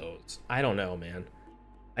hell with those. I don't know, man.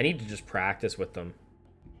 I need to just practice with them.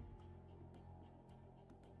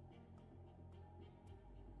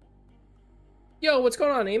 Yo, what's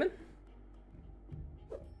going on, Eamon?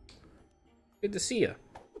 Good to see you.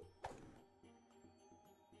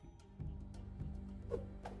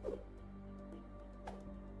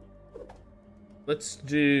 Let's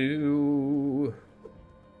do...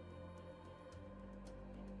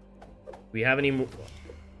 We have any more?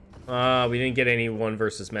 We didn't get any one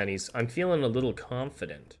versus manys. I'm feeling a little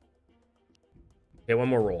confident. Okay, one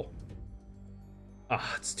more roll.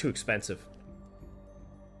 Ah, it's too expensive.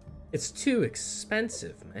 It's too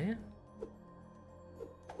expensive, man.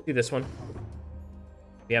 Do this one.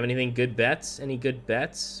 We have anything good bets? Any good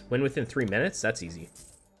bets? Win within 3 minutes? That's easy.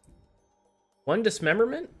 One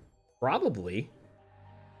dismemberment? Probably.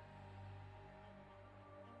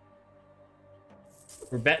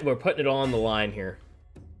 We're putting it all on the line here.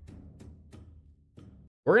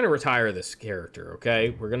 We're gonna retire this character,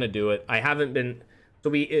 okay? We're gonna do it. I haven't been...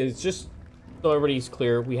 So it's just so everybody's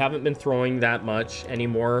clear, we haven't been throwing that much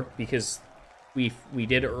anymore because we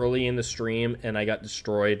did early in the stream and I got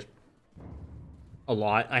destroyed a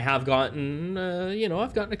lot. I have gotten, you know,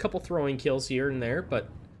 I've gotten a couple throwing kills here and there, but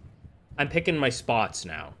I'm picking my spots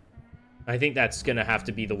now. I think that's gonna have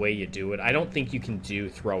to be the way you do it. I don't think you can do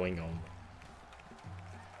throwing only.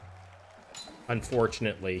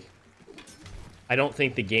 Unfortunately. I don't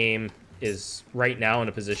think the game is right now in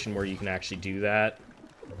a position where you can actually do that.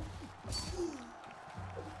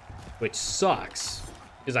 Which sucks,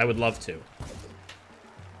 because I would love to.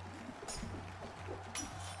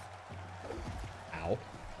 Ow.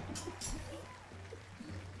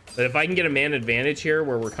 But if I can get a man advantage here,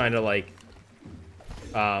 where we're kind of like,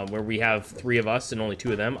 where we have 3 of us and only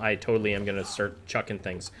 2 of them, I totally am going to start chucking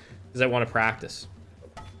things, because I want to practice.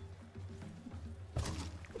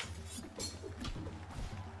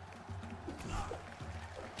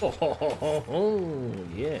 Oh,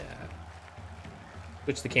 yeah.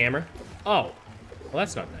 Switch the camera. Oh, well,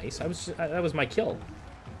 that's not nice. That was my kill.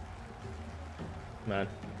 Come on.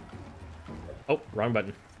 Oh, wrong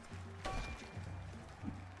button.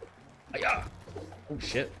 Yeah. Oh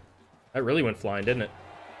shit, that really went flying, didn't it?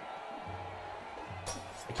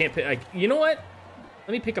 I can't pick. You know what?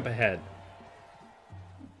 Let me pick up a head.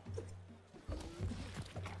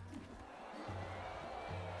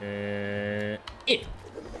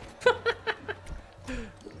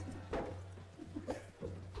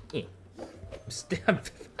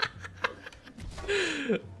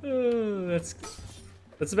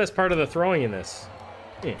 That's the best part of the throwing in this.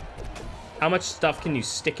 How much stuff can you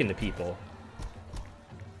stick into people?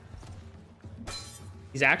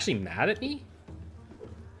 He's actually mad at me?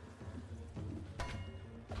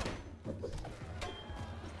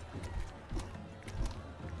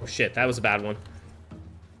 Oh shit, that was a bad one.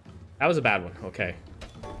 That was a bad one, okay.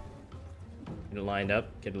 Get it lined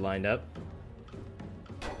up, get it lined up.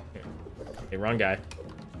 Okay, wrong guy.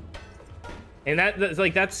 And that's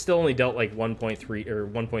like, that's still only dealt like 1.3 or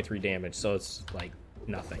 1.3 damage, so it's like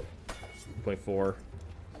nothing. 1.4.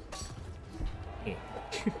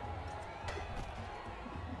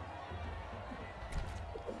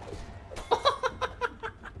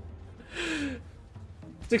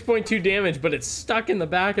 6.2 damage, but it's stuck in the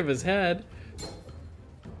back of his head.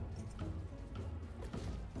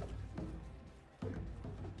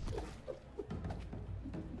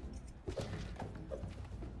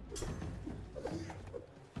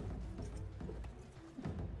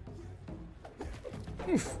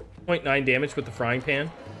 Oof. 0.9 damage with the frying pan.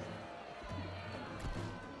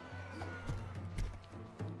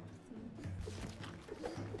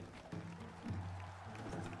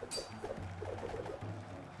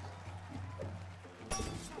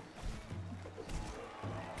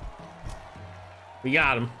 We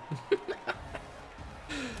got him.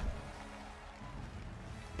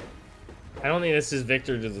 I don't think this is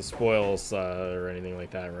victor to the spoils or anything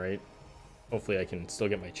like that, right? Hopefully I can still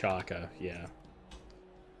get my Chaka, yeah.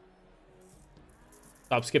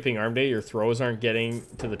 Stop skipping arm day, your throws aren't getting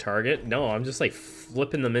to the target. No, I'm just like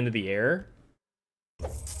flipping them into the air.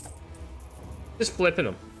 Just flipping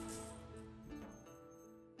them.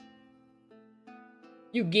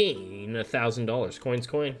 You gain $1,000. Coins,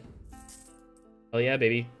 coin. Oh yeah,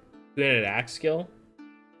 baby. Two-handed axe skill.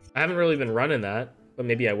 I haven't really been running that, but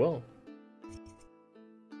maybe I will.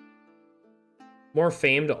 More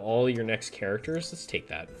fame to all your next characters. Let's take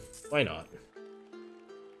that. Why not?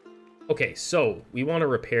 Okay, so we want to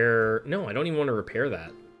repair... No, I don't even want to repair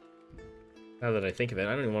that. Now that I think of it,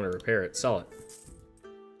 I don't even want to repair it. Sell it.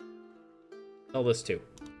 Sell this too.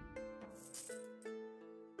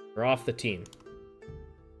 We're off the team.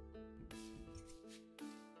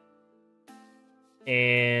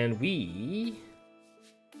 And we...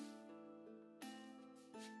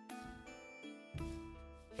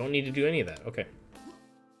 don't need to do any of that. Okay.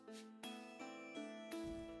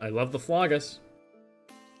 I love the Flogus.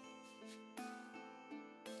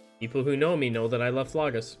 People who know me know that I love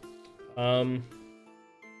Flogus. I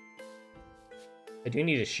do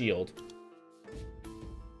need a shield.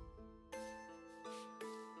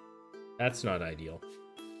 That's not ideal.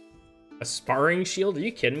 A sparring shield? Are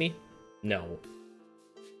you kidding me? No.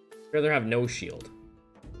 I'd rather have no shield.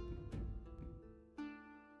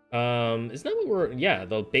 Isn't that what we're... yeah,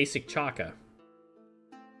 the basic Chaka.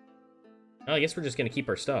 Oh, I guess we're just gonna keep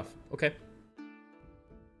our stuff. Okay.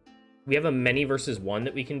 We have a many versus one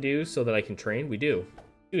that we can do so that I can train. We do.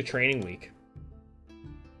 Do a training week.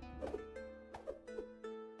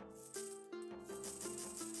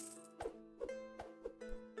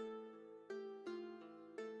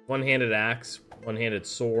 One-handed axe, one-handed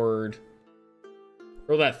sword.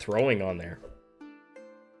 Throw that throwing on there.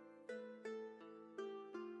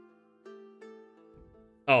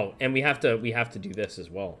 Oh, and we have to do this as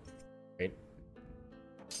well, right?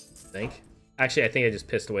 I think. Actually, I think I just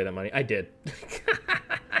pissed away that money. I did.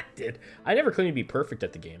 I did. I never claimed to be perfect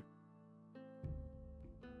at the game.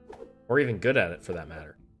 Or even good at it, for that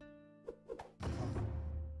matter.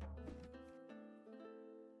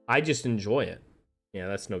 I just enjoy it. Yeah,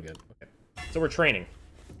 that's no good. Okay. So we're training.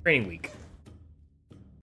 Training week.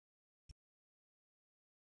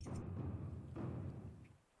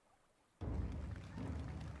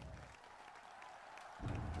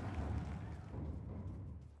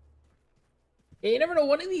 Yeah, you never know.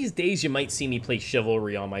 One of these days you might see me play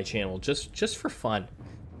Chivalry on my channel, just for fun.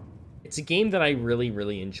 It's a game that I really,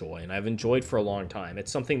 really enjoy, and I've enjoyed for a long time. It's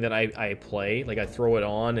something that I play. Like, I throw it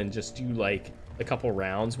on and just do, like, a couple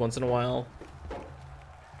rounds once in a while.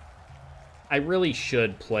 I really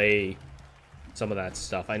should play some of that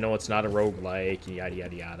stuff. I know it's not a roguelike, yada,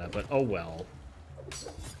 yada, yada, but oh well.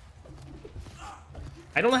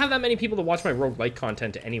 I don't have that many people to watch my roguelike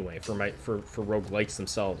content anyway for roguelikes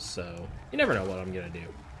themselves, so you never know what I'm gonna do.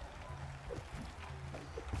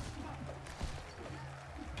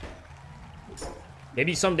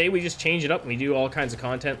 Maybe someday we just change it up and we do all kinds of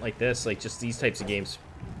content like this, like just these types of games.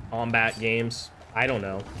 Combat games. I don't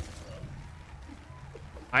know.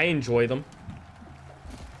 I enjoy them.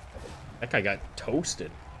 That guy got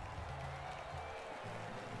toasted.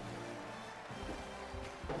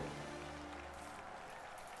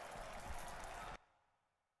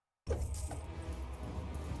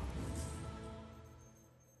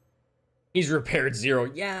 He's repaired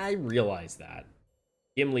 0. Yeah, I realize that.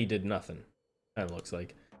 Gimli did nothing. Kind of looks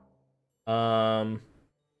like. I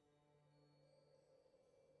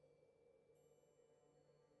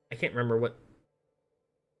can't remember what.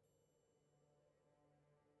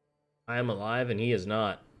 I am alive and he is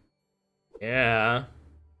not. Yeah.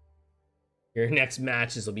 Your next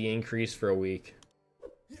matches will be increased for a week.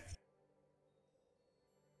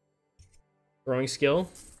 Throwing skill.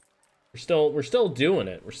 We're still doing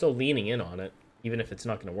it. We're still leaning in on it, even if it's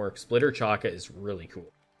not going to work. Splitter Chaka is really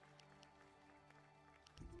cool.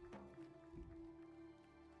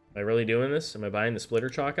 Am I really doing this? Am I buying the Splitter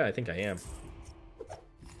Chaka? I think I am.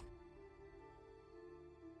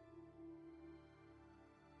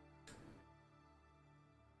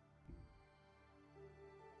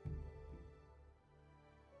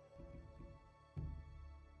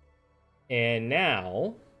 And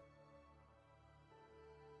now...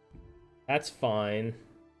 that's fine.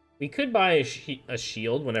 We could buy a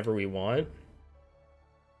shield whenever we want.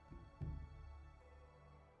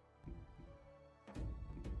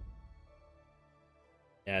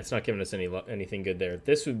 Yeah, it's not giving us anything good there.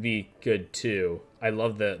 This would be good too. I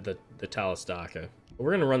love the Talistaka. But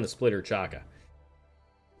we're gonna run the Splitter Chaka.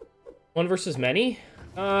 One versus many?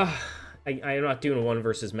 I'm not doing one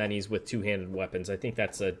versus many's with two-handed weapons. I think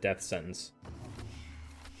that's a death sentence.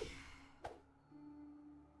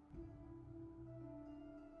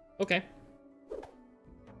 Okay.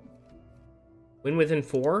 Win within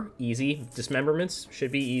 4. Easy. Dismemberments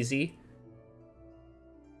should be easy.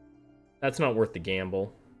 That's not worth the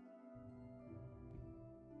gamble.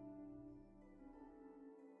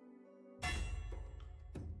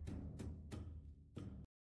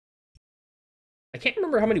 I can't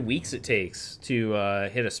remember how many weeks it takes to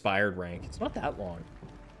hit aspired rank. It's not that long.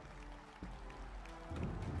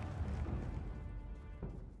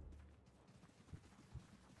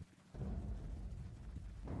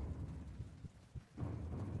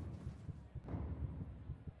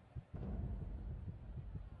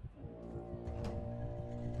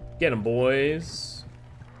 Get 'em, boys.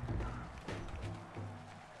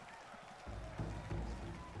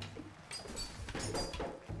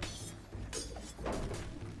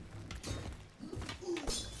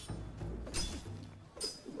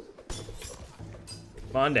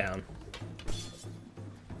 Come on down.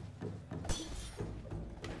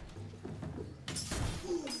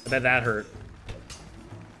 I bet that hurt.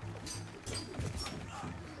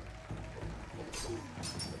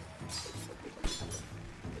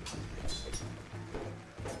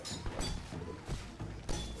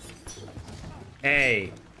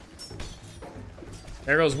 Hey.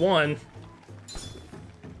 There goes one.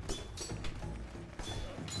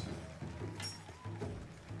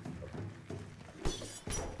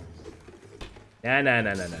 Nah.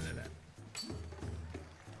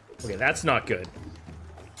 Okay, that's not good.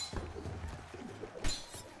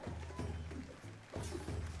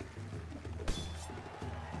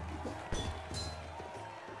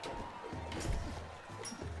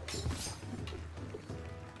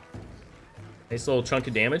 Nice little chunk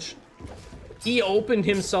of damage. He opened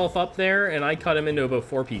himself up there, and I cut him into about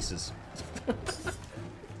 4 pieces.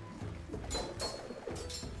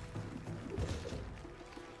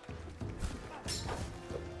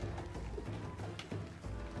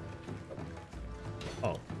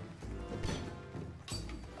 Oh.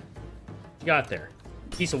 You got there?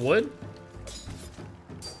 Piece of wood?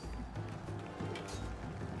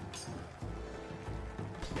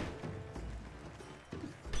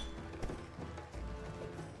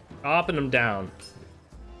 Chopping him down.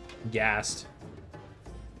 Gassed.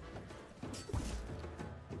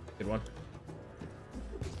 Good one.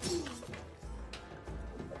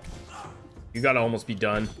 You gotta almost be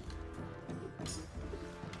done.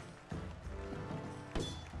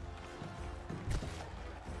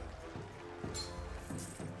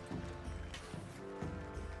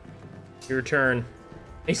 Your turn.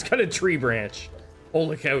 He's got a tree branch. Oh,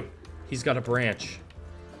 look out. He's got a branch.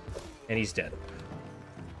 And he's dead.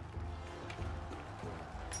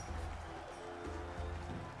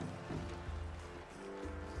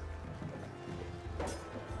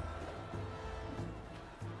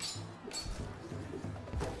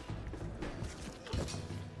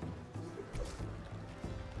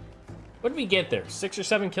 What did we get there? 6 or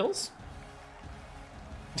 7 kills?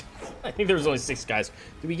 I think there was only 6 guys.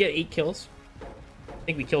 Did we get 8 kills? I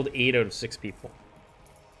think we killed 8 out of 6 people.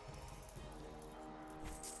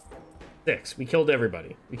 6. We killed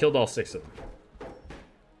everybody. We killed all 6 of them.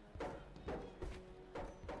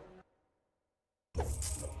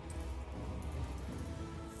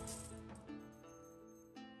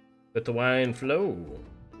 Let the wine flow.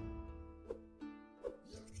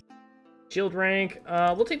 Shield rank.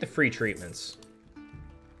 We'll take the free treatments.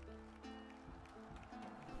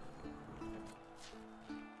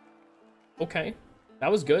 Okay, that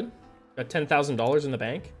was good. Got $10,000 in the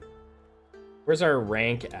bank. Where's our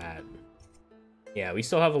rank at? Yeah, we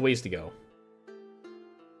still have a ways to go.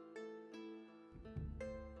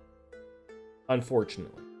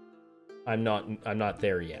 Unfortunately, I'm not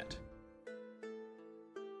there yet.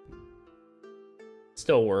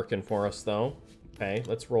 Still working for us though. Okay,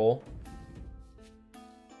 let's roll.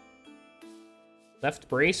 Left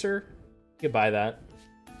bracer. You could buy that.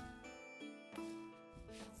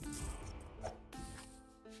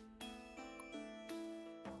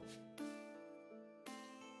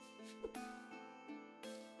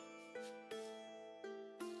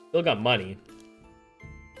 Still got money.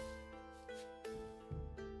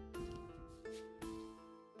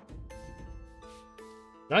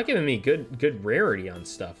 Not giving me good rarity on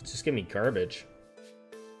stuff. It's just giving me garbage.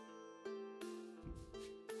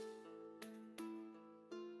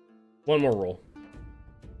 One more roll.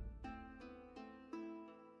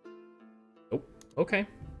 Oh, okay.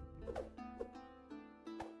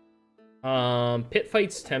 Pit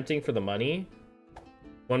fight's tempting for the money.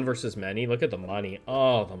 1 versus many. Look at the money.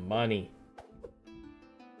 Oh, the money.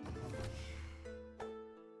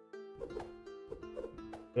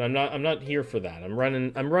 But I'm not here for that. I'm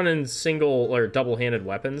running single or double-handed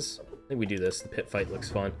weapons. I think we do this. The pit fight looks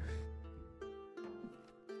fun.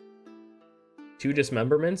 2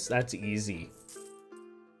 dismemberments? That's easy.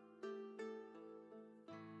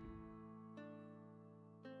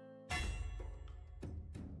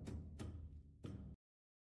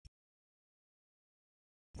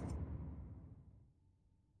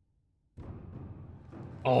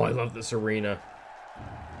 Oh, I love this arena.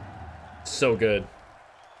 So good.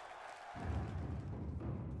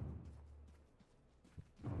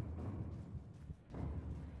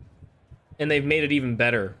 And they've made it even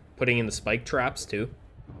better, putting in the spike traps, too.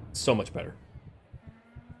 So much better.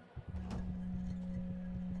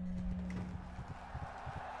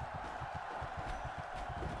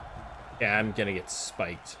 Yeah, I'm gonna get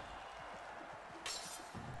spiked.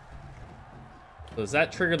 So does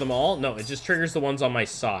that trigger them all? No, it just triggers the ones on my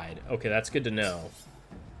side. Okay, that's good to know.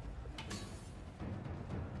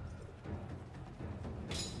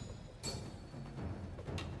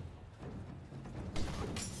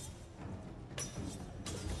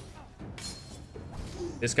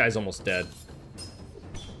 This guy's almost dead.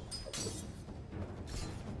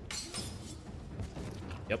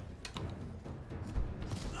 Yep.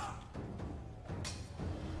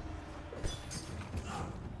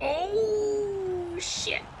 Oh,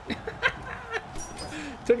 shit.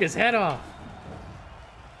 Took his head off.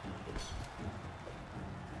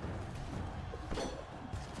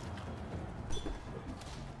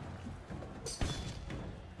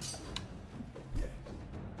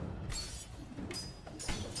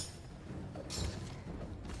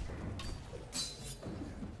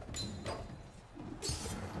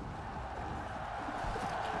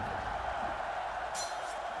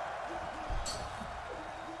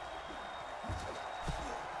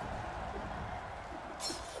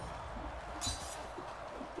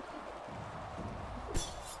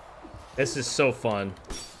 This is so fun.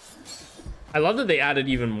 I love that they added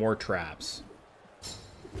even more traps.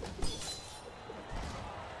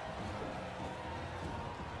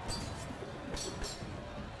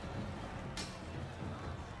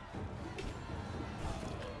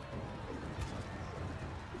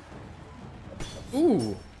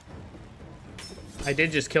 Ooh. I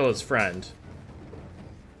did just kill his friend.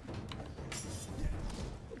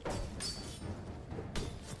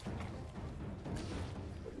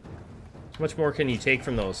 How much more can you take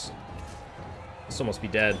from those? This will almost be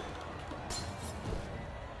dead.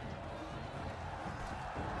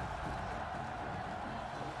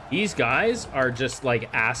 These guys are just like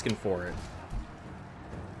asking for it.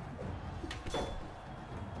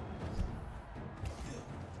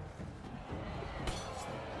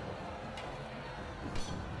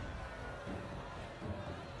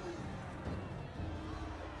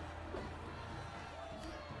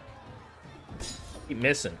 Keep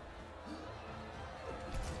missing.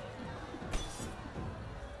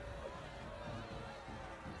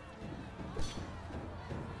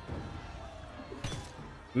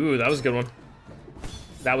 Ooh, that was a good one.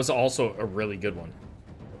 That was also a really good one.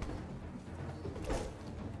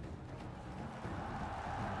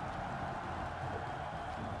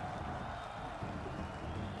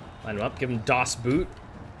 Line him up, give him DOS boot.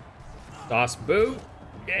 DOS boot.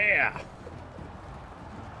 Yeah.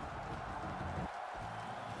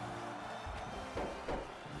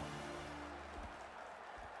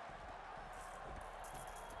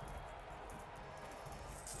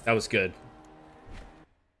 That was good.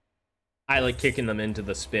 I like kicking them into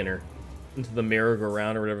the spinner. Into the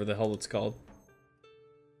merry-go-round or whatever the hell it's called.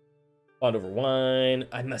 Bond over wine.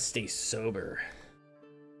 I must stay sober.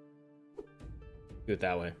 Do it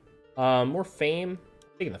that way. More fame.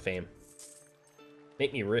 Taking the fame.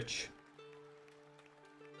 Make me rich.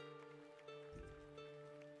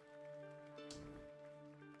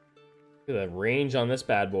 Look at the range on this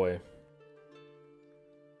bad boy.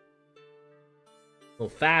 A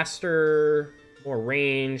little faster. More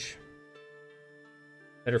range.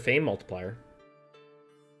 Better fame multiplier.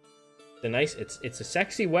 It's a nice, it's a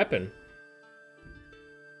sexy weapon.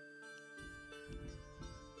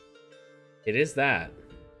 It is that.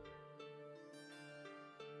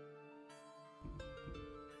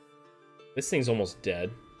 This thing's almost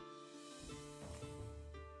dead.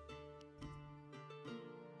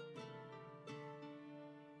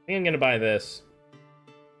 I think I'm gonna buy this.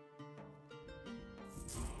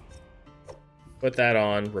 Put that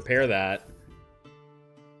on, repair that.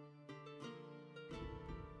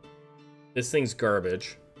 This thing's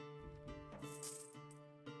garbage.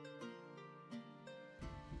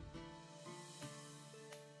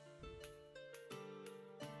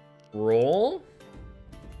 Roll.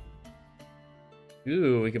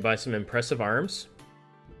 Ooh, we could buy some impressive arms.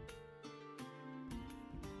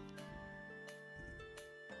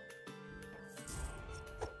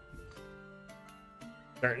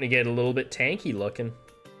 Starting to get a little bit tanky looking.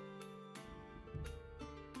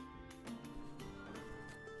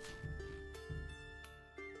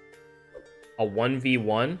 A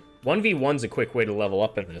 1v1? 1v1's a quick way to level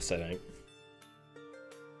up in this, I think.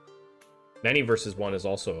 Many versus one is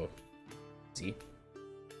also easy.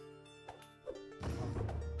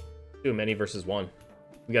 Do many versus one.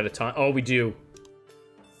 We got a ton. Oh, we do.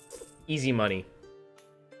 Easy money.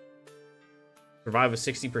 Survive with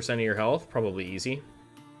 60% of your health. Probably easy.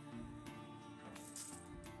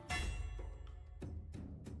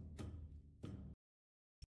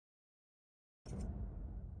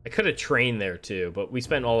 I could have trained there too, but we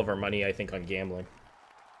spent all of our money, I think, on gambling.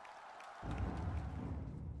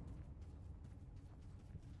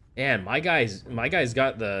 Man, my guy's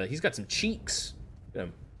got he's got some cheeks.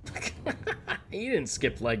 He didn't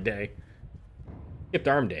skip leg day. Skipped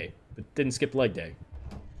arm day, but didn't skip leg day.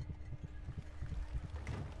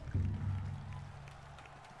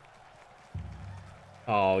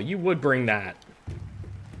 Oh, you would bring that.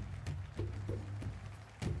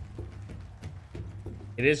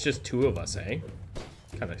 It is just two of us, eh?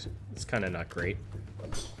 It's kind of not great.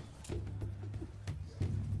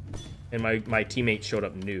 And my teammate showed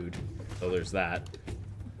up nude, so there's that.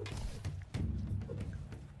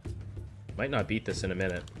 Might not beat this in a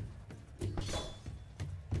minute.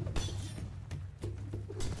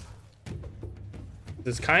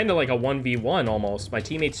 It's kind of like a 1v1 almost. My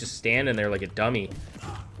teammate's just standing there like a dummy.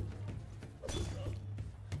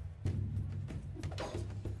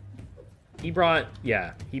 He brought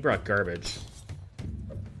garbage.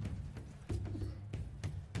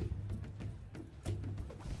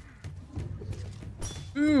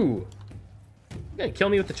 Ooh! You gonna kill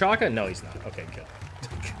me with the chaka? No, he's not. Okay, good.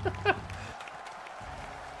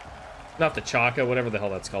 Not the chaka, whatever the hell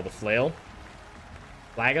that's called. The flail?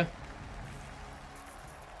 Flaga?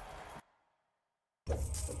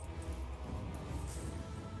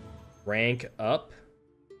 Rank up.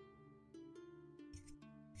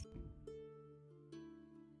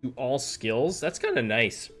 Do all skills? That's kind of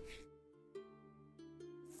nice.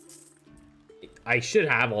 I should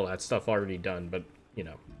have all that stuff already done, but, you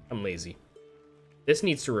know, I'm lazy. This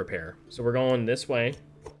needs to repair. So we're going this way.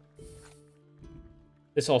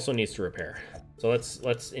 This also needs to repair. So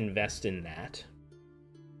let's invest in that.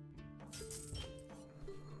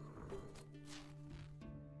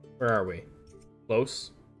 Where are we?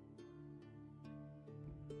 Close?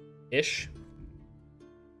 Ish?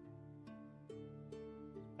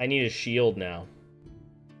 I need a shield now.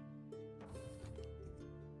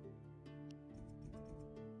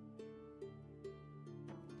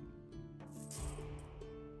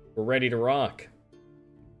 We're ready to rock.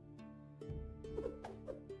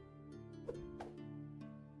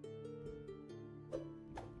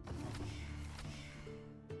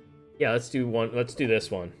 Yeah, let's do one. Let's do this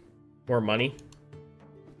one. More money.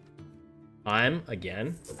 Time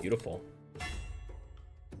again. Beautiful.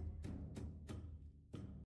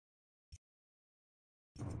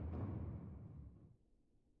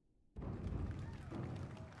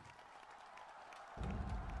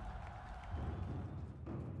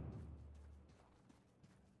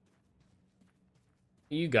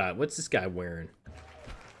 You got? What's this guy wearing?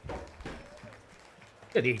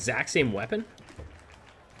 Yeah, the exact same weapon?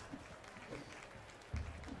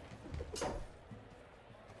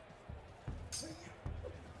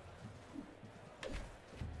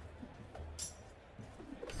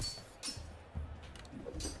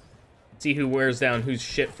 See who wears down whose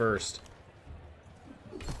shit first.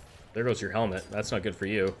 There goes your helmet. That's not good for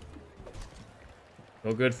you.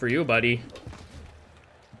 No good for you, buddy.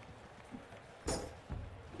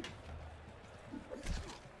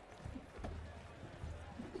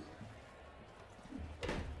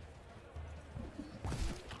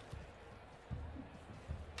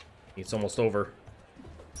 It's almost over.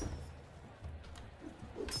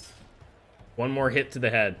 One more hit to the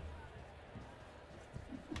head.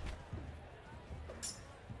 It's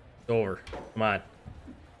over. Come on.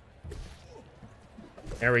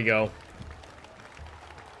 There we go.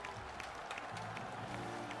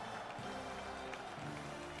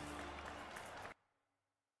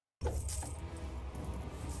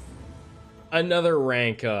 Another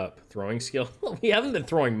rank up. Throwing skill. We haven't been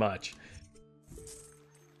throwing much.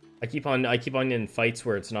 I keep on in fights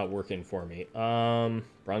where it's not working for me.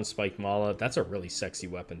 Bronze spike mala. That's a really sexy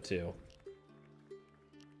weapon too.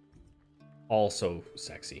 Also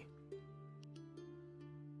sexy.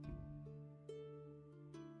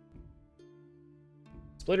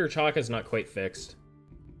 Splitter Chaka is not quite fixed.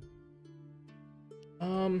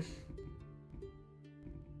 And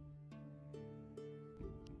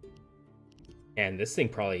this thing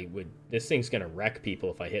probably would. This thing's gonna wreck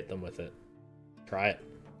people if I hit them with it. Try it.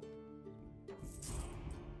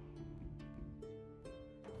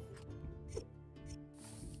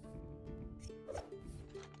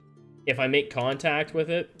 If I make contact with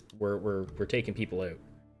it, we're taking people out.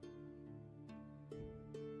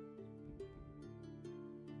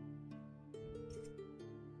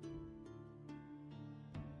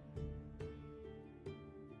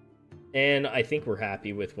 And I think we're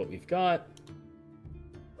happy with what we've got.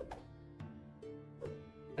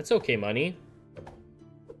 That's okay, money.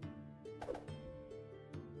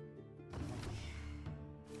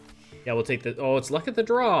 Yeah, we'll take the... Oh, it's luck at the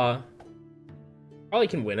draw. Probably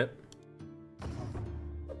can win it.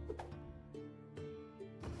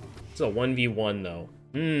 It's a 1v1, though.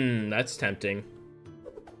 That's tempting.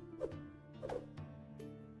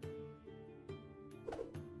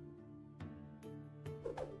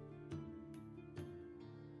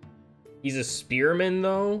 He's a spearman,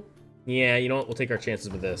 though? Yeah, you know what? We'll take our chances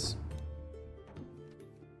with this.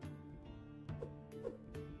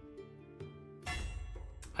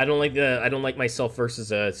 I don't like myself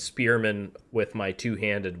versus a spearman with my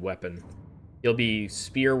two-handed weapon. He'll be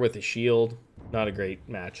spear with a shield. Not a great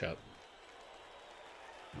matchup.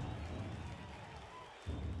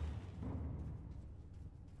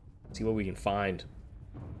 See what we can find.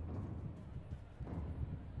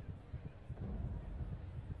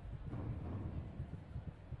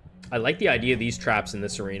 I like the idea of these traps in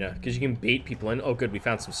this arena, because you can bait people in. Oh, good, we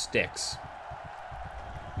found some sticks.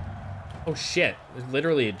 Oh, shit. There's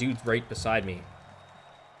literally a dude right beside me.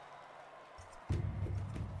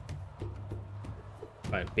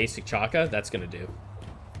 Fine, basic chaka, that's gonna do.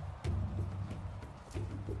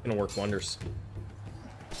 Gonna work wonders.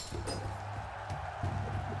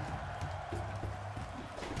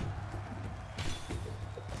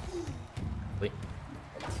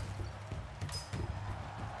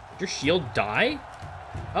 Did your shield die?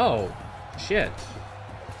 Oh, shit.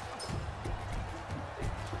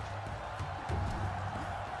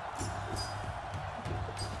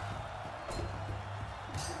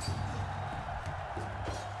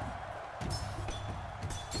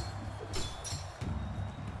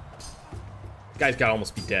 Guy's gotta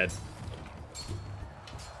almost be dead.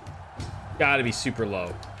 Gotta be super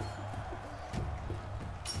low.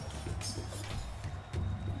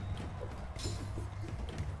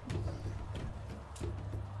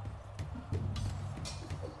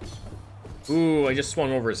 Ooh, I just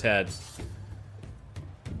swung over his head.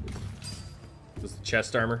 This is the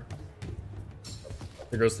chest armor.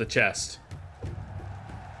 There goes the chest.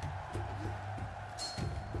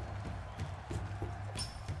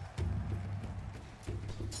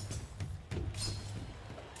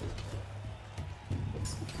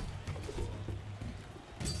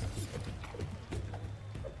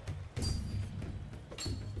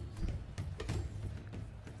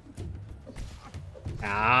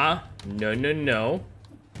 Ah, no, no, no.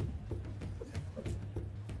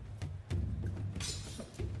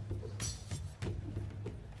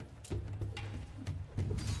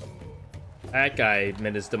 That guy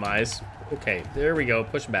met his demise. Okay, there we go.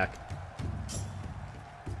 Push back.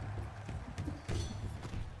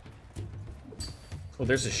 Oh,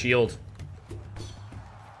 there's a shield.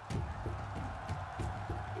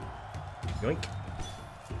 Yoink.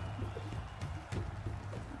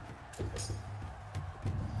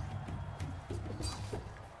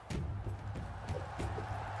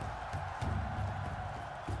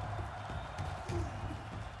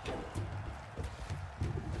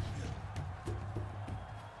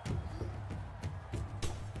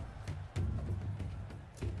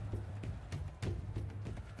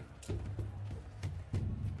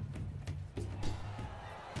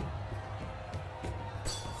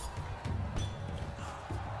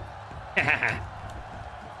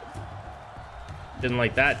 Didn't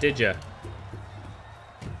like that, did ya?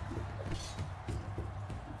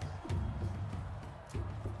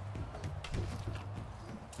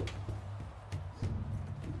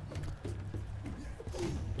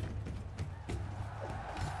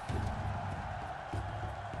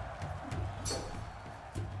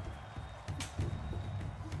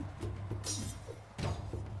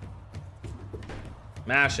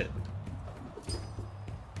 Mash it.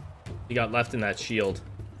 He got left in that shield.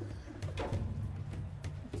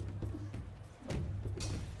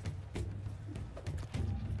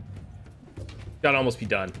 Gotta almost be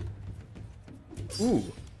done. Ooh.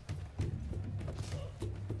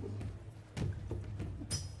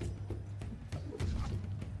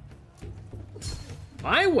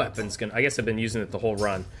 My weapon's gonna... I guess I've been using it the whole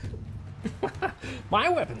run. My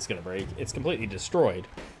weapon's gonna break. It's completely destroyed.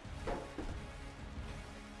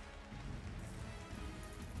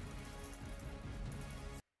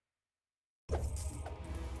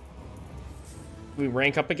 We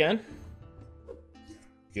rank up again.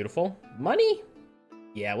 Beautiful. Money?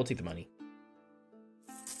 Yeah, we'll take the money.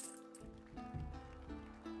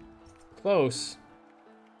 Close.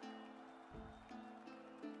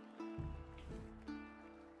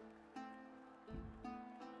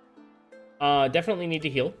 Definitely need to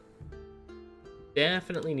heal.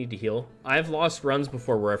 Definitely need to heal. I've lost runs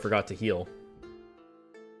before where I forgot to heal.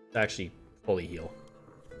 Actually, fully heal.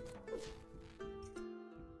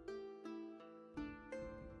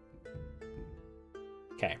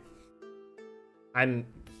 Okay. I'm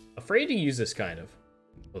afraid to use this kind of.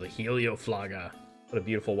 Oh, the Helioflaga. What a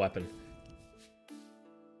beautiful weapon.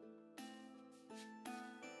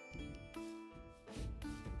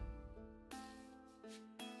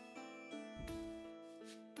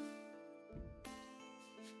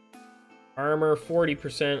 Armor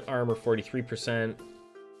 40%, armor 43%.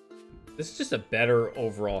 This is just a better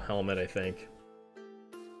overall helmet, I think.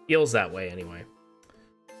 Feels that way anyway.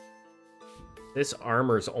 This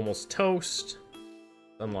armor is almost toast.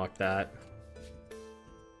 Unlock that.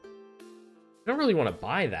 I don't really want to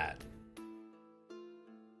buy that.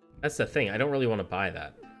 That's the thing. I don't really want to buy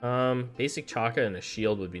that. Basic Chaka and a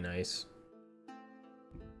shield would be nice.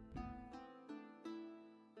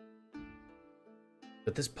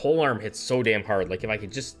 But this polearm hits so damn hard. Like, if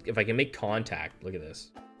I can make contact. Look at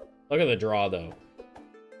this. Look at the draw, though.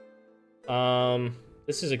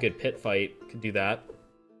 This is a good pit fight. Could do that.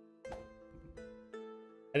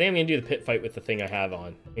 I think I'm gonna do the pit fight with the thing I have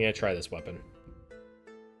on. I'm gonna try this weapon.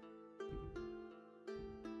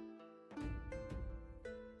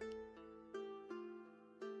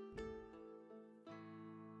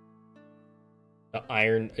 The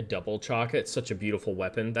Iron Double Chaka. It's such a beautiful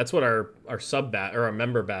weapon. That's what our sub badge or our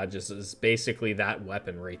member badge is basically that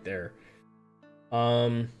weapon right there.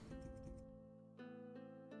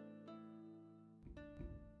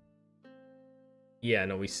 Yeah,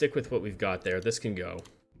 no, we stick with what we've got there. This can go.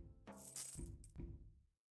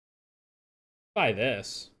 Buy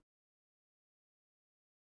this.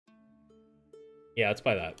 Yeah, let's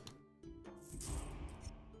buy that.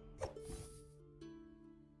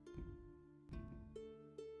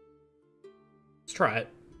 Let's try it.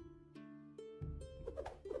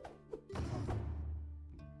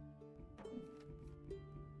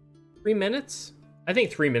 Three minutes? I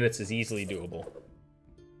think 3 minutes is easily doable.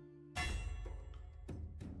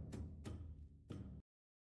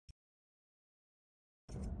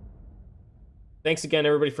 Thanks again,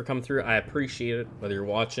 everybody, for coming through. I appreciate it, whether you're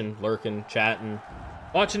watching, lurking, chatting,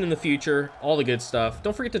 watching in the future, all the good stuff.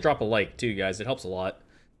 Don't forget to drop a like, too, guys. It helps a lot.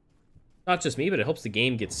 Not just me, but it helps the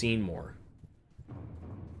game get seen more.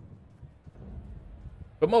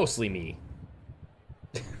 But mostly me.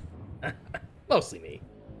 Mostly me.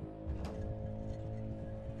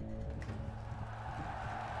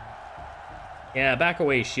 Yeah, back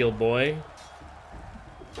away, shield boy.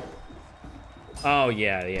 Oh,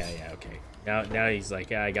 yeah, okay. Now he's like,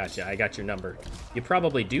 yeah, I got you. I got your number. You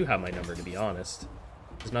probably do have my number, to be honest.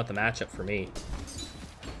 It's not the matchup for me.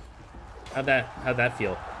 How'd that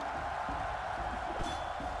feel?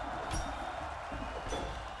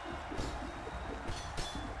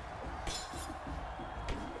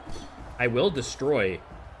 I will destroy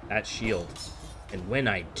that shield. And when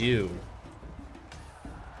I do...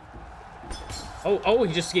 Oh,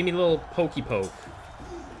 he just gave me a little pokey poke.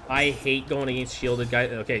 I hate going against shielded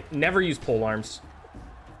guys. Okay, never use pole arms.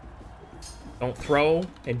 Don't throw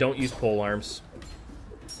and don't use pole arms.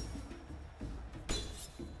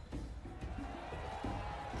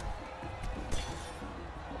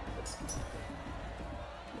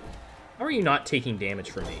 How are you not taking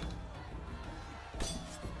damage from me?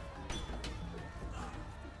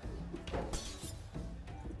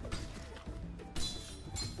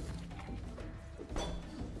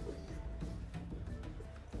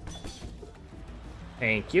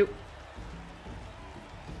 Thank you.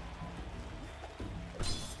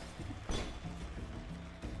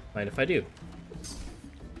 Mind if I do?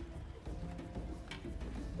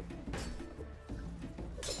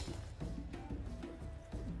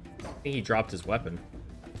 I think he dropped his weapon.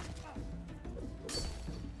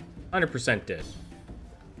 100% did.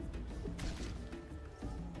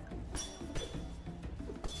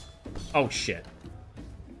 Oh, shit.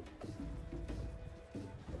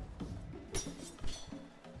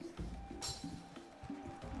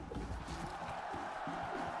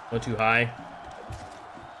 Go too high.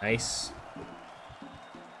 Nice.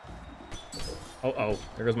 Oh,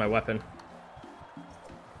 there goes my weapon.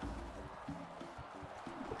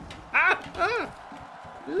 Ah!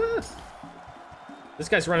 This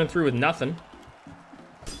guy's running through with nothing.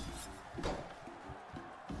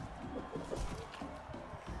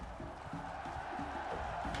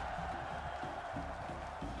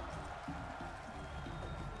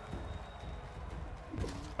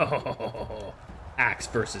 Oh, axe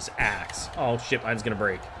versus axe. Oh shit, mine's gonna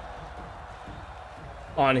break.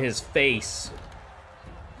 On his face.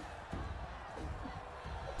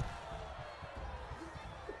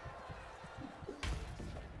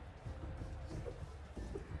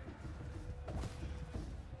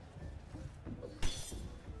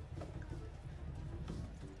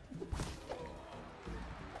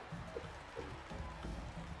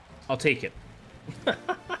 I'll take it.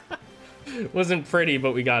 Wasn't pretty,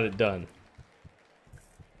 but we got it done.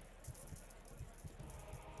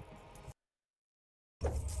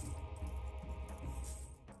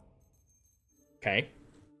 Okay.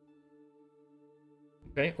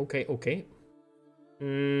 Okay.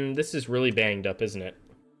 This is really banged up, isn't it?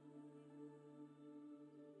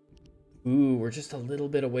 Ooh, we're just a little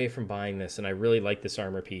bit away from buying this, and I really like this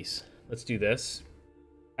armor piece. Let's do this.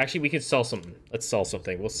 Actually, we could sell something. Let's sell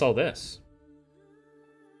something. We'll sell this.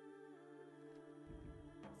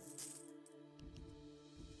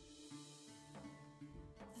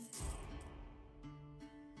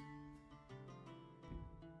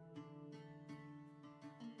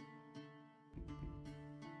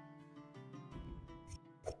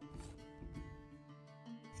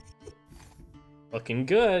 Looking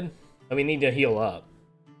good. And we need to heal up.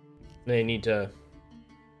 They need to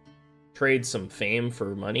trade some fame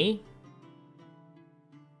for money.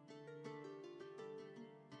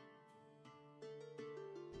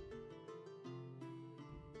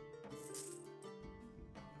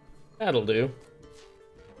 That'll do.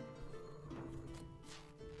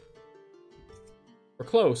 We're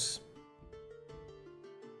close.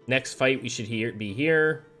 Next fight, we should be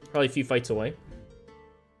here. Probably a few fights away.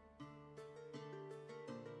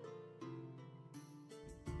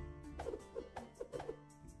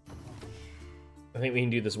 I think we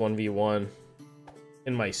can do this 1v1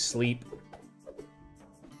 in my sleep.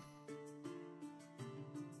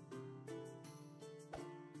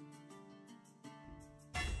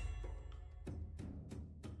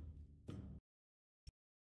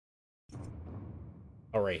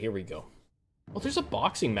 All right, here we go. Well, there's a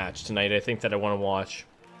boxing match tonight, I think, that I want to watch.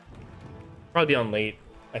 Probably be on late,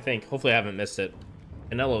 I think. Hopefully I haven't missed it.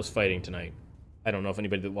 Canelo's fighting tonight. I don't know if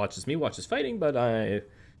anybody that watches me watches fighting, but I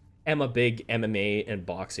am a big MMA and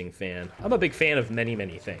boxing fan. I'm a big fan of many,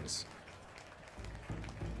 many things.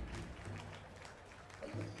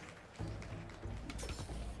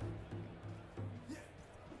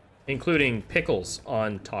 Including pickles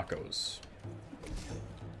on tacos.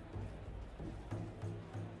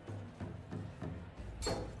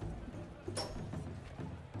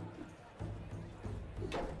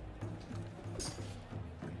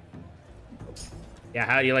 Yeah,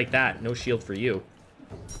 how do you like that? No shield for you.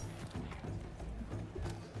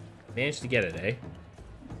 Managed to get it, eh?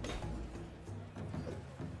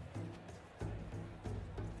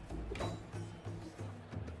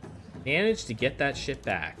 Managed to get that shit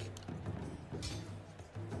back.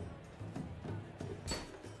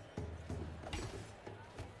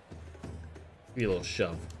 Give you a little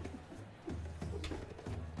shove.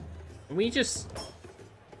 Can we just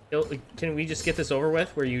get this over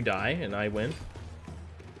with where you die and I win?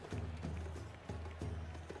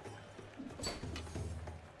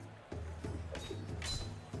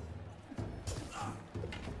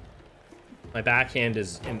 My backhand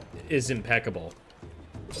is impeccable.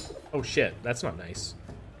 Oh shit, that's not nice.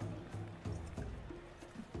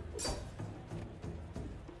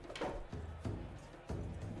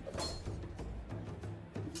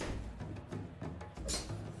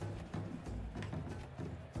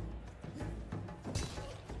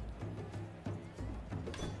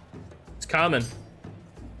 It's coming.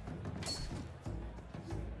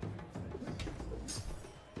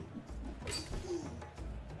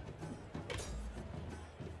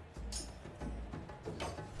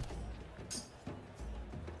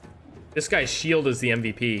 This guy's shield is the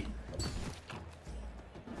MVP.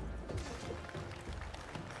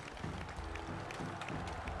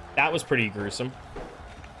 That was pretty gruesome.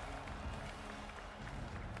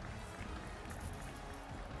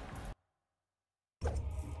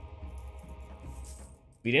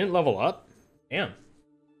 We didn't level up? Damn.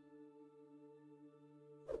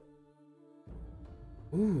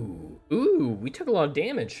 Ooh, we took a lot of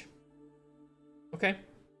damage. Okay.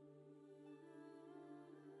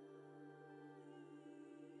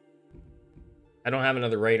 I don't have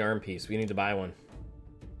another right arm piece. We need to buy one.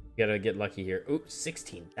 We gotta get lucky here. Ooh,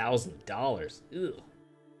 $16,000. Ew.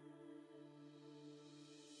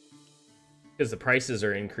 Because the prices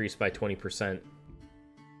are increased by 20%.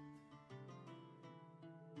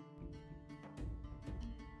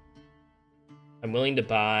 I'm willing to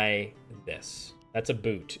buy this. That's a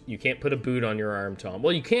boot. You can't put a boot on your arm, Tom.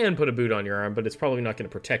 Well, you can put a boot on your arm, but it's probably not going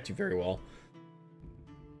to protect you very well.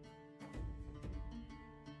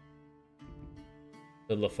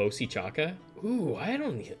 The Lafosi Chaka? Ooh,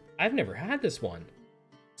 I've never had this one.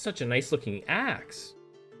 Such a nice looking axe.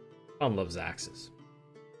 Tom loves axes.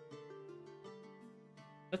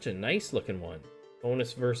 Such a nice looking one.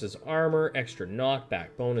 Bonus versus armor, extra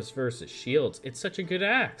knockback, bonus versus shields. It's such a good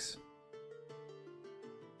axe.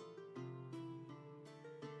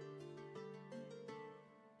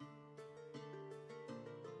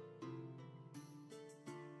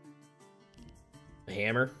 The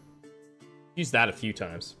hammer. Used that a few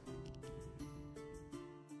times.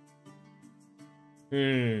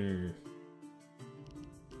 We're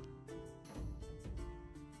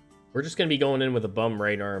just gonna be going in with a bum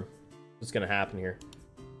right arm. What's gonna happen here?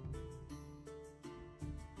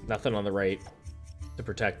 Nothing on the right to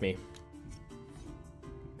protect me.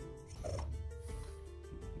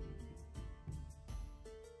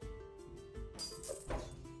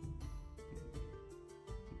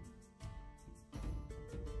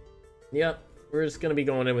 Yep, we're just gonna be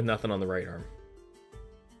going in with nothing on the right arm.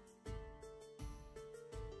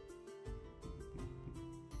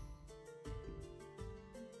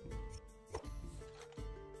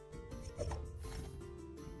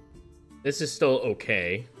 This is still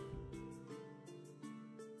okay.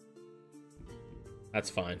 That's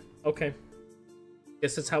fine. Okay.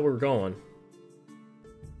 Guess that's how we're going.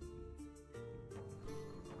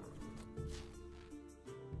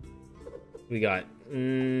 We got...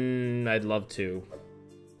 I'd love to.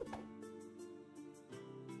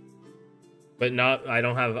 But not... I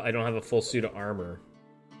don't have a full suit of armor.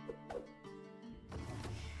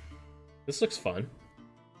 This looks fun.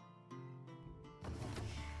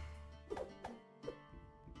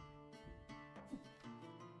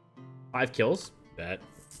 Five kills? Bet.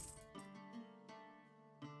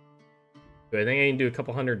 Do I think I can do a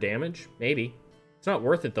couple hundred damage? Maybe. It's not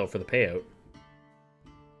worth it, though, for the payout.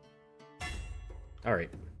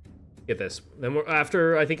 Alright. Get this. Then we're,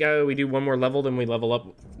 after, I think we do one more level, then we level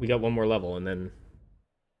up. We got one more level, and then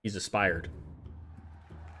he's aspired.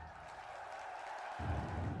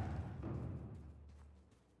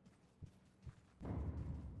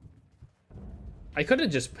 I could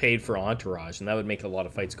have just paid for Entourage, and that would make a lot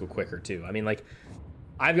of fights go quicker, too. I mean, like,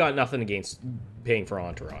 I've got nothing against paying for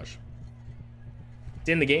Entourage. It's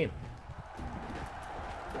in the game.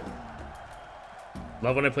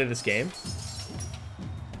 Love when I play this game.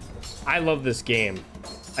 I love this game.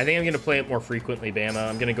 I think I'm going to play it more frequently, Bama.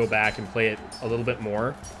 I'm going to go back and play it a little bit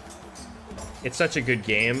more. It's such a good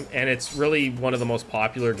game, and it's really one of the most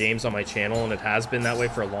popular games on my channel, and it has been that way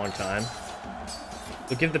for a long time.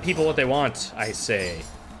 So give the people what they want, I say.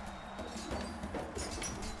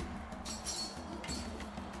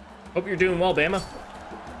 Hope you're doing well, Bama.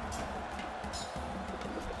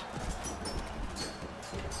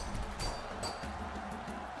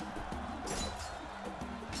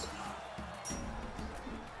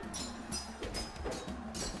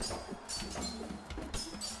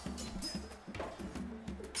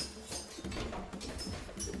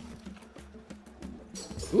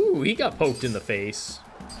 Ooh, he got poked in the face.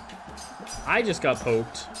 I just got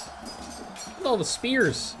poked. Look at all the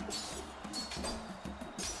spears.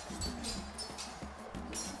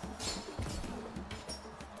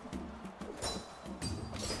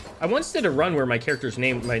 I once did a run where my character's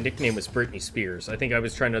name, my nickname was Britney Spears. I think I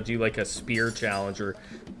was trying to do like a spear challenge or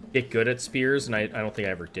get good at spears, and I don't think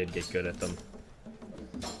I ever did get good at them.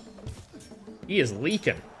 He is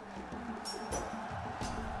leaking.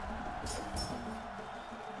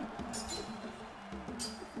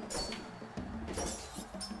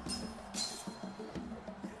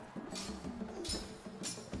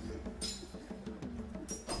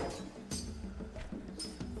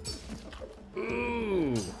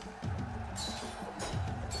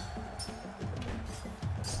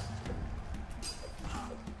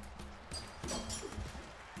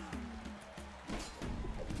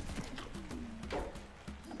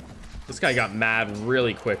 This guy got mad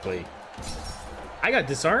really quickly. I got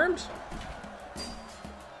disarmed?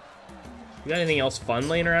 You got anything else fun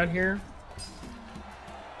laying around here?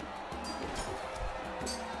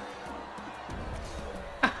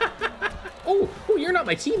 Oh, you're not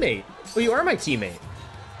my teammate. Oh, you are my teammate.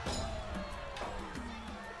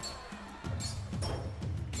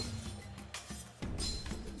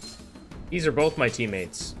 These are both my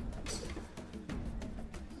teammates.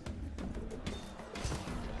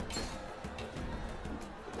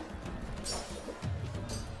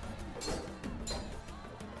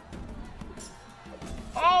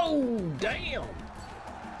 Oh, damn.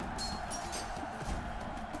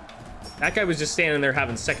 That guy was just standing there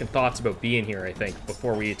having second thoughts about being here, I think,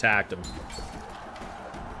 before we attacked him.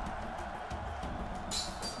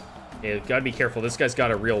 Yeah, gotta be careful. This guy's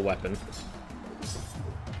got a real weapon.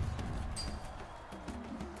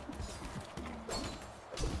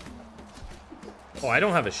 Oh, I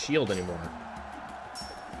don't have a shield anymore.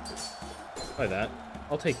 Try that.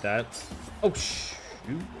 I'll take that. Oh,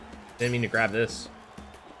 shoot. Didn't mean to grab this.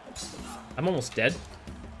 I'm almost dead.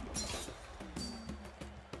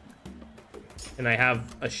 And I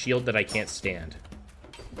have a shield that I can't stand.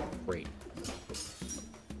 Great.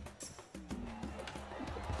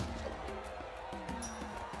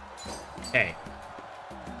 Hey.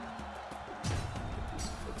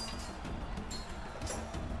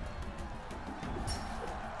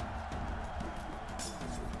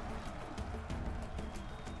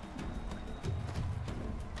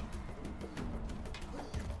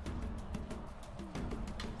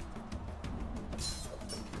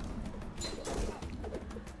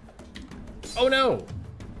 Oh no!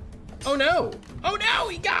 Oh no! Oh no!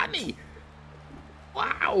 He got me!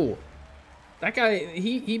 Wow! That guy,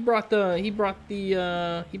 he brought the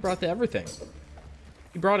everything.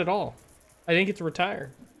 He brought it all. I didn't get to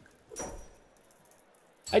retire.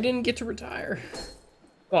 I didn't get to retire.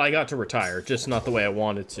 Well, I got to retire, just not the way I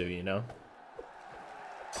wanted to, you know?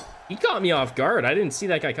 He caught me off guard. I didn't see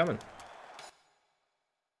that guy coming.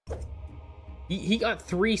 He got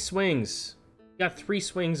 3 swings. He got 3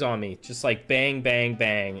 swings on me. Just like bang, bang,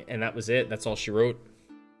 bang. And that was it. That's all she wrote.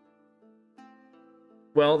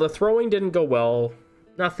 Well, the throwing didn't go well.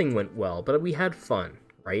 Nothing went well, but we had fun,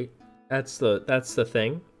 right? That's the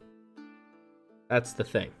thing. That's the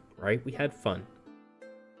thing, right? We had fun.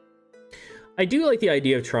 I do like the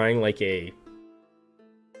idea of trying like a...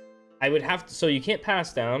 I would have to... So you can't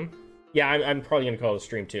pass down. Yeah, I'm probably going to call it a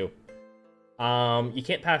stream too. You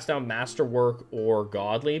can't pass down Masterwork or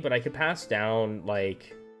Godly, but I could pass down,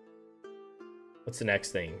 like... What's the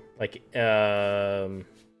next thing? Like,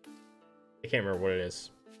 I can't remember what it is.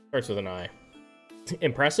 Starts with an I.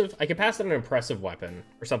 Impressive? I could pass down an impressive weapon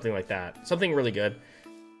or something like that. Something really good.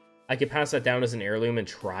 I could pass that down as an heirloom and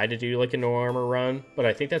try to do like a no armor run, but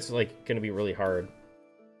I think that's like going to be really hard.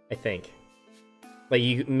 I think.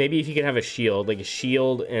 Like maybe if you could have a shield, like a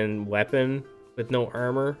shield and weapon with no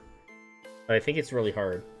armor. But I think it's really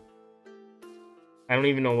hard. I don't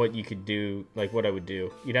even know what you could do, like what I would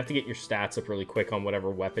do. You'd have to get your stats up really quick on whatever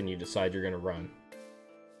weapon you decide you're going to run.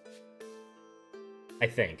 I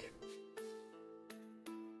think.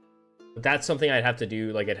 But that's something I'd have to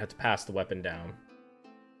do, like I'd have to pass the weapon down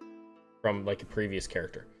from like a previous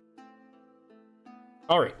character.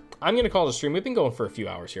 Alright, I'm going to call it a stream. We've been going for a few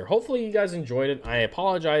hours here. Hopefully you guys enjoyed it. I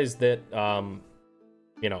apologize that,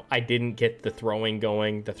 you know, I didn't get the throwing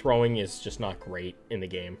going. The throwing is just not great in the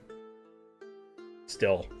game.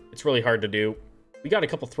 Still, it's really hard to do. We got a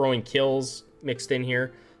couple throwing kills mixed in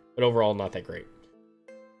here, but overall not that great.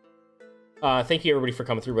 Thank you everybody for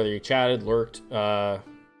coming through, whether you chatted, lurked, or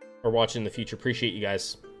watching in the future. Appreciate you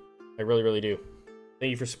guys. I really, really do. Thank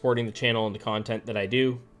you for supporting the channel and the content that I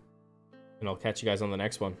do. And I'll catch you guys on the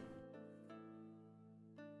next one.